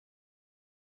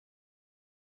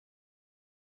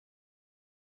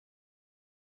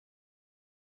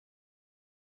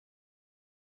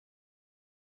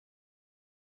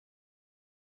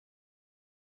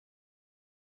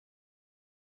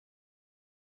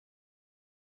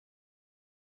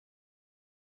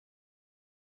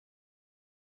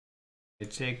 I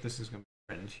take this is going to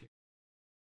be threatened here.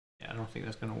 Yeah, I don't think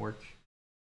that's going to work.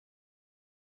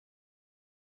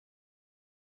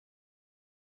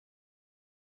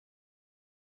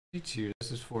 c2,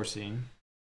 this is forcing.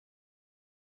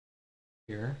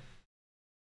 Here.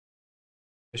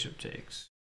 Bishop takes.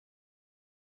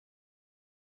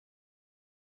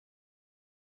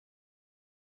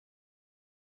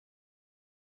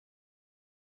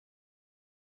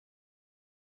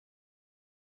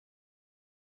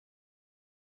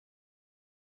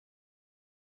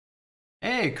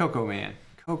 Hey, Coco Man.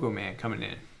 Coco Man coming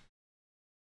in.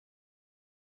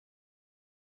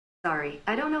 Sorry,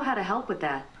 I don't know how to help with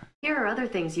that. Here are other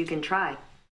things you can try.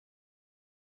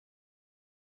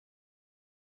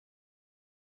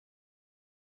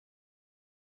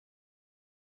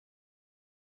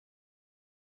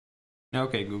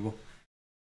 Okay, Google.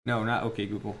 No, not okay,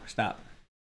 Google. Stop.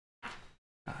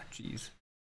 Ah, jeez.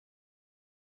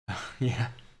 Yeah.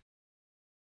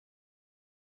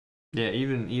 Yeah,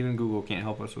 even Google can't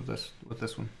help us with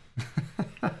this one.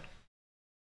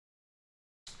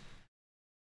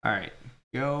 All right,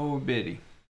 go Biddy.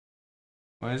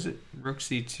 What is it? Rook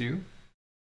c2,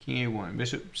 king a1,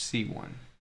 bishop c1.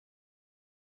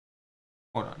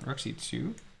 Hold on, rook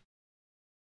c2,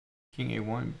 king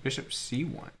a1, bishop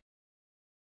c1.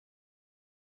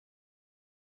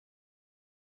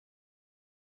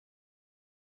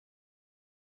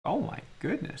 Oh my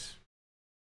goodness.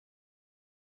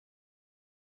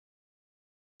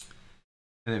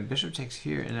 And then bishop takes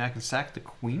here, and I can sack the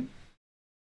queen?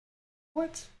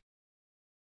 What?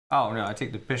 Oh no, I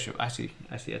take the bishop. I see,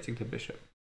 I take the bishop.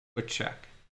 With check.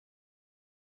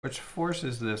 Which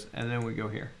forces this, and then we go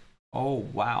here. Oh,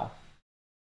 wow.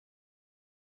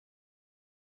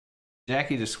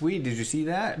 Jackie the Swede, did you see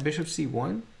that? Bishop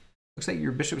c1? Looks like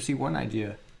your bishop c1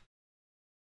 idea.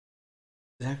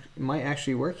 That might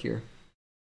actually work here.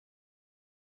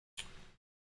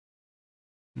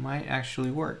 might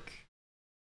actually work.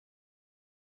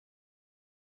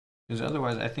 Because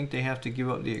otherwise, I think they have to give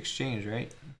up the exchange,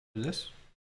 right? For this.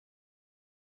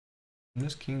 And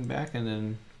this king back, and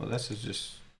then, well, this is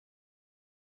just.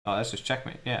 Oh, that's just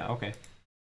checkmate. Yeah, okay.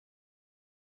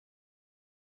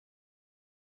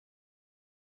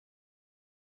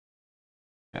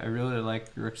 I really like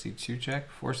rook c2 check,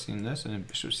 forcing this, and then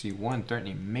bishop c1,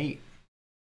 threatening mate.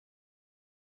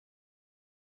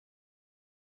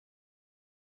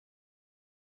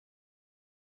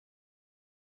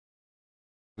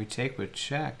 We take with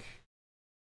check.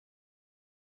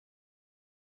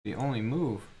 The only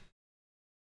move.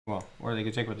 Well, or they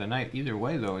could take with the knight. Either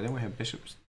way, though, then we have bishop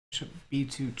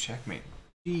b2 checkmate.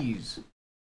 Jeez.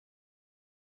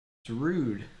 It's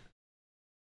rude.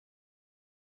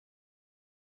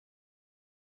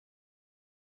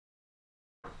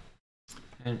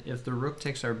 And if the rook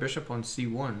takes our bishop on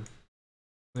c1,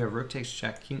 we have rook takes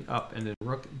check, king up, and then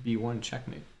rook b1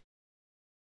 checkmate.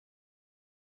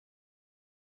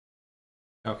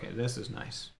 Okay, this is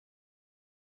nice.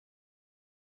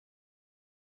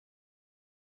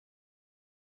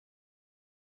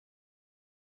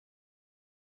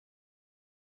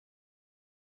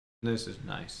 This is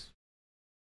nice.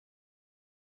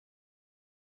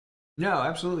 No,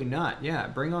 absolutely not. Yeah,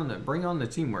 bring on the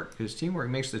teamwork, because teamwork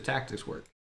makes the tactics work.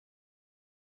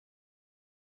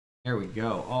 There we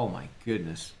go. Oh my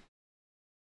goodness.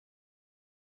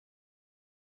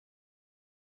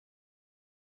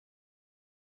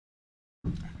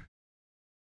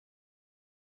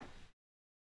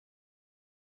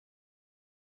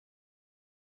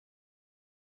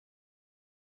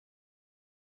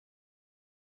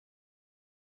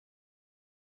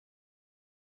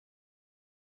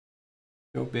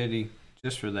 Go Biddy,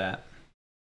 just for that.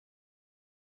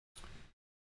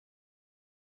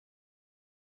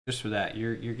 Just for that,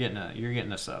 you're getting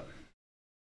a sub.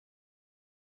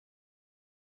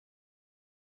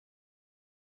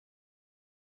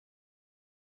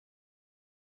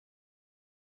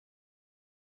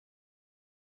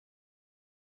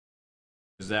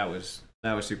 Because that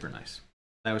was super nice.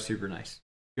 That was super nice.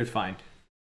 Good find.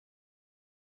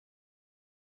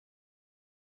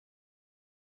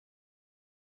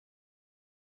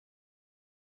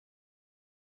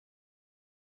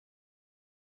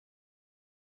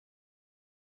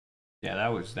 Yeah, that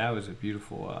was a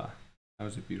beautiful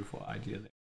idea there.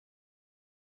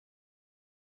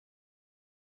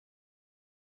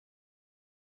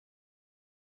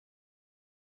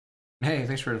 Hey,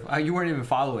 thanks for you weren't even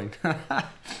following.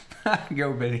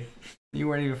 Go Biddy. You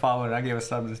weren't even following. I gave a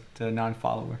sub to a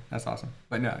non-follower. That's awesome.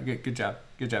 But no, good job.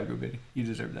 Good job, Go Biddy. You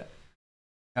deserve that.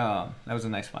 That was a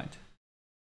nice find.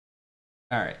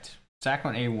 All right, sack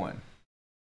on A1.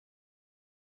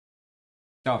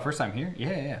 Oh, first time here?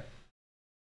 Yeah.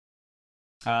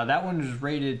 That one is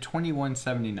rated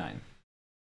 2179.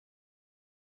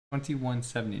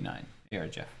 2179. Here,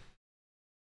 Jeff.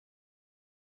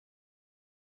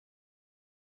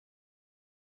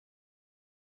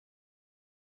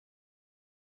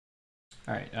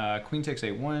 All right, queen takes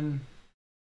A1.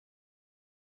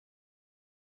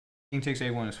 King takes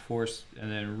A1 is forced,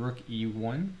 and then rook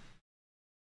E1.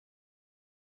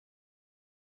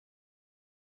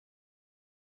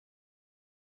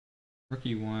 Rook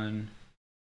E1.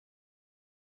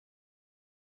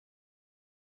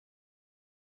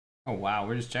 Oh wow,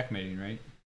 we're just checkmating, right?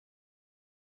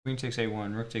 Queen takes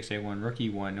A1, rook takes A1, rook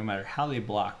E1. No matter how they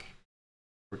block,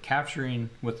 we're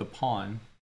capturing with the pawn.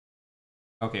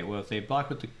 Okay, well if they block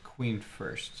with the queen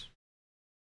first,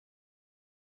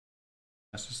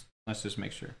 let's just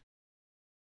make sure.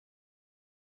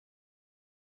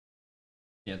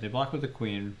 Yeah, they block with the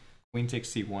queen. Queen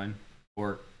takes C1,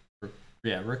 or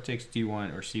yeah, rook takes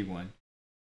D1 or C1.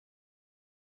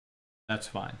 That's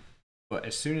fine. But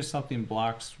as soon as something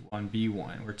blocks on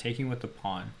B1, we're taking with the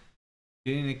pawn,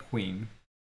 getting a queen.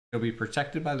 It'll be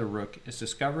protected by the rook. It's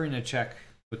discovering a check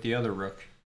with the other rook.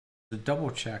 The double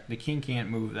check. The king can't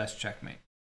move. That's checkmate.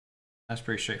 That's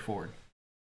pretty straightforward.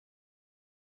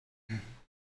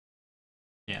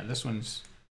 Yeah, this one's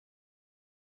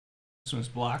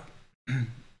blocked.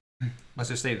 Let's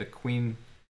just say the queen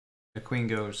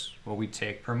goes. Well, we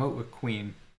take promote with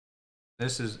queen.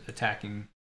 This is attacking.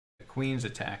 The queen's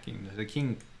attacking. The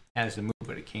king has to move,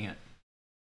 but it can't.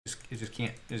 It just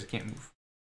can't move.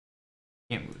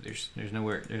 Can't move. There's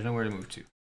nowhere to move to.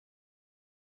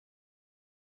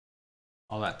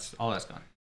 All that's gone.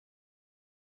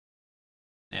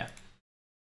 Yeah.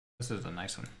 This is a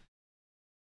nice one.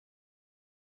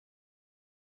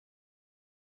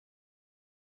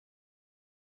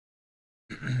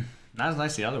 Not as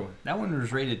nice as the other one. That one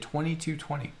was rated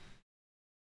 2220.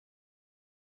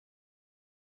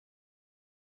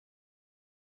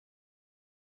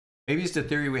 Maybe it's the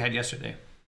theory we had yesterday.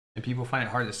 And people find it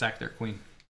hard to sack their queen.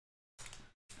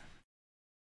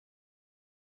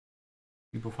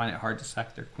 People find it hard to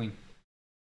sack their queen.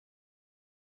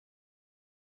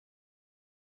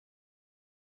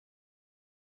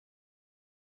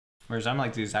 Whereas I'm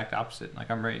like the exact opposite. Like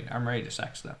I'm ready to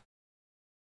sack stuff.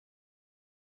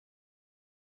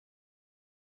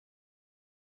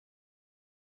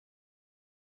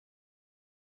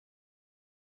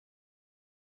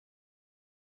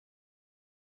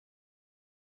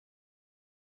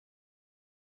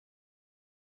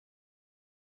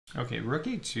 Okay, rook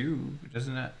a2,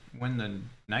 doesn't that win the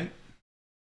knight?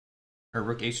 Or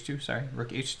rook h2, sorry. Rook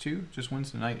h2 just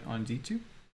wins the knight on d2.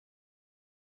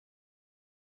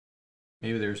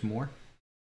 Maybe there's more.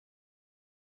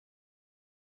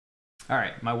 All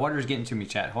right, my water's getting to me,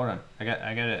 chat. Hold on, I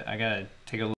gotta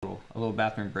take a little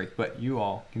bathroom break. But you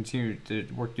all continue to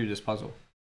work through this puzzle,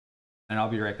 and I'll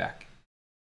be right back.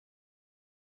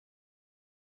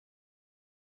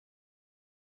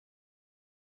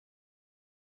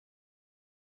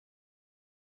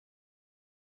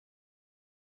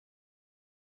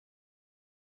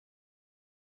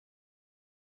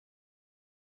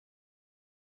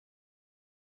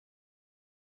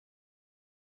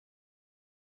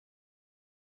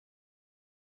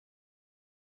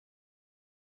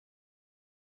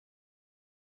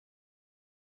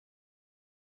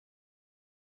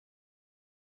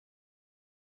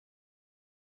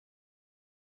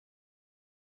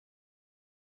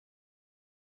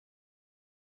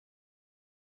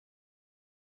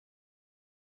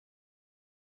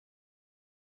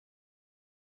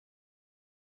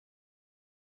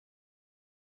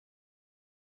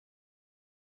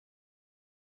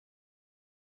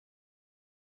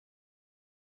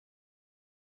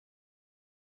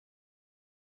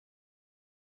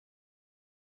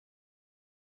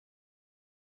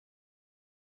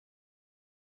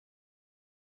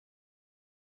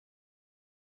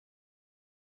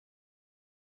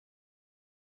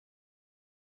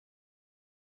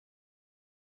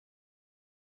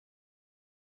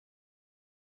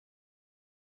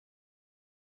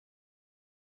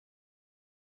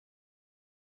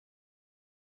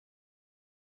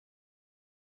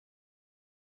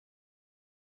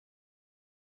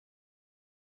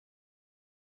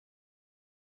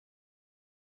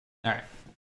 All right,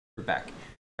 we're back.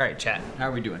 All right, chat. How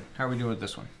are we doing? How are we doing with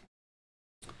this one?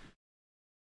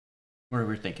 What are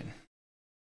we thinking?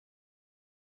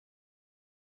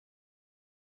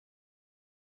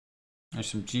 There's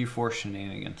some G4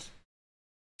 shenanigans.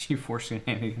 G4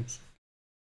 shenanigans.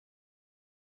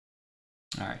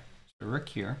 All right, so rook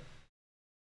here.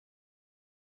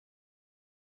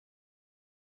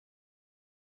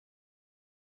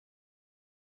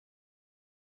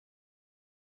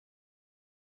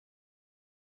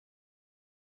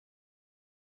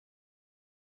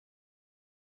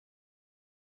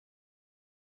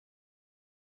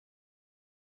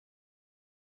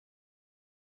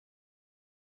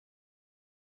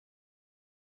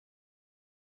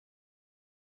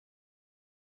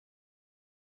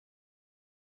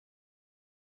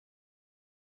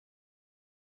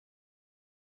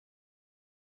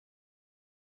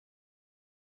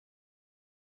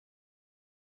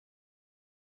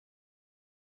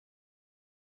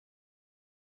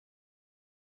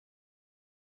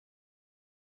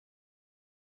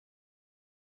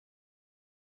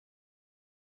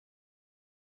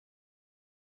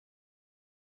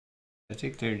 I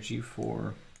take their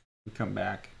G4. We come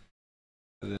back.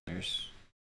 And then there's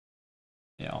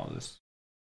all this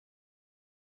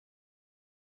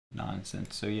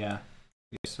nonsense. So yeah,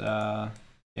 I guess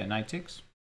yeah, knight takes.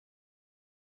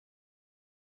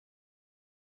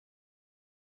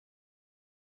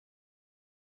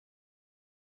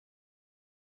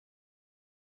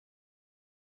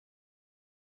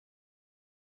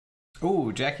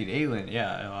 Oh, Jackie Dalen.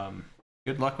 Yeah.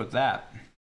 Good luck with that.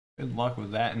 Good luck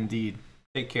with that, indeed.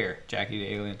 Take care, Jackie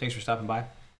the Alien. Thanks for stopping by.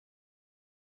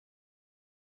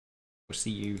 We'll see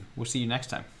you. We'll see you next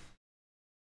time.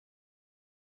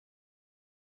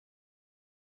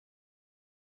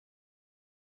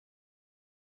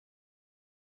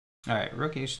 All right,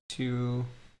 rook h2.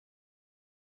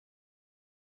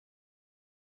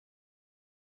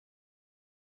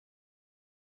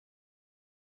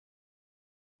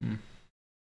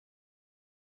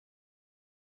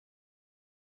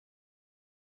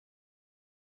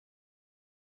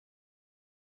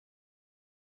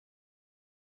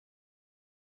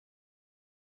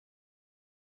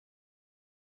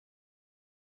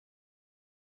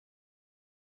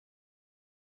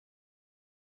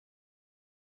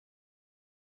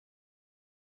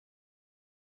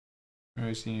 Don't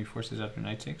really see any forces after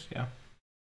knight 6. Yeah.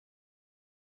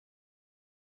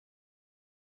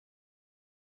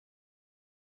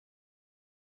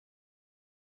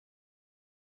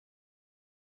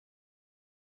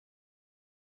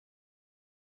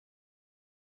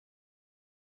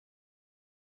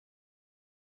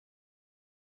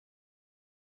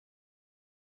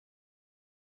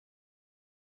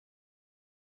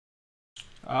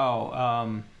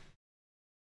 Oh,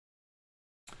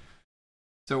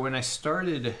 so when I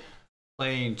started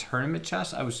playing tournament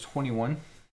chess, I was 21.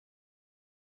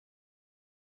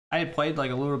 I had played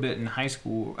like a little bit in high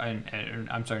school, and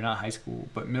I'm sorry, not high school,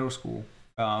 but middle school,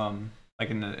 like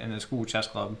in the school chess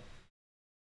club.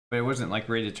 But it wasn't like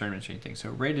rated tournaments or anything.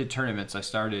 So rated tournaments, I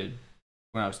started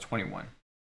when I was 21.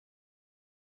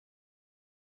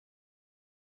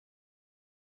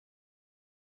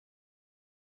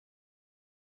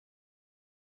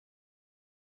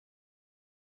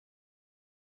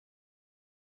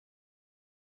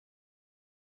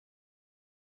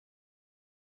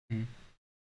 Mm-hmm.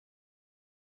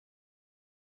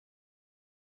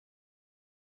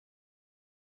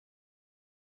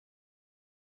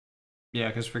 Yeah,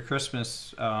 because for Christmas,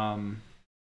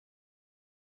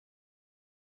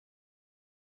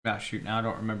 shoot, now I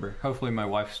don't remember. Hopefully, my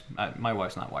wife's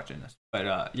not watching this.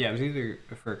 But yeah, it was either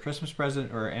for a Christmas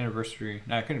present or anniversary.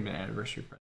 No, it couldn't have been an anniversary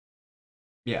present.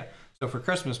 Yeah. So for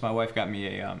Christmas, my wife got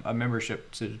me a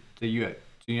membership to the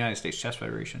United States Chess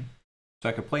Federation, so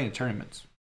I could play in tournaments,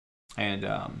 and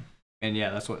yeah,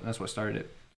 that's what started it.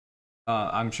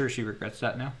 I'm sure she regrets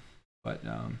that now, but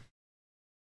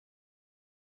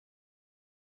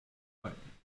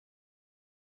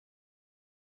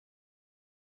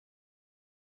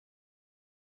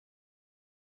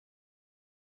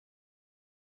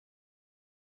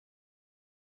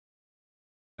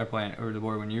I playing over the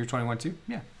board when you were 21 too.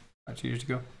 Yeah, about 2 years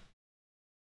ago.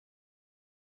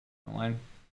 Online.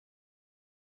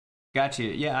 Gotcha.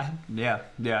 Yeah. I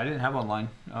didn't have online.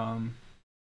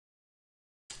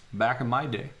 Back in my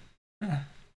day.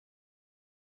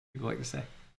 People like to say.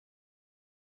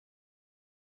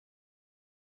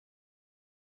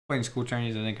 Playing school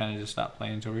tourneys and then kind of just stopped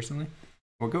playing until recently.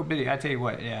 Well, Go Biddy, I tell you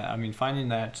what, yeah, I mean, finding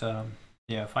that,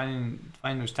 finding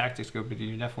those tactics, Go Biddy,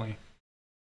 you're definitely,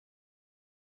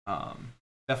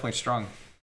 definitely strong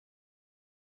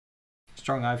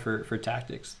eye for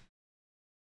tactics.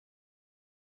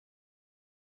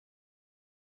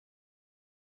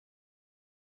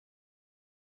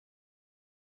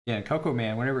 Yeah, and Coco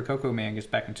Man. Whenever Coco Man gets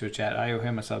back into a chat, I owe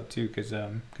him a sub too,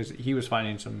 because he was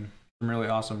finding some really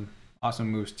awesome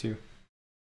moves too.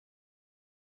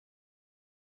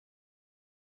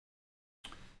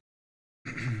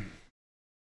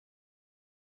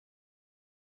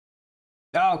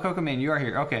 Oh, Coco Man, you are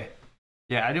here. Okay.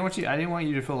 Yeah, I didn't want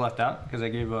you to feel left out because I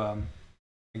gave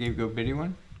Go Biddy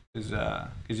one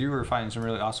because you were finding some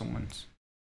really awesome ones,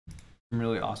 some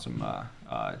really awesome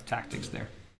tactics there.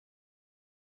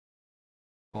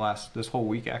 This whole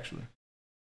week actually.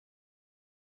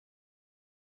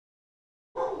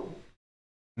 All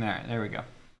right, there we go.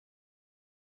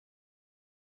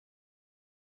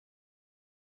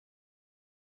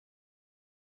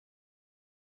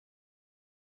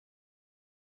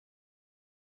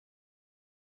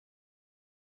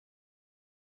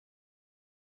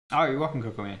 Oh, you're welcome,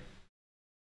 Coco Man.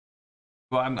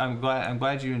 Well, I'm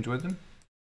glad you enjoyed them.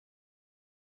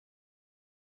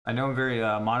 I know I'm very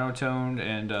monotoned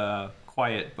and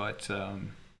quiet, but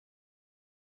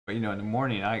you know, in the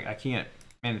morning I can't.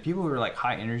 Man, the people who are like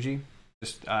high energy,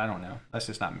 just I don't know. That's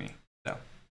just not me. So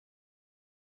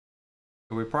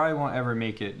we probably won't ever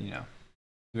make it, you know,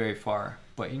 very far.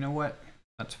 But you know what?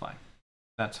 That's fine.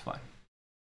 That's fine.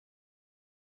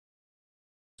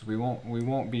 So we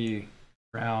won't be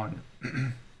around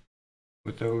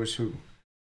with those who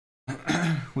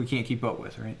we can't keep up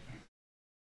with, right?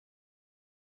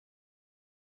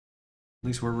 At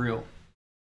least we're real.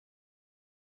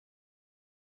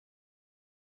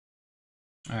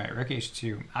 All right, Rook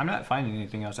H2. I'm not finding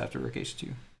anything else after Rook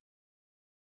H2.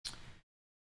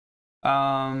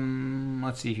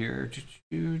 Let's see here.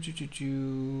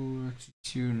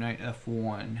 Knight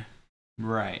F1.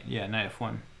 Right, yeah, Knight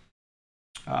F1.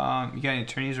 You got any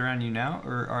attorneys around you now,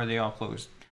 or are they all closed?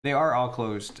 They are all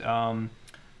closed.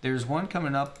 There's one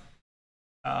coming up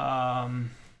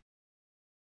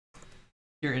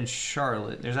here in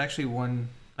Charlotte. There's actually one,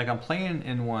 like I'm playing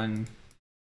in one,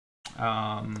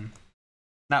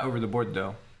 not over the board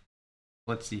though.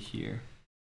 Let's see here.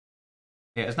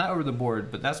 Yeah, it's not over the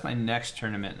board, but that's my next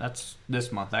tournament. That's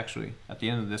this month, actually, at the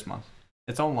end of this month.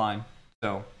 It's online,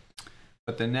 so.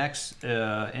 But the next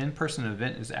in-person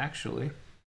event is actually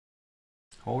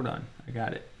Hold on, I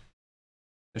got it.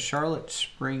 The Charlotte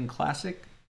Spring Classic.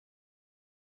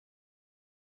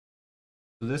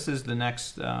 So this is the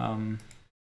next. Why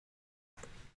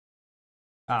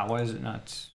is it not?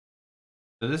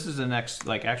 So this is the next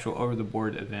like actual over the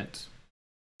board event.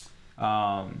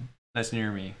 That's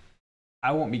near me.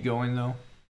 I won't be going though.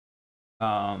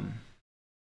 But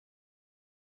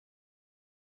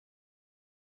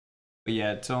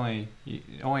yeah, it's only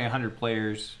 100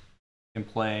 players can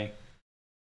play.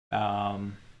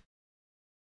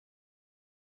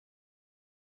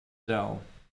 So,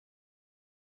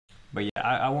 but yeah,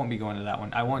 I won't be going to that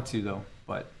one. I want to though,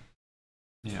 but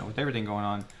you know, with everything going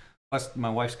on, plus my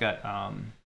wife's got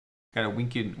a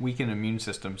weakened immune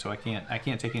system, so I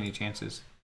can't take any chances.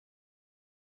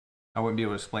 I wouldn't be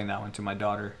able to explain that one to my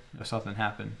daughter if something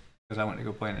happened because I went to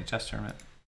go play in a chess tournament.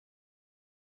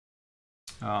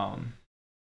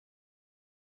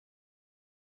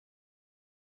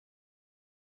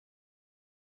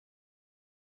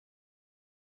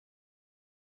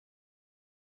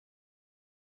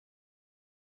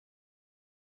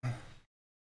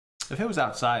 If it was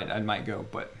outside, I might go,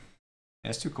 but yeah,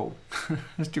 it's too cold.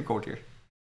 It's too cold here.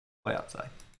 Play outside.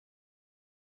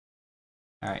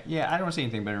 All right, yeah, I don't see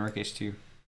anything better in Rook H2.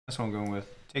 That's what I'm going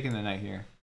with. Taking the knight here.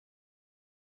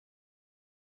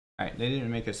 All right, they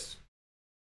didn't make us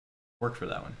work for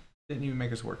that one. Didn't even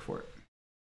make us work for it.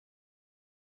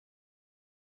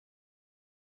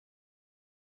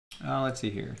 Let's see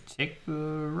here. Take the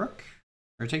rook,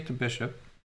 or take the bishop.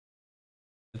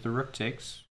 If the rook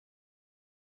takes.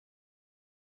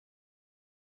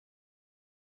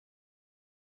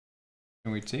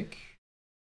 Can we take?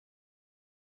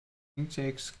 King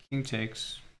takes, king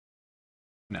takes.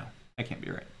 No, that can't be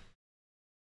right.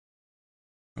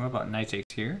 What about knight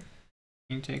takes here?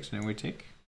 King takes, and then we take.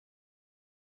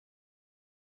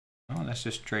 Oh, that's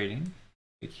just trading.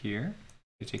 Take here,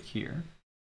 they take here.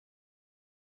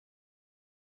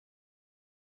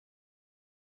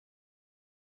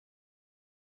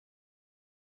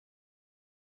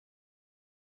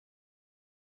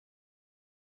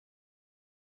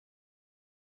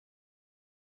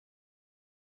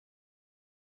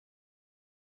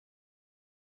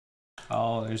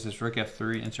 Oh, there's this rook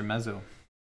f3 intermezzo.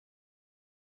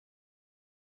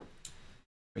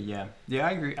 But yeah,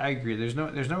 I agree. There's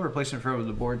no replacement for over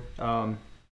the board. I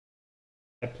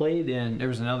played in. There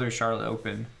was another Charlotte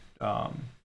Open.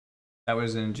 That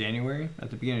was in January. At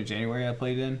the beginning of January, I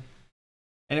played in,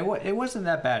 and it wasn't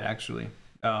that bad actually.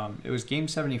 It was game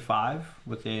 75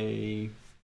 with a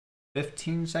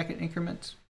 15-second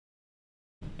increment,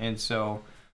 and so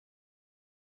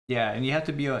yeah, and you have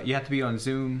to be on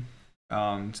Zoom,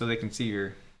 so they can see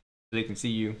you.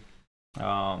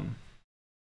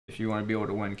 If you want to be able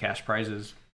to win cash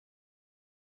prizes.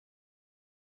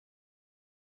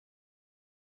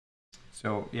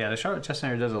 So yeah, the Charlotte Chess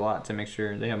Center does a lot to make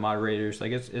sure they have moderators.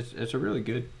 Like it's a really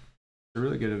good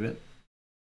event.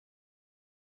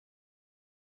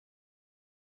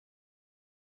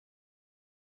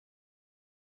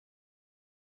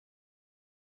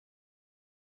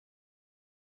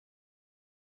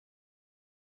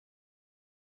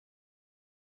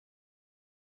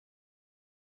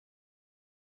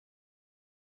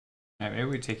 All right,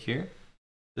 maybe we take here,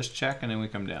 just check, and then we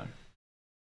come down.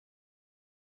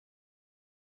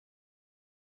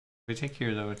 If we take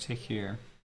here though, we take here.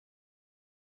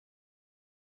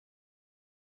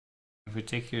 If we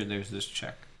take here, there's this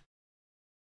check.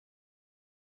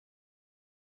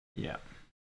 Yeah.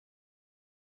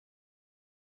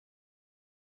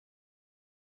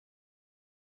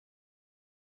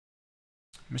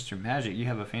 Mr. Magic, you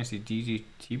have a fancy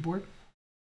DGT board?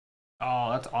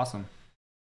 Oh, that's awesome.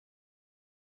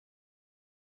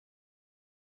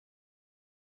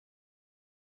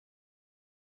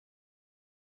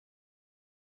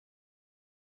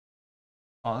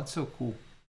 Oh, that's so cool.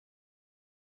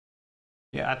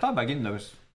 Yeah, I thought about getting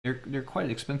those. They're quite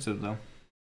expensive though.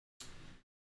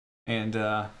 And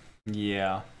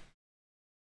yeah.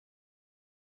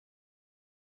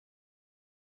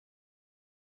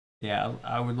 Yeah,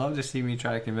 I would love to see me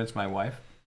try to convince my wife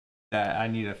that I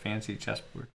need a fancy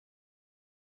chessboard.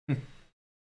 So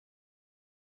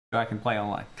I can play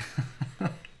online.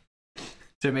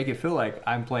 To make it feel like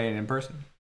I'm playing in person.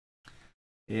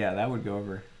 Yeah, that would go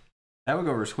over. That would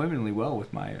go over swimmingly well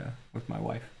with my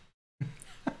wife.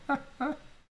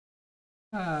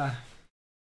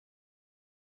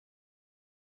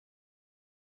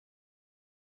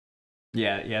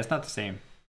 Yeah, it's not the same.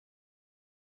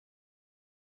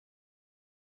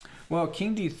 Well,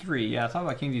 King D3. Yeah, I thought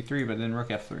about King D3, but then Rook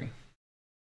F3.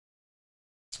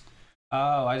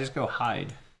 Oh, I just go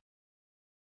hide.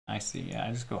 I see. Yeah,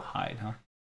 I just go hide, huh?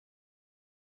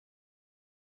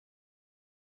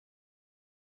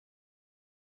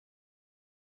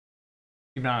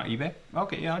 Keep it on eBay?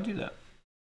 Okay, yeah, I'll do that.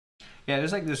 Yeah,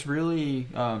 there's like this really,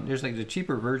 there's like the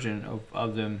cheaper version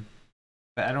of them,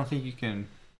 but I don't think you can.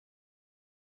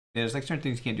 Yeah, there's like certain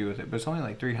things you can't do with it, but it's only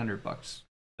like $300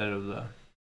 instead of the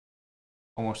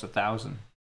almost 1,000.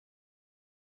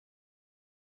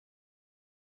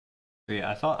 But yeah,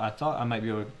 I thought I might be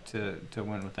able to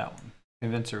win with that one,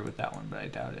 convince her with that one, but I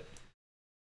doubt it.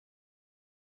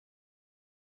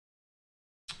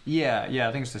 Yeah, yeah,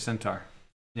 I think it's the Centaur.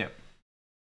 Yep.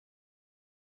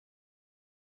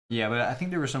 Yeah, but I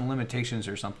think there were some limitations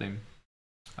or something.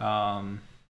 Um,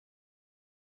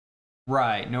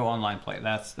 right, no online play.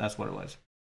 That's what it was.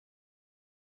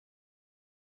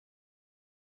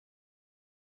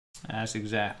 That's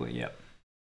exactly. Yep.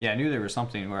 Yeah, I knew there was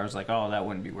something where I was like, oh, that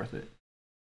wouldn't be worth it.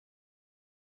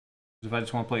 If I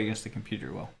just want to play against the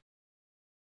computer, well.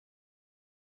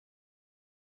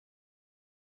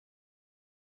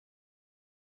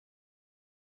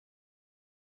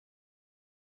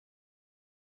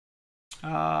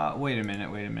 Wait a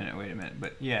minute, wait a minute, wait a minute.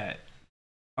 But yeah,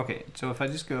 okay. So if I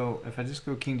just go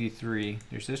King D3,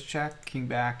 there's this check, King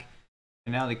back,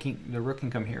 and now the rook can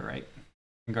come here, right?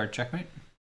 And guard checkmate.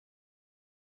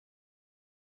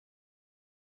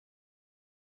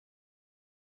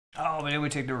 Oh, but then we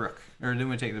take the rook, or then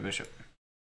we take the bishop.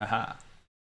 Aha.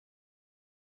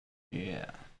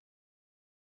 Yeah.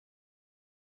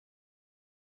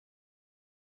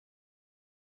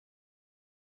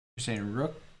 You're saying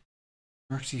rook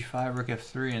c5, rook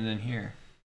f3, and then here.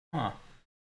 Huh.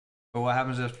 But what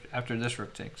happens after this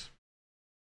rook takes?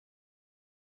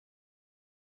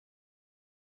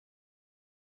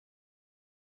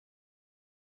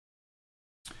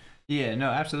 Yeah, no,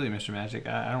 absolutely, Mr. Magic.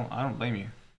 I don't blame you.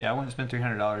 Yeah, I wouldn't spend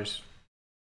 $300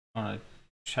 on a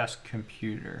chess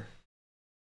computer.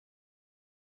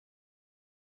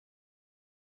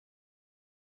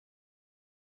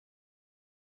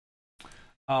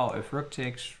 Oh, if rook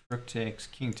takes,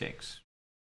 king takes.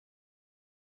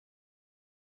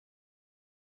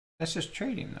 That's just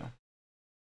trading, though.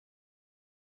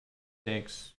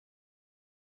 Takes.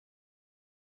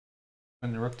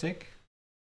 When the rook take.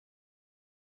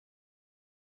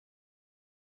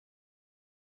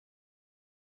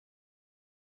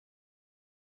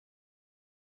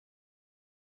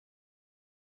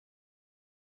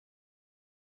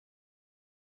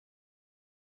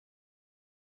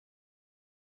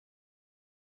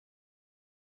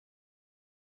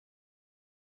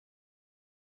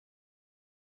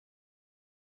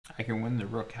 I can win the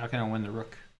rook. How can I win the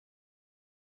rook?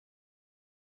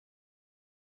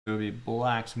 It would be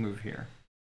black's move here.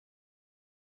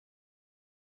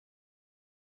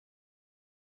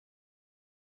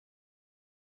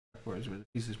 Whereas where the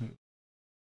pieces move.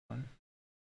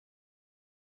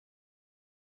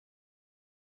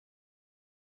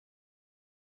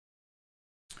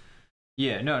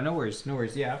 Yeah, no, no worries, no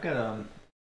worries. Yeah, I've got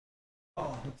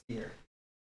oh, let's see here.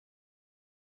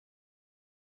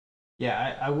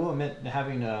 Yeah, I will admit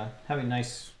having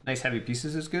nice heavy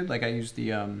pieces is good. Like I use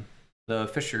the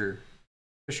Fisher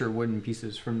wooden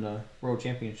pieces from the World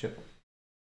Championship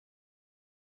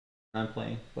I'm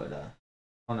playing, but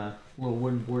on a little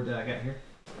wooden board that I got here.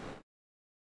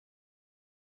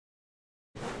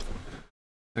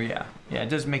 So yeah, it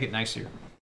does make it nicer.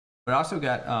 But I also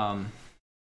got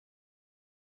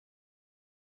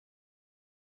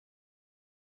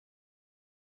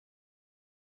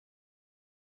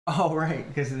oh right,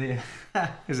 because of the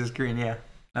because it's green. Yeah,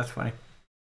 that's funny.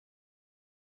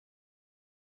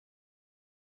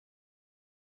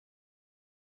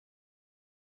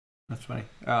 That's funny.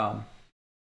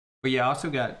 But yeah,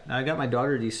 I got my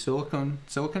daughter these silicone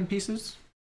pieces.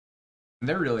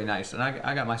 They're really nice, and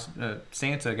I got my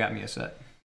Santa got me a set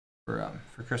for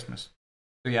Christmas.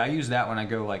 So yeah, I use that when I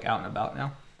go like out and about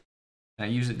now, and I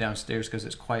use it downstairs because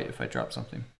it's quiet if I drop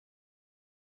something.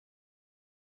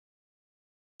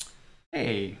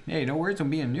 Hey, no worries on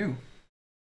being new.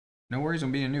 No worries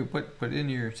on being new. Put in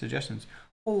your suggestions.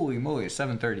 Holy moly, it's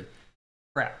 7:30.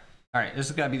 Crap. All right, this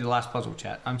has got to be the last puzzle,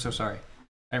 chat. I'm so sorry.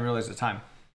 I didn't realize the time.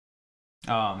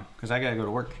 Because I gotta go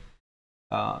to work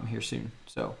here soon.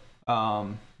 So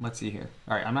let's see here.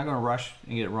 All right, I'm not gonna rush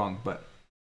and get it wrong, but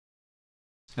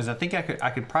because I think I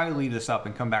could probably leave this up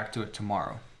and come back to it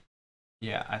tomorrow.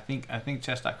 Yeah, I think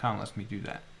chess.com lets me do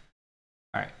that.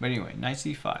 All right, but anyway, knight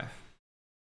c5.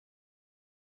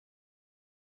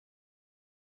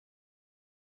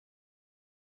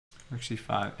 Rook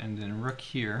c5, and then rook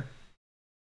here.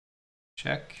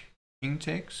 Check. King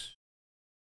takes.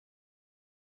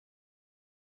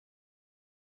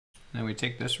 And then we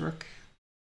take this rook.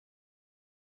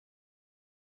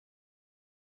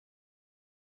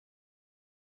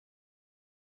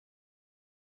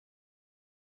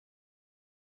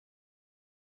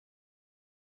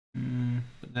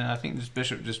 then I think this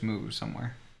bishop just moves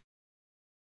somewhere.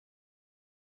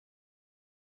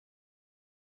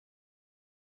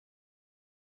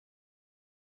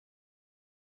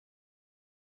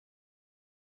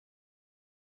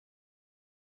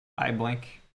 I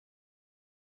blank.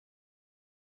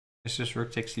 It's just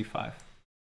rook takes c5.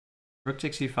 Rook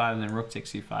takes c5, and then rook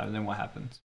takes c5, and then what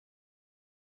happens?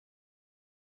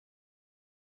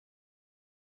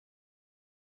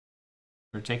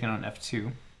 We're taking on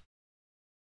f2.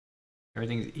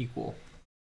 Everything's equal.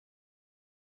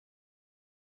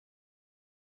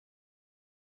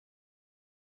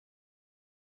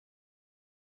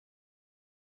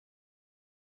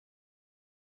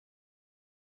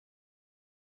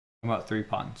 About 3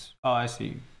 pawns. Oh, I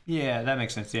see. Yeah, that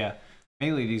makes sense. Yeah,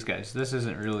 mainly these guys. This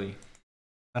isn't really.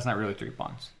 That's not really 3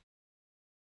 pawns.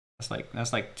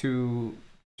 That's like two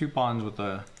pawns with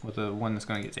a one that's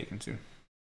gonna get taken soon.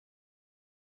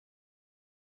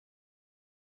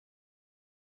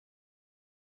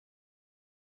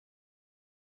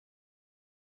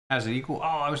 As it equal? Oh,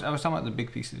 I was talking about the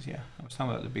big pieces. Yeah, I was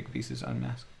talking about the big pieces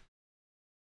unmasked.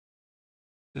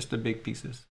 Just the big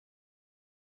pieces.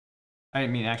 I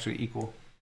didn't mean actually equal.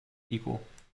 Equal.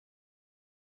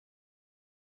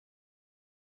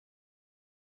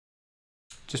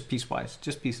 Just piecewise.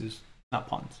 Just pieces, not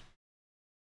pawns.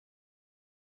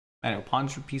 I know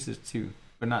pawns are pieces too,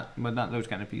 but not those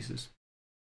kind of pieces.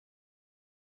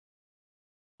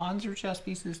 Pawns are chess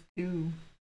pieces too.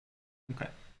 Okay.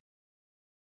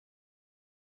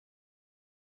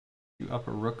 Up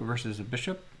a rook versus a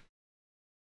bishop.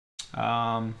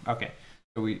 Okay.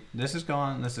 So this is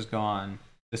gone, this is gone,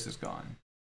 this is gone.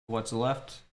 What's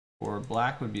left for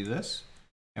black would be this,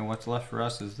 and what's left for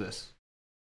us is this.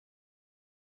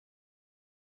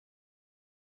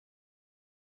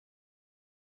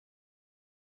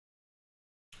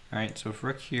 All right, so if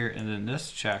rook here and then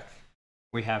this check,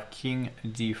 we have king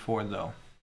d4 though.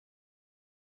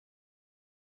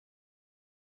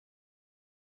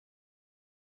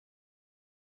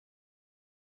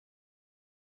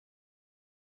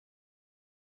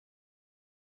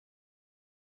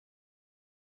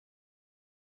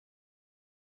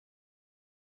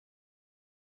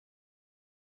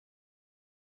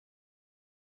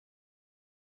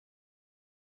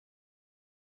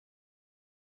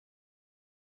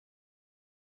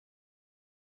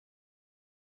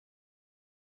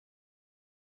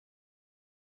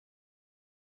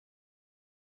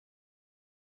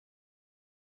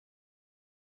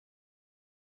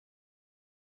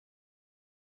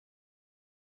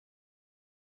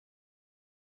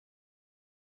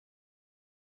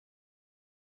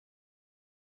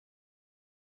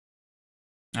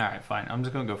 All right, fine. I'm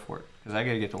just gonna go for it because I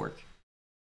gotta get to work.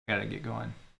 I gotta get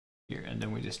going here, and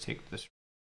then we just take this.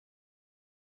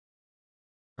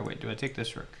 Or wait, do I take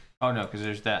this rook? Oh no, because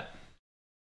there's that.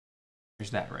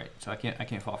 There's that, right? So I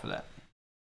can't fall for that.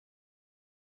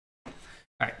 All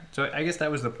right, so I guess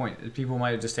that was the point. People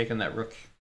might have just taken that rook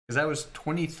because that was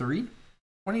 23,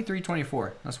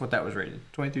 24. That's what that was rated.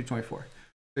 23, 24.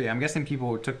 So yeah, I'm guessing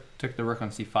people took the rook on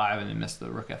c5 and then missed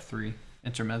the rook f3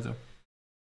 intermezzo.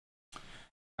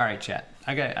 All right, chat.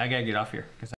 I gotta get off here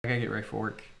because I gotta get ready for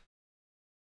work.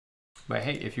 But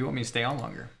hey, if you want me to stay on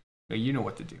longer, you know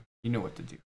what to do. You know what to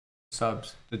do.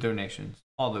 Subs, the donations,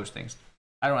 all those things.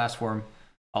 I don't ask for them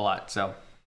a lot, so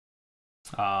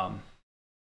can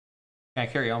I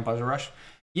carry on Puzzle Rush?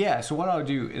 Yeah. So what I'll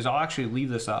do is I'll actually leave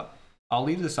this up. I'll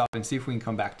leave this up and see if we can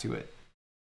come back to it.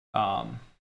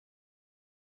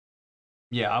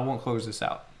 Yeah, I won't close this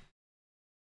out.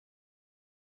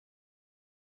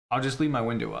 I'll just leave my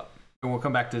window up, and we'll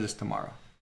come back to this tomorrow.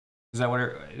 Is that what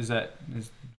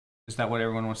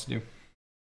everyone wants to do?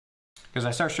 Because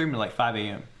I start streaming at like 5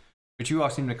 a.m., but you all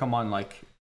seem to come on like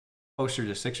closer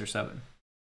to 6 or 7.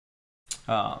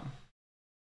 So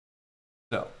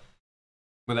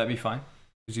would that be fine?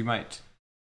 Because you might.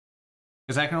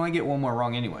 Because I can only get one more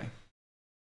wrong anyway.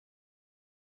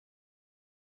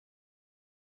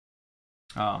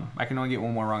 I can only get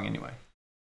one more wrong anyway.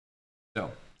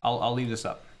 So I'll leave this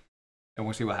up, and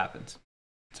we'll see what happens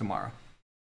tomorrow.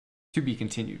 To be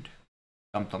continued.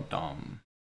 Dum dum dum.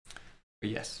 But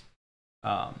yes.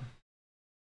 But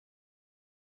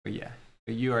yeah.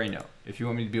 But you already know. If you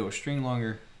want me to be able to stream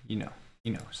longer, you know.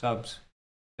 Subs,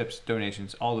 tips,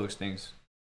 donations, all those things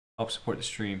help support the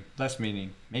stream. Less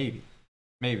meaning maybe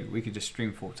we could just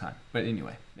stream full time. But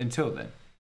anyway, until then,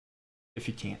 if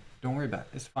you can't, don't worry about it.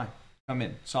 It's fine. Come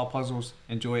in, solve puzzles,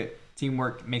 enjoy it.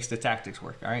 Teamwork makes the tactics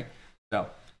work. All right. So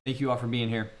thank you all for being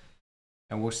here,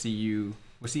 and we'll see you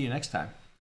next time.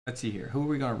 Let's see here. Who are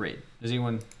we gonna raid? Does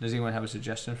anyone have a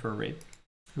suggestion for a raid?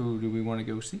 Who do we want to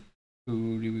go see?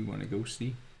 Who do we want to go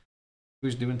see?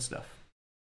 Who's doing stuff?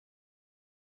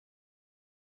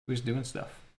 Who's doing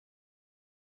stuff?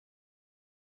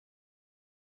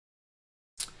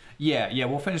 Yeah,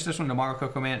 we'll finish this one tomorrow,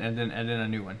 Coco Man, and then a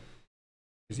new one.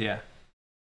 'Cause yeah.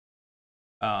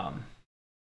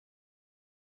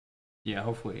 Yeah,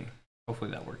 hopefully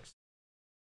that works.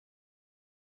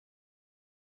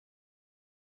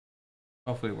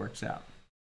 Hopefully it works out.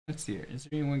 Let's see here. Is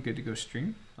there anyone good to go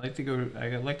stream? I like to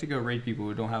go raid people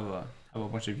who don't have a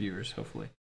bunch of viewers, hopefully.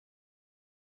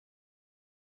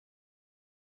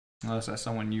 Unless that's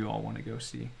someone you all want to go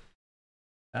see.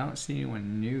 I don't see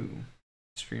anyone new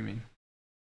streaming.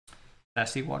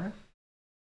 Sassy water?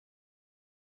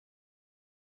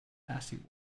 Sassy water.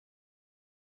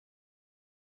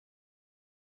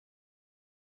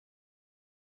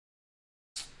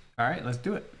 Alright, let's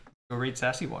do it. Go raid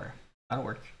Sassy water. That'll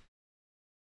work.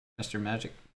 Mr.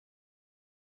 Magic.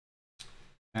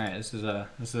 Alright, this is a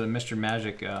Mr.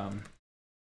 Magic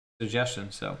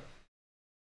suggestion, so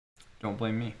don't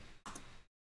blame me.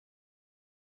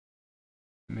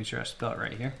 Make sure I spell it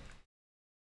right here.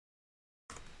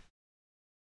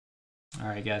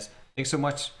 Alright guys, thanks so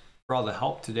much for all the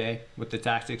help today with the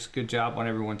tactics. Good job on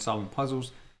everyone solving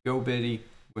puzzles. Go Biddy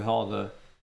with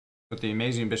the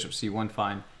amazing Bishop C1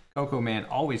 find. Coco Man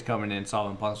always coming in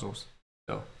solving puzzles.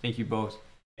 So thank you both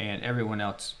and everyone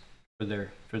else for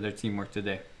their teamwork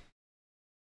today.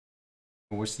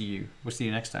 We'll see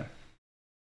you next time.